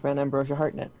loving girlfriend, Ambrosia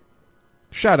Hartnett.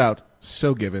 Shout out,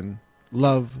 so given.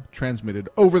 Love transmitted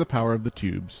over the power of the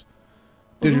tubes.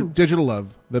 Digital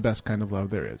love, the best kind of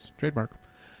love there is. Trademark.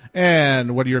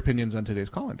 And what are your opinions on today's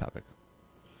call-in topic?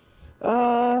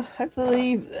 I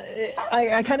believe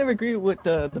I kind of agree with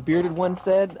what the bearded one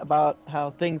said about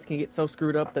how things can get so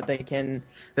screwed up that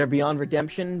they're beyond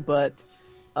redemption. But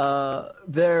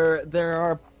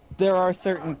there are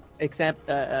certain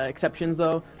exceptions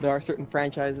though. There are certain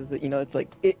franchises that it's like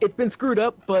it's been screwed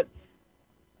up, but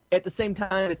at the same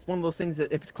time, it's one of those things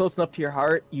that if it's close enough to your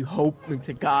heart, you hope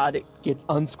to God it gets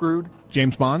unscrewed.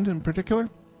 James Bond in particular.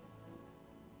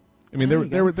 I mean,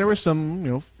 there were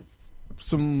some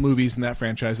some movies in that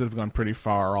franchise that have gone pretty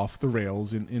far off the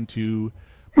rails into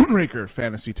Moonraker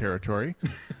fantasy territory,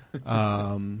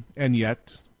 and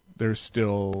yet there's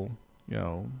still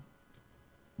the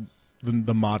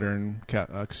modern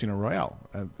Casino Royale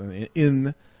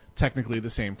in technically the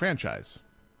same franchise.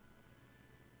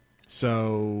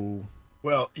 So,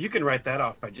 well, you can write that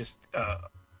off by just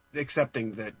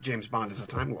accepting that James Bond is a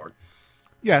Time Lord.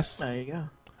 yes. There you go.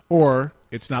 Or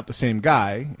it's not the same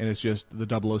guy, and it's just the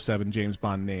 007 James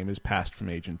Bond name is passed from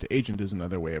agent to agent is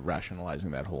another way of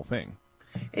rationalizing that whole thing.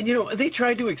 And, they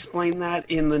tried to explain that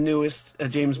in the newest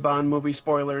James Bond movie,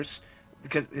 spoilers,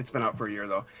 because it's been out for a year,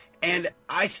 though. And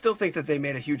I still think that they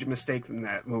made a huge mistake in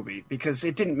that movie because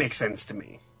it didn't make sense to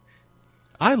me.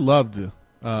 I loved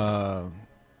the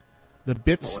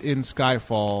bits in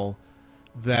Skyfall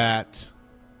that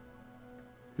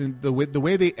the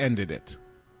way they ended it.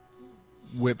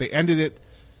 They ended it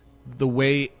the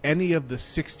way any of the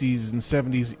 60s and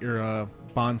 70s era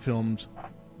Bond films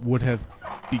would have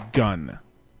begun.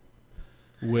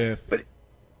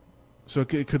 So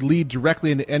it could lead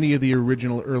directly into any of the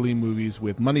original early movies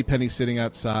with Moneypenny sitting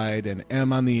outside and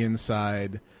M on the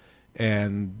inside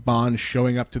and Bond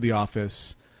showing up to the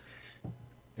office.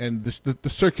 And the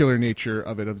circular nature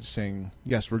of it, of just saying,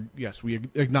 we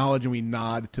acknowledge and we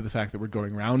nod to the fact that we're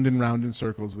going round and round in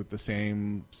circles with the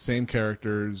same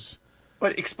characters.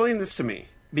 But explain this to me,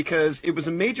 because it was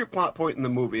a major plot point in the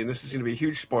movie, and this is going to be a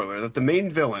huge spoiler, that the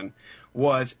main villain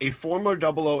was a former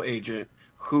 00 agent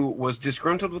who was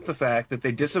disgruntled with the fact that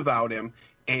they disavowed him,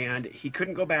 and he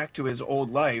couldn't go back to his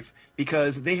old life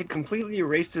because they had completely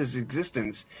erased his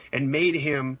existence and made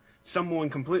him someone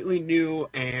completely new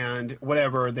and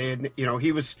whatever. They had,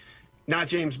 he was not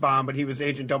James Bond, but he was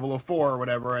Agent 004 or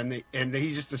whatever, and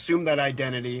he just assumed that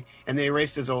identity and they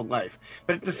erased his old life.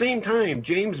 But at the same time,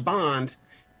 James Bond,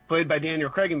 played by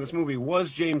Daniel Craig in this movie,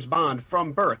 was James Bond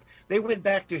from birth. They went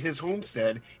back to his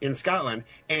homestead in Scotland,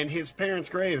 and his parents'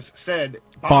 graves said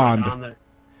Bond. on the.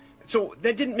 So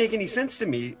that didn't make any sense to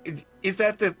me. Is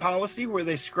that the policy where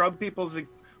they scrub people's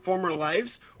former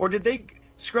lives, or did they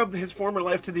scrub his former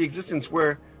life to the existence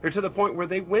or to the point where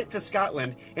they went to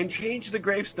Scotland and changed the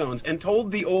gravestones and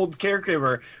told the old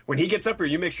caregiver, when he gets up here,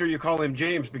 you make sure you call him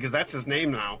James because that's his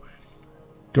name now.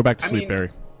 Go back to sleep,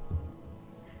 Barry.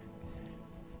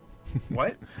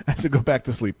 What? I said go back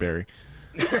to sleep, Barry.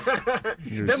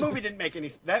 That movie didn't make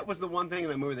any. That was the one thing in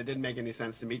the movie that didn't make any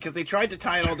sense to me because they tried to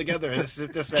tie it all together. And just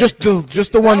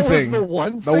the one thing. The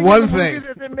one the thing one in the thing movie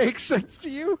that didn't make sense to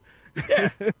you. Yeah.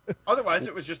 Otherwise,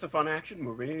 it was just a fun action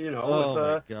movie,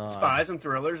 with spies and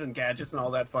thrillers and gadgets and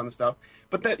all that fun stuff.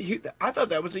 But I thought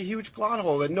that was a huge plot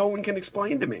hole that no one can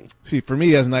explain to me. See, for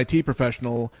me as an IT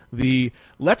professional,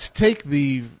 let's take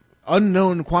the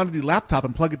unknown quantity laptop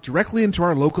and plug it directly into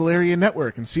our local area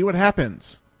network and see what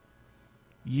happens.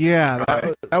 Yeah,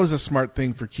 that was a smart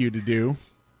thing for Q to do.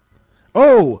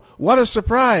 Oh, what a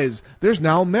surprise! There's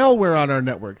now malware on our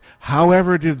network.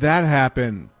 However did that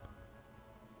happen?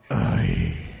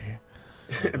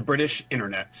 British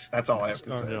internets. That's all I have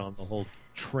to say. On the whole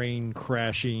train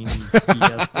crashing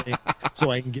BS thing,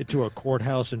 so I can get to a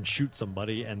courthouse and shoot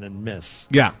somebody and then miss.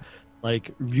 Yeah.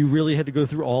 Like, you really had to go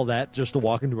through all that just to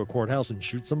walk into a courthouse and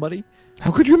shoot somebody?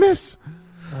 How could you miss?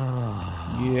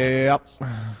 Yep.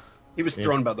 He was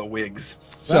thrown by the Whigs.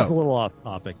 That's a little off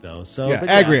topic, though. So, yeah,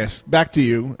 Agrius, back to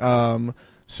you.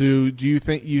 So, do you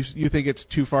think you think it's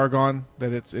too far gone,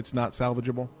 that it's not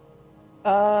salvageable?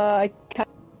 I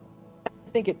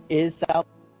think it is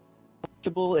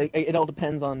salvageable. It all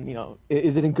depends on,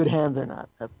 is it in good hands or not?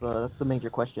 That's the major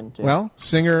question too. Well,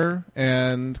 Singer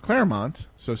and Claremont.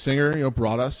 So Singer,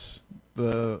 brought us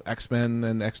the X-Men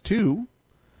and X2,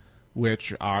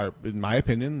 which are, in my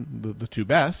opinion, the two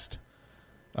best.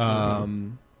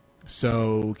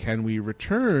 So can we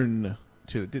return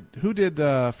to who did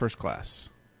First Class?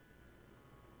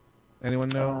 Anyone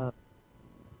know?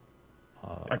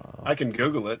 I can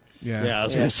Google it. Yeah, I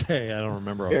was going to say, I don't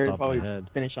remember off the top of my head.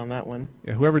 Finish on that one.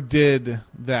 Yeah, whoever did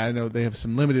that, I know they have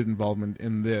some limited involvement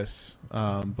in this.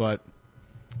 But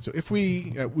so if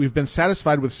we've been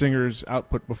satisfied with Singer's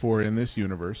output before in this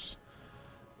universe,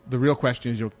 the real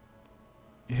question is,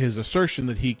 his assertion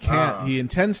that he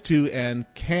intends to and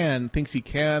thinks he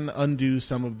can undo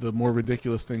some of the more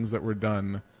ridiculous things that were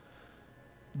done.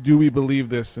 Do we believe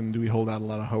this, and do we hold out a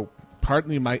lot of hope?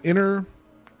 Partly my inner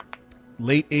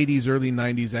late 80s, early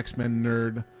 90s X-Men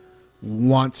nerd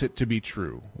wants it to be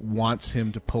true, wants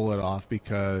him to pull it off,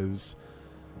 because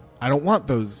I don't want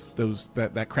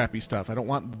that crappy stuff. I don't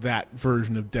want that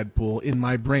version of Deadpool in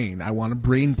my brain. I want to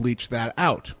brain bleach that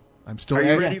out. I'm still. Are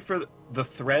you ready for the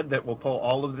thread that will pull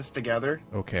all of this together?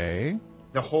 Okay.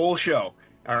 The whole show.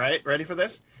 All right, ready for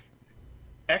this?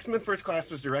 X-Men First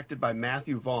Class was directed by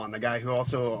Matthew Vaughn, the guy who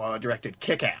also directed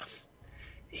Kick-Ass.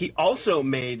 He also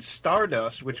made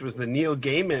Stardust, which was the Neil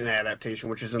Gaiman adaptation,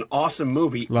 which is an awesome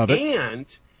movie. Love it.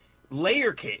 And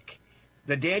Layer Cake,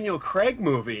 the Daniel Craig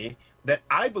movie that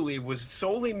I believe was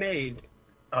solely made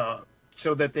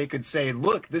so that they could say,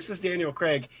 look, this is Daniel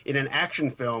Craig in an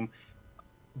action film.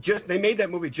 They made that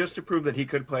movie just to prove that he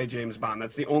could play James Bond.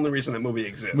 That's the only reason that movie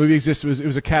exists. It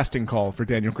was a casting call for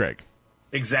Daniel Craig.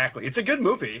 Exactly. It's a good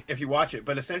movie if you watch it,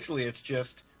 but essentially it's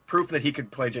just proof that he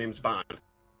could play James Bond.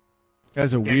 That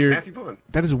is Matthew Vaughn.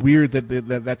 That is weird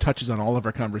that touches on all of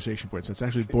our conversation points. It's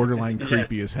actually borderline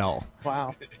creepy as hell.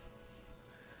 Wow.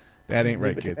 That ain't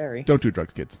right, kids. Don't do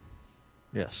drugs, kids.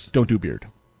 Yes. Don't do beard.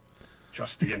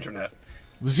 Trust the internet.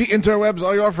 The interwebs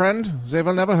are your friend. They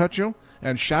will never hurt you.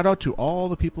 And shout out to all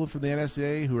the people from the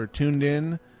NSA who are tuned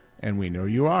in, and we know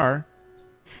you are.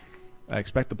 I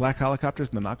expect the black helicopters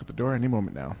to knock at the door any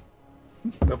moment now.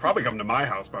 They'll probably come to my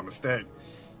house by mistake.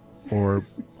 Or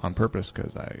on purpose,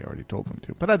 because I already told them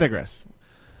to. But I digress.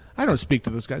 I don't speak to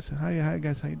those guys. Hi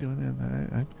guys, how you doing?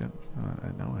 I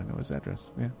know his address.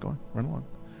 Yeah, go on, run along.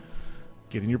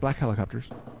 Get in your black helicopters.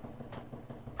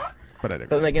 But I digress.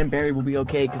 But then again, Barry will be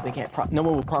okay because they can't. No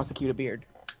one will prosecute a beard.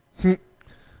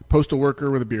 Postal worker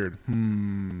with a beard. Yeah,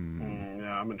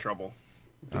 I'm in trouble.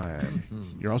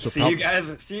 You're also see you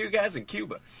guys in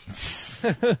Cuba.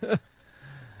 That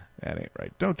ain't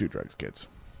right. Don't do drugs, kids.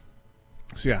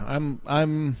 So yeah,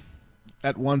 I'm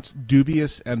at once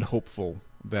dubious and hopeful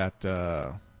that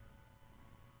that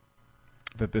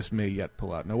this may yet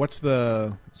pull out. Now,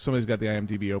 somebody's got the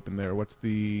IMDb open there. What's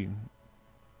the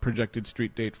projected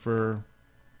street date for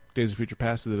Days of Future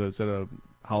Past? Is that a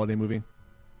holiday movie?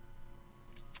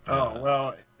 Oh,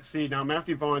 well, see, now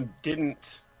Matthew Vaughn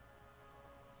didn't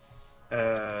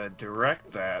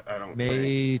direct that, I don't think.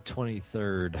 May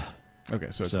 23rd. Okay,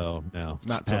 so no,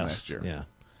 not till next year. Yeah.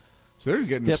 So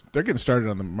they're getting started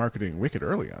on the marketing wicked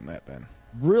early on that then.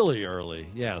 Really early,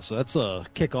 yeah. So that's a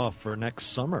kickoff for next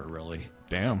summer, really.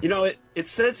 Damn. You know, it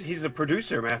says he's a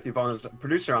producer. Matthew Vaughn is a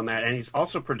producer on that, and he's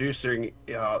also producing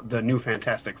the new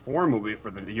Fantastic Four movie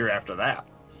for the year after that.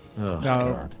 Oh, now,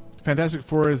 God. Fantastic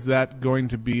Four, is that going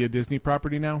to be a Disney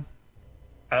property now?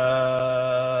 No.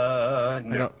 I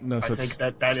don't know. So I think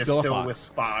that is still still with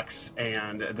Fox,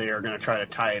 and they are going to try to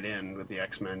tie it in with the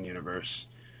X-Men universe.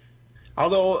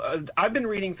 Although I've been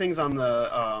reading things on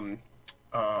the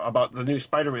about the new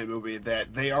Spider-Man movie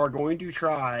that they are going to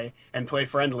try and play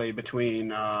friendly between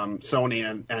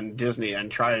Sony and Disney and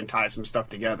try and tie some stuff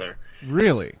together.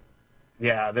 Really?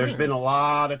 Yeah, there's been a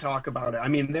lot of talk about it. I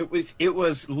mean, it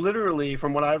was literally,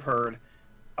 from what I've heard,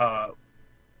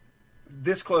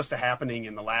 this close to happening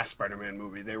in the last Spider-Man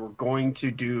movie. They were going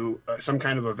to do some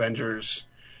kind of Avengers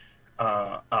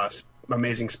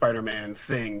Amazing Spider-Man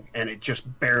thing, and it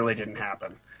just barely didn't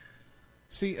happen.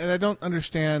 See, and I don't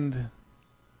understand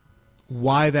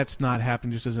why that's not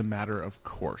happened just as a matter of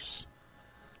course.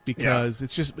 Because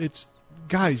it's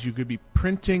guys, you could be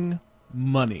printing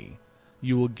money.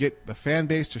 You will get the fan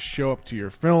base to show up to your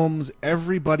films.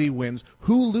 Everybody wins.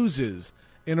 Who loses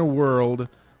in a world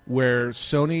where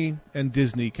Sony and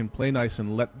Disney can play nice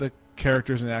and let the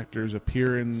characters and actors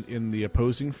appear in the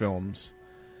opposing films?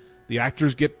 The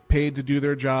actors get paid to do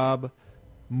their job.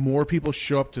 More people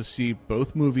show up to see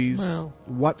both movies. Well,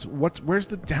 where's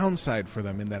the downside for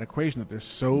them in that equation that they're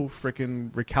so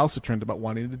freaking recalcitrant about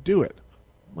wanting to do it?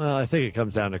 Well, I think it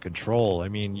comes down to control. I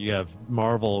mean, you have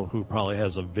Marvel, who probably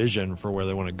has a vision for where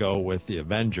they want to go with the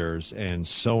Avengers, and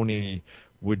Sony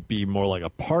would be more like a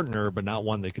partner, but not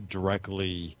one that could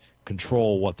directly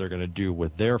control what they're going to do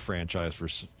with their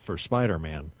franchise for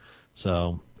Spider-Man.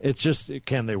 So it's just,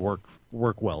 can they work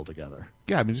well together?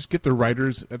 Yeah, I mean, just get the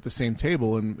writers at the same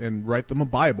table and write them a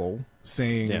Bible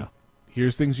saying,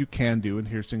 here's things you can do and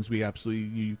here's things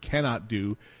you cannot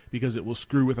do because it will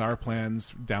screw with our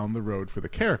plans down the road for the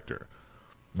character.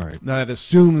 Right. Now, that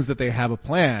assumes that they have a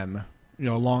plan,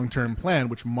 a long-term plan,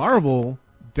 which Marvel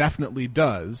definitely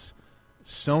does.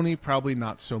 Sony probably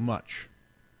not so much.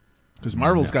 Because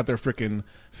Marvel's got their frickin'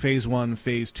 Phase 1,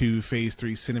 Phase 2, Phase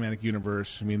 3 cinematic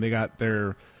universe. I mean,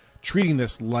 they're treating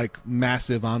this like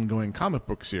massive ongoing comic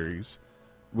book series,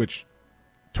 which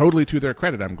totally to their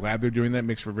credit. I'm glad they're doing that. It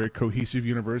makes for a very cohesive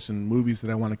universe and movies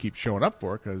that I want to keep showing up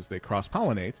for because they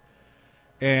cross-pollinate.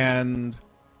 And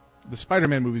the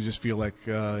Spider-Man movies just feel like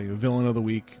villain of the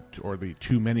week or the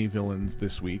too many villains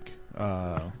this week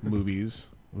movies.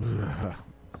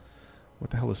 What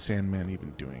the hell is Sandman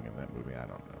even doing in that movie? I don't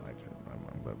know.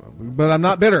 But I'm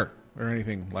not bitter or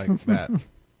anything like that.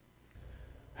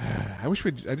 I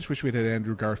just wish we'd had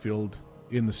Andrew Garfield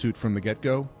in the suit from the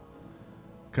get-go.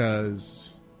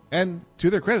 And to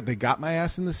their credit, they got my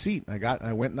ass in the seat.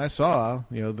 I went and I saw,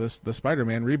 the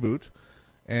Spider-Man reboot,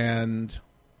 and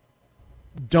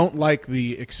don't like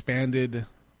the expanded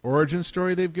origin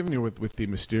story they've given you with the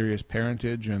mysterious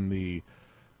parentage and the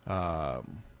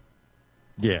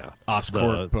Yeah.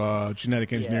 Oscorp,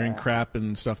 genetic engineering crap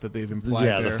and stuff that they've implied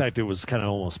Yeah, there. the fact it was kind of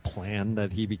almost planned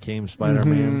that he became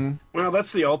Spider-Man. Well,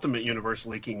 that's the Ultimate Universe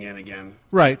leaking in again.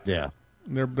 Right. Yeah.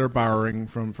 They're borrowing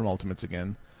from Ultimates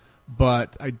again.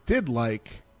 But I did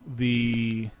like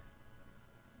the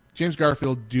James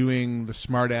Garfield doing the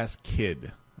smart-ass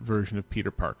kid version of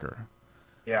Peter Parker.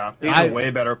 Yeah, he's a way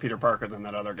better Peter Parker than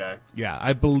that other guy. Yeah,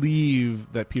 I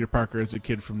believe that Peter Parker is a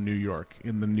kid from New York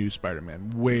in the new Spider-Man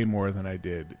way more than I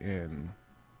did in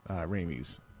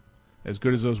Raimi's. As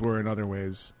good as those were in other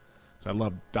ways, so I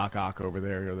love Doc Ock over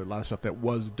there. There's a lot of stuff that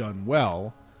was done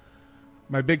well.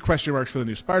 My big question marks for the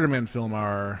new Spider-Man film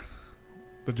are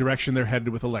the direction they're headed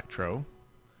with Electro,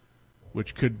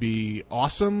 which could be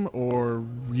awesome or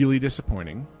really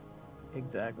disappointing.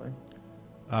 Exactly.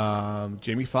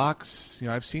 Jamie Foxx,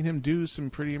 I've seen him do some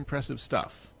pretty impressive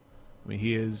stuff. I mean,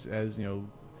 he is, as you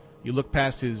look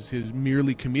past his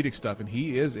merely comedic stuff, and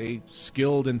he is a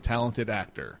skilled and talented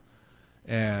actor.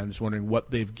 And just wondering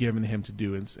what they've given him to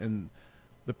do. And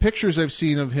the pictures I've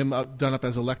seen of him done up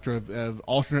as Electro have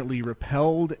alternately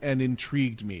repelled and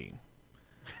intrigued me.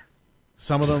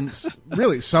 Some of them,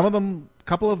 a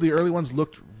couple of the early ones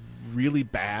looked really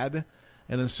bad,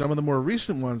 and then some of the more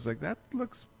recent ones, like, that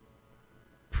looks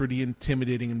pretty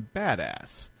intimidating and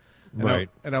badass. And right.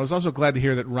 I was also glad to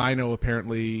hear that Rhino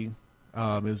apparently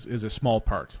is a small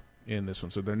part in this one,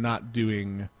 so they're not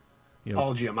doing,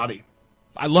 Paul Giamatti.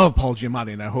 I love Paul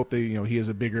Giamatti, and I hope they, he is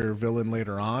a bigger villain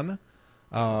later on.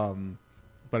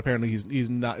 But apparently he's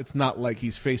not. It's not like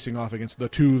he's facing off against the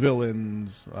two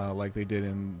villains like they did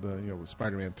in the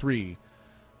Spider-Man 3.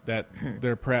 That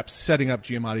they're perhaps setting up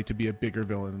Giamatti to be a bigger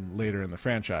villain later in the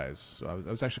franchise. So I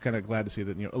was actually kind of glad to see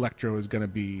that Electro is going to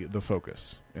be the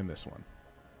focus in this one.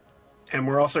 And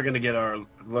we're also going to get our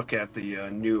look at the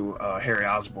new Harry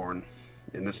Osborn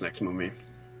in this next movie.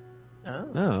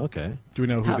 Oh, okay. Do we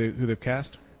know who they've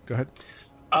cast? Go ahead.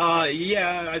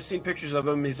 Yeah, I've seen pictures of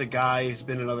him. He's a guy who's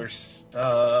been in other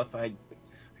stuff. I'd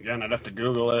have to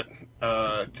Google it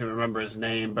to remember his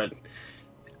name, but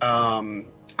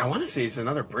I want to say he's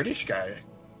another British guy.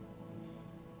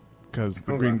 Because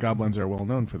the Green Goblins are well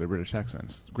known for their British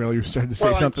accents. Grail, you started to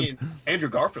say something? Andrew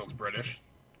Garfield's British.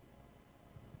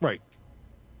 Right.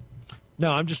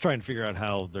 No, I'm just trying to figure out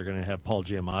how they're going to have Paul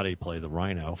Giamatti play the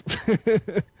Rhino.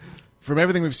 From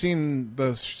everything we've seen,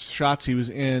 the shots he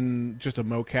was in just a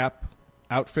mocap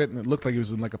outfit, and it looked like he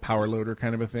was in like a power loader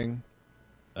kind of a thing.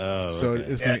 Oh, so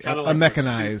okay. it's going to be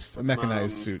a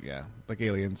mechanized suit, yeah, like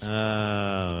Aliens.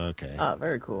 Oh, okay.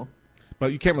 Very cool.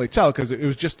 But you can't really tell because it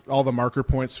was just all the marker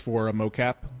points for a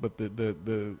mocap, but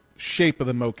the shape of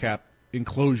the mocap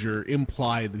enclosure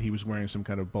implied that he was wearing some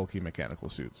kind of bulky mechanical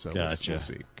suit. So Gotcha. We'll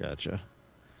see. Gotcha.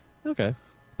 Okay.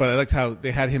 But I liked how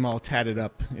they had him all tatted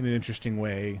up in an interesting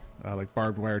way, like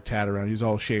barbed wire tat around. He was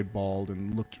all shaved bald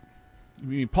and looked. I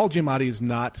mean, Paul Giamatti is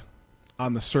not,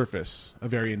 on the surface, a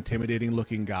very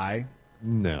intimidating-looking guy.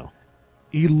 No.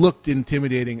 He looked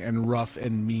intimidating and rough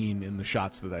and mean in the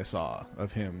shots that I saw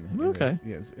of him. Okay.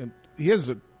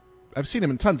 I've seen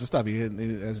him in tons of stuff.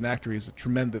 As an actor, he's a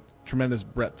tremendous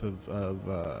breadth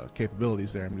of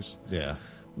capabilities there.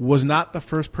 Was not the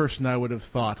first person I would have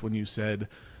thought when you said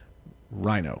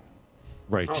Rhino.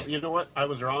 Right. Oh, you know what? I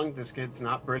was wrong. This kid's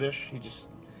not British. He just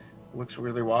looks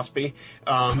really waspy.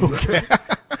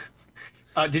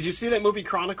 Did you see that movie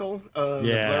Chronicle? The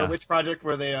Blair Witch Project,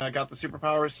 where they got the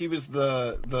superpowers? He was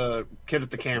the kid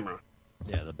with the camera.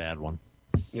 Yeah, the bad one.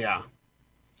 Yeah.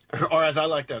 Or as I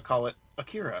like to call it,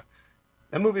 Akira.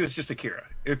 That movie was just Akira.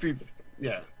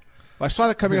 Well, I saw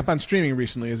that coming up on streaming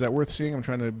recently. Is that worth seeing? I'm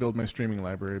trying to build my streaming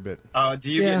library a bit.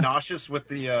 Do you get nauseous with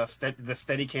the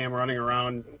steady cam running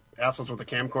around assholes with the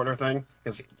camcorder thing?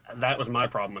 Because that was my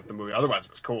problem with the movie. Otherwise,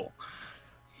 it was cool.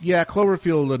 Yeah,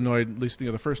 Cloverfield annoyed, at least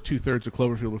the first two-thirds of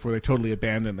Cloverfield before they totally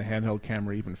abandoned the handheld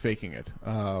camera, even faking it.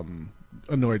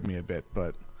 Annoyed me a bit,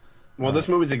 but... Well, this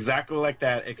movie's exactly like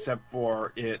that, except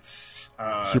for its...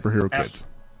 superhero kids.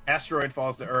 Asteroid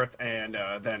falls to Earth, and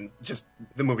then just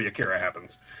the movie Akira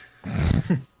happens.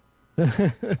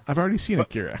 I've already seen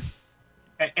Akira.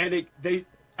 And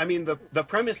the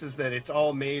premise is that it's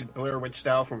all made Blair Witch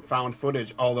style from found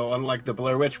footage, although unlike the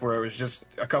Blair Witch where it was just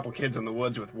a couple kids in the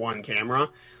woods with one camera,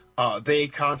 they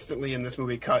constantly in this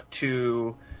movie cut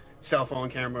to cell phone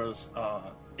cameras,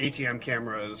 ATM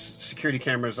cameras, security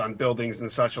cameras on buildings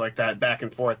and such like that, back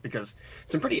and forth, because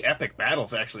some pretty epic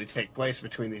battles actually take place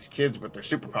between these kids with their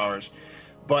superpowers.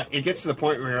 But it gets to the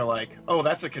point where you're like, oh,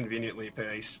 that's a conveniently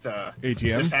paced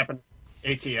ATM? This happened.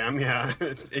 ATM, yeah.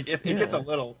 It gets a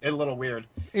little weird.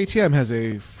 ATM has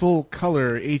a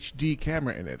full-color HD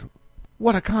camera in it.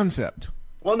 What a concept.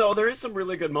 Well, no, there is some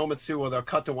really good moments too where they'll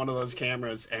cut to one of those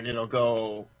cameras and it'll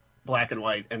go black and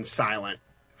white and silent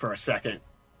for a second.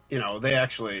 You know, they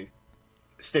actually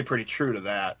stay pretty true to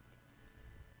that.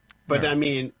 But I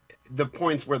mean, the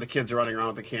points where the kids are running around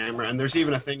with the camera, and there's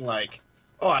even a thing like,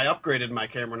 oh, I upgraded my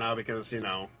camera now because, you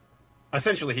know,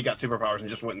 essentially he got superpowers and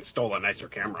just went and stole a nicer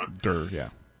camera. Yeah.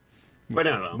 But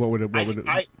I don't know. What would it?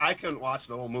 I couldn't watch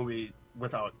the whole movie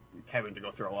without having to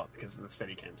go throw up because the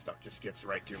Steadicam stuff just gets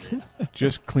right to me.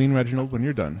 Just clean Reginald when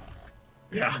you're done.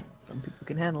 Yeah. Some people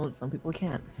can handle it, some people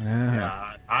can't.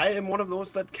 Yeah. I am one of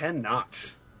those that cannot.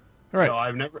 All right. So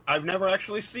I've never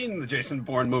actually seen the Jason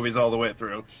Bourne movies all the way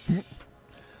through.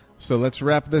 So let's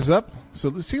wrap this up. So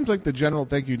it seems like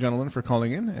thank you, gentlemen, for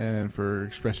calling in and for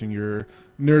expressing your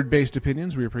nerd-based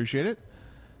opinions. We appreciate it.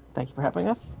 Thank you for having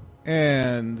us.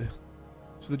 And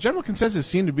so the general consensus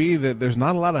seemed to be that there's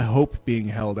not a lot of hope being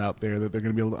held out there that they're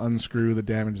going to be able to unscrew the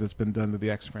damage that's been done to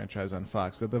the X franchise on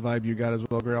Fox. Is that the vibe you got as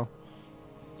well, Grail?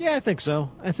 Yeah, I think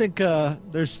so. I think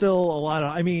there's still a lot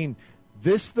of... I mean,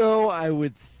 this, though, I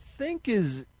would think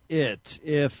is it.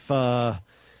 If... I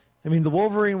mean, the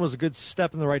Wolverine was a good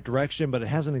step in the right direction, but it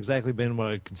hasn't exactly been what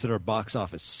I'd consider a box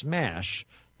office smash.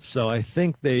 So I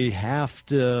think they have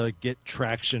to get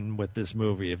traction with this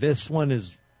movie. If this one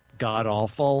is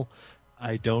god-awful...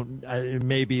 it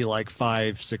may be like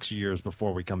 5-6 years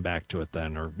before we come back to it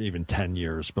then, or even 10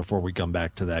 years before we come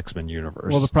back to the X-Men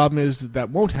universe. Well, the problem is that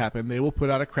won't happen. They will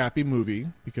put out a crappy movie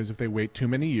because if they wait too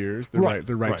many years, the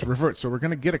rights revert. So we're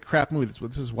going to get a crap movie.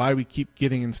 This is why we keep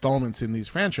getting installments in these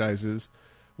franchises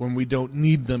when we don't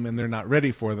need them and they're not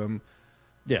ready for them.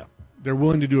 Yeah. They're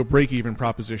willing to do a break-even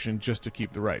proposition just to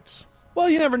keep the rights. Well,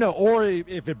 you never know. Or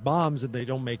if it bombs and they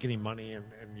don't make any money and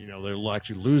you know, they'll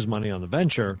actually lose money on the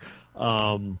venture,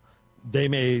 Sony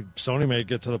may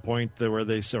get to the point where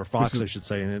they, or Fox, I should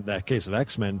say, in that case of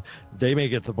X-Men, they may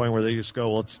get to the point where they just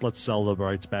go, let's sell the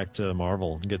rights back to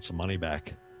Marvel and get some money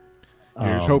back.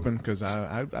 Here's hoping, because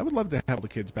I would love to have the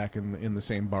kids back in the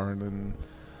same barn and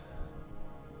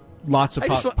lots of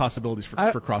possibilities for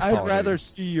cross-pollinating. I'd rather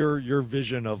see your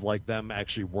vision of like them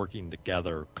actually working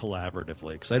together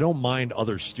collaboratively, because I don't mind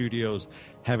other studios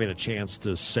having a chance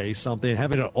to say something.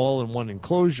 Having it all in one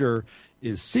enclosure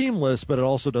is seamless, but it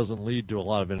also doesn't lead to a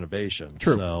lot of innovation.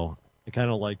 True. So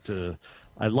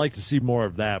I'd like to see more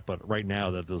of that, but right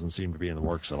now that doesn't seem to be in the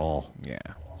works at all. Yeah.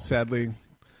 Sadly,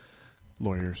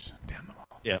 lawyers, damn them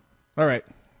all. Yeah. All right.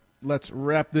 Let's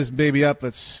wrap this baby up.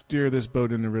 Let's steer this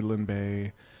boat into Riddlin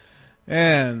Bay.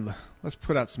 And let's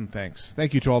put out some thanks.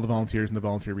 Thank you to all the volunteers in the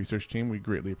volunteer research team. We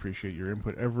greatly appreciate your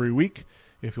input every week.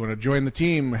 If you want to join the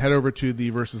team, head over to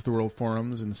the Versus the World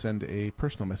forums and send a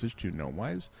personal message to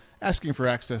Gnomewise asking for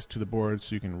access to the board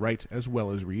so you can write as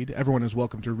well as read. Everyone is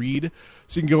welcome to read,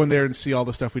 so you can go in there and see all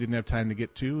the stuff we didn't have time to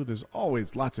get to. There's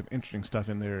always lots of interesting stuff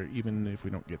in there, even if we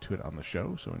don't get to it on the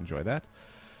show, so enjoy that.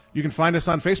 You can find us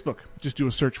on Facebook. Just do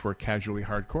a search for Casually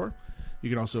Hardcore. You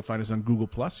can also find us on Google+.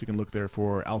 You can look there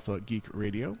for Alpha Geek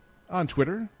Radio. On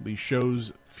Twitter, the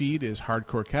show's feed is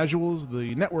Hardcore Casuals.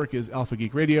 The network is Alpha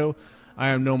Geek Radio. I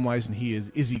am Gnomewise, and he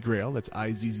is Izzy Grail. That's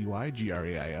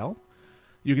IZZYGRAIL.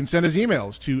 You can send us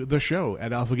emails to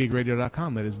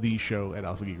theshow@alphageekradio.com. That is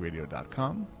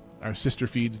theshow@alphageekradio.com. Our sister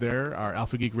feeds there are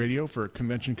Alpha Geek Radio for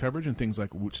convention coverage and things like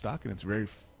Wootstock, and it's very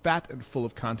fat and full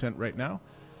of content right now.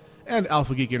 And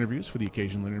Alpha Geek interviews for the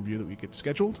occasional interview that we get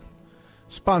scheduled.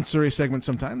 Sponsor a segment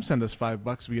sometime. Send us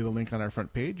 $5 via the link on our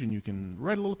front page, and you can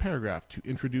write a little paragraph to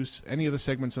introduce any of the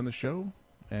segments on the show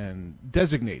and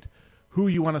designate who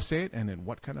you want to say it and in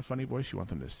what kind of funny voice you want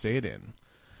them to say it in.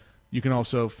 You can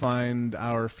also find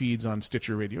our feeds on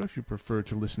Stitcher Radio if you prefer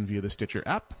to listen via the Stitcher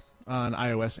app on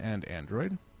iOS and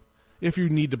Android. If you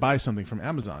need to buy something from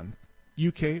Amazon,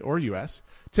 UK or US,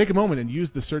 take a moment and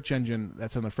use the search engine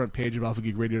that's on the front page of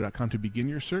alphageekradio.com to begin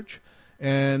your search,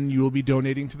 and you will be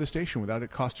donating to the station without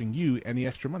it costing you any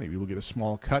extra money. We will get a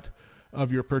small cut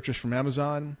of your purchase from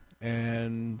Amazon,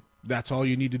 and that's all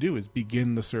you need to do is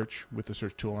begin the search with the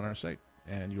search tool on our site,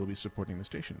 and you'll be supporting the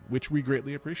station, which we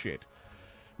greatly appreciate.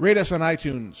 Rate us on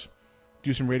iTunes.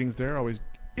 Do some ratings there. Always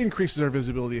increases our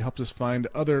visibility, helps us find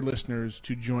other listeners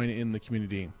to join in the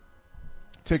community.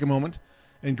 Take a moment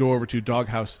and go over to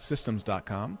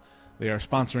doghousesystems.com. They are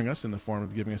sponsoring us in the form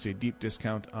of giving us a deep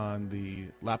discount on the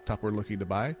laptop we're looking to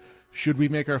buy. Should we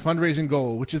make our fundraising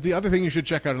goal, which is the other thing you should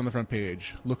check out on the front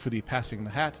page, look for the Passing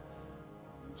the Hat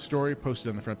story posted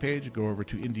on the front page. Go over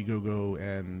to Indiegogo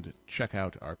and check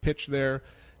out our pitch there.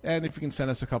 And if you can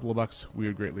send us a couple of bucks, we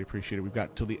would greatly appreciate it. We've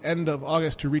got till the end of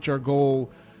August to reach our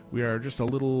goal. We are just a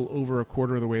little over a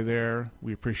quarter of the way there.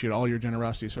 We appreciate all your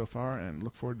generosity so far and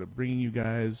look forward to bringing you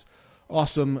guys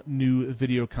awesome new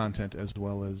video content as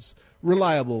well as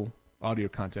reliable audio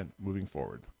content moving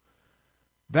forward.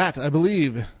 That, I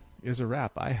believe, is a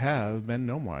wrap. I have been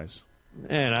Gnomewise.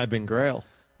 And I've been Grail.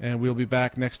 And we'll be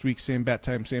back next week, same bat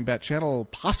time, same bat channel,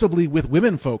 possibly with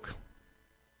women folk.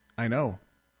 I know,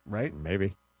 right?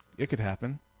 Maybe. It could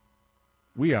happen.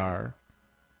 We are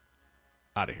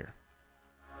out of here.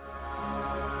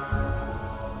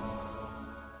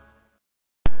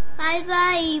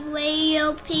 Bye-bye,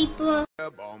 radio people.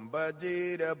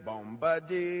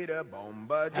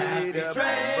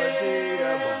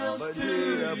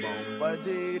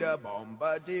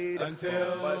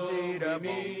 Until we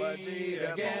meet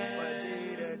again.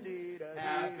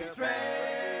 Happy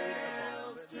trails.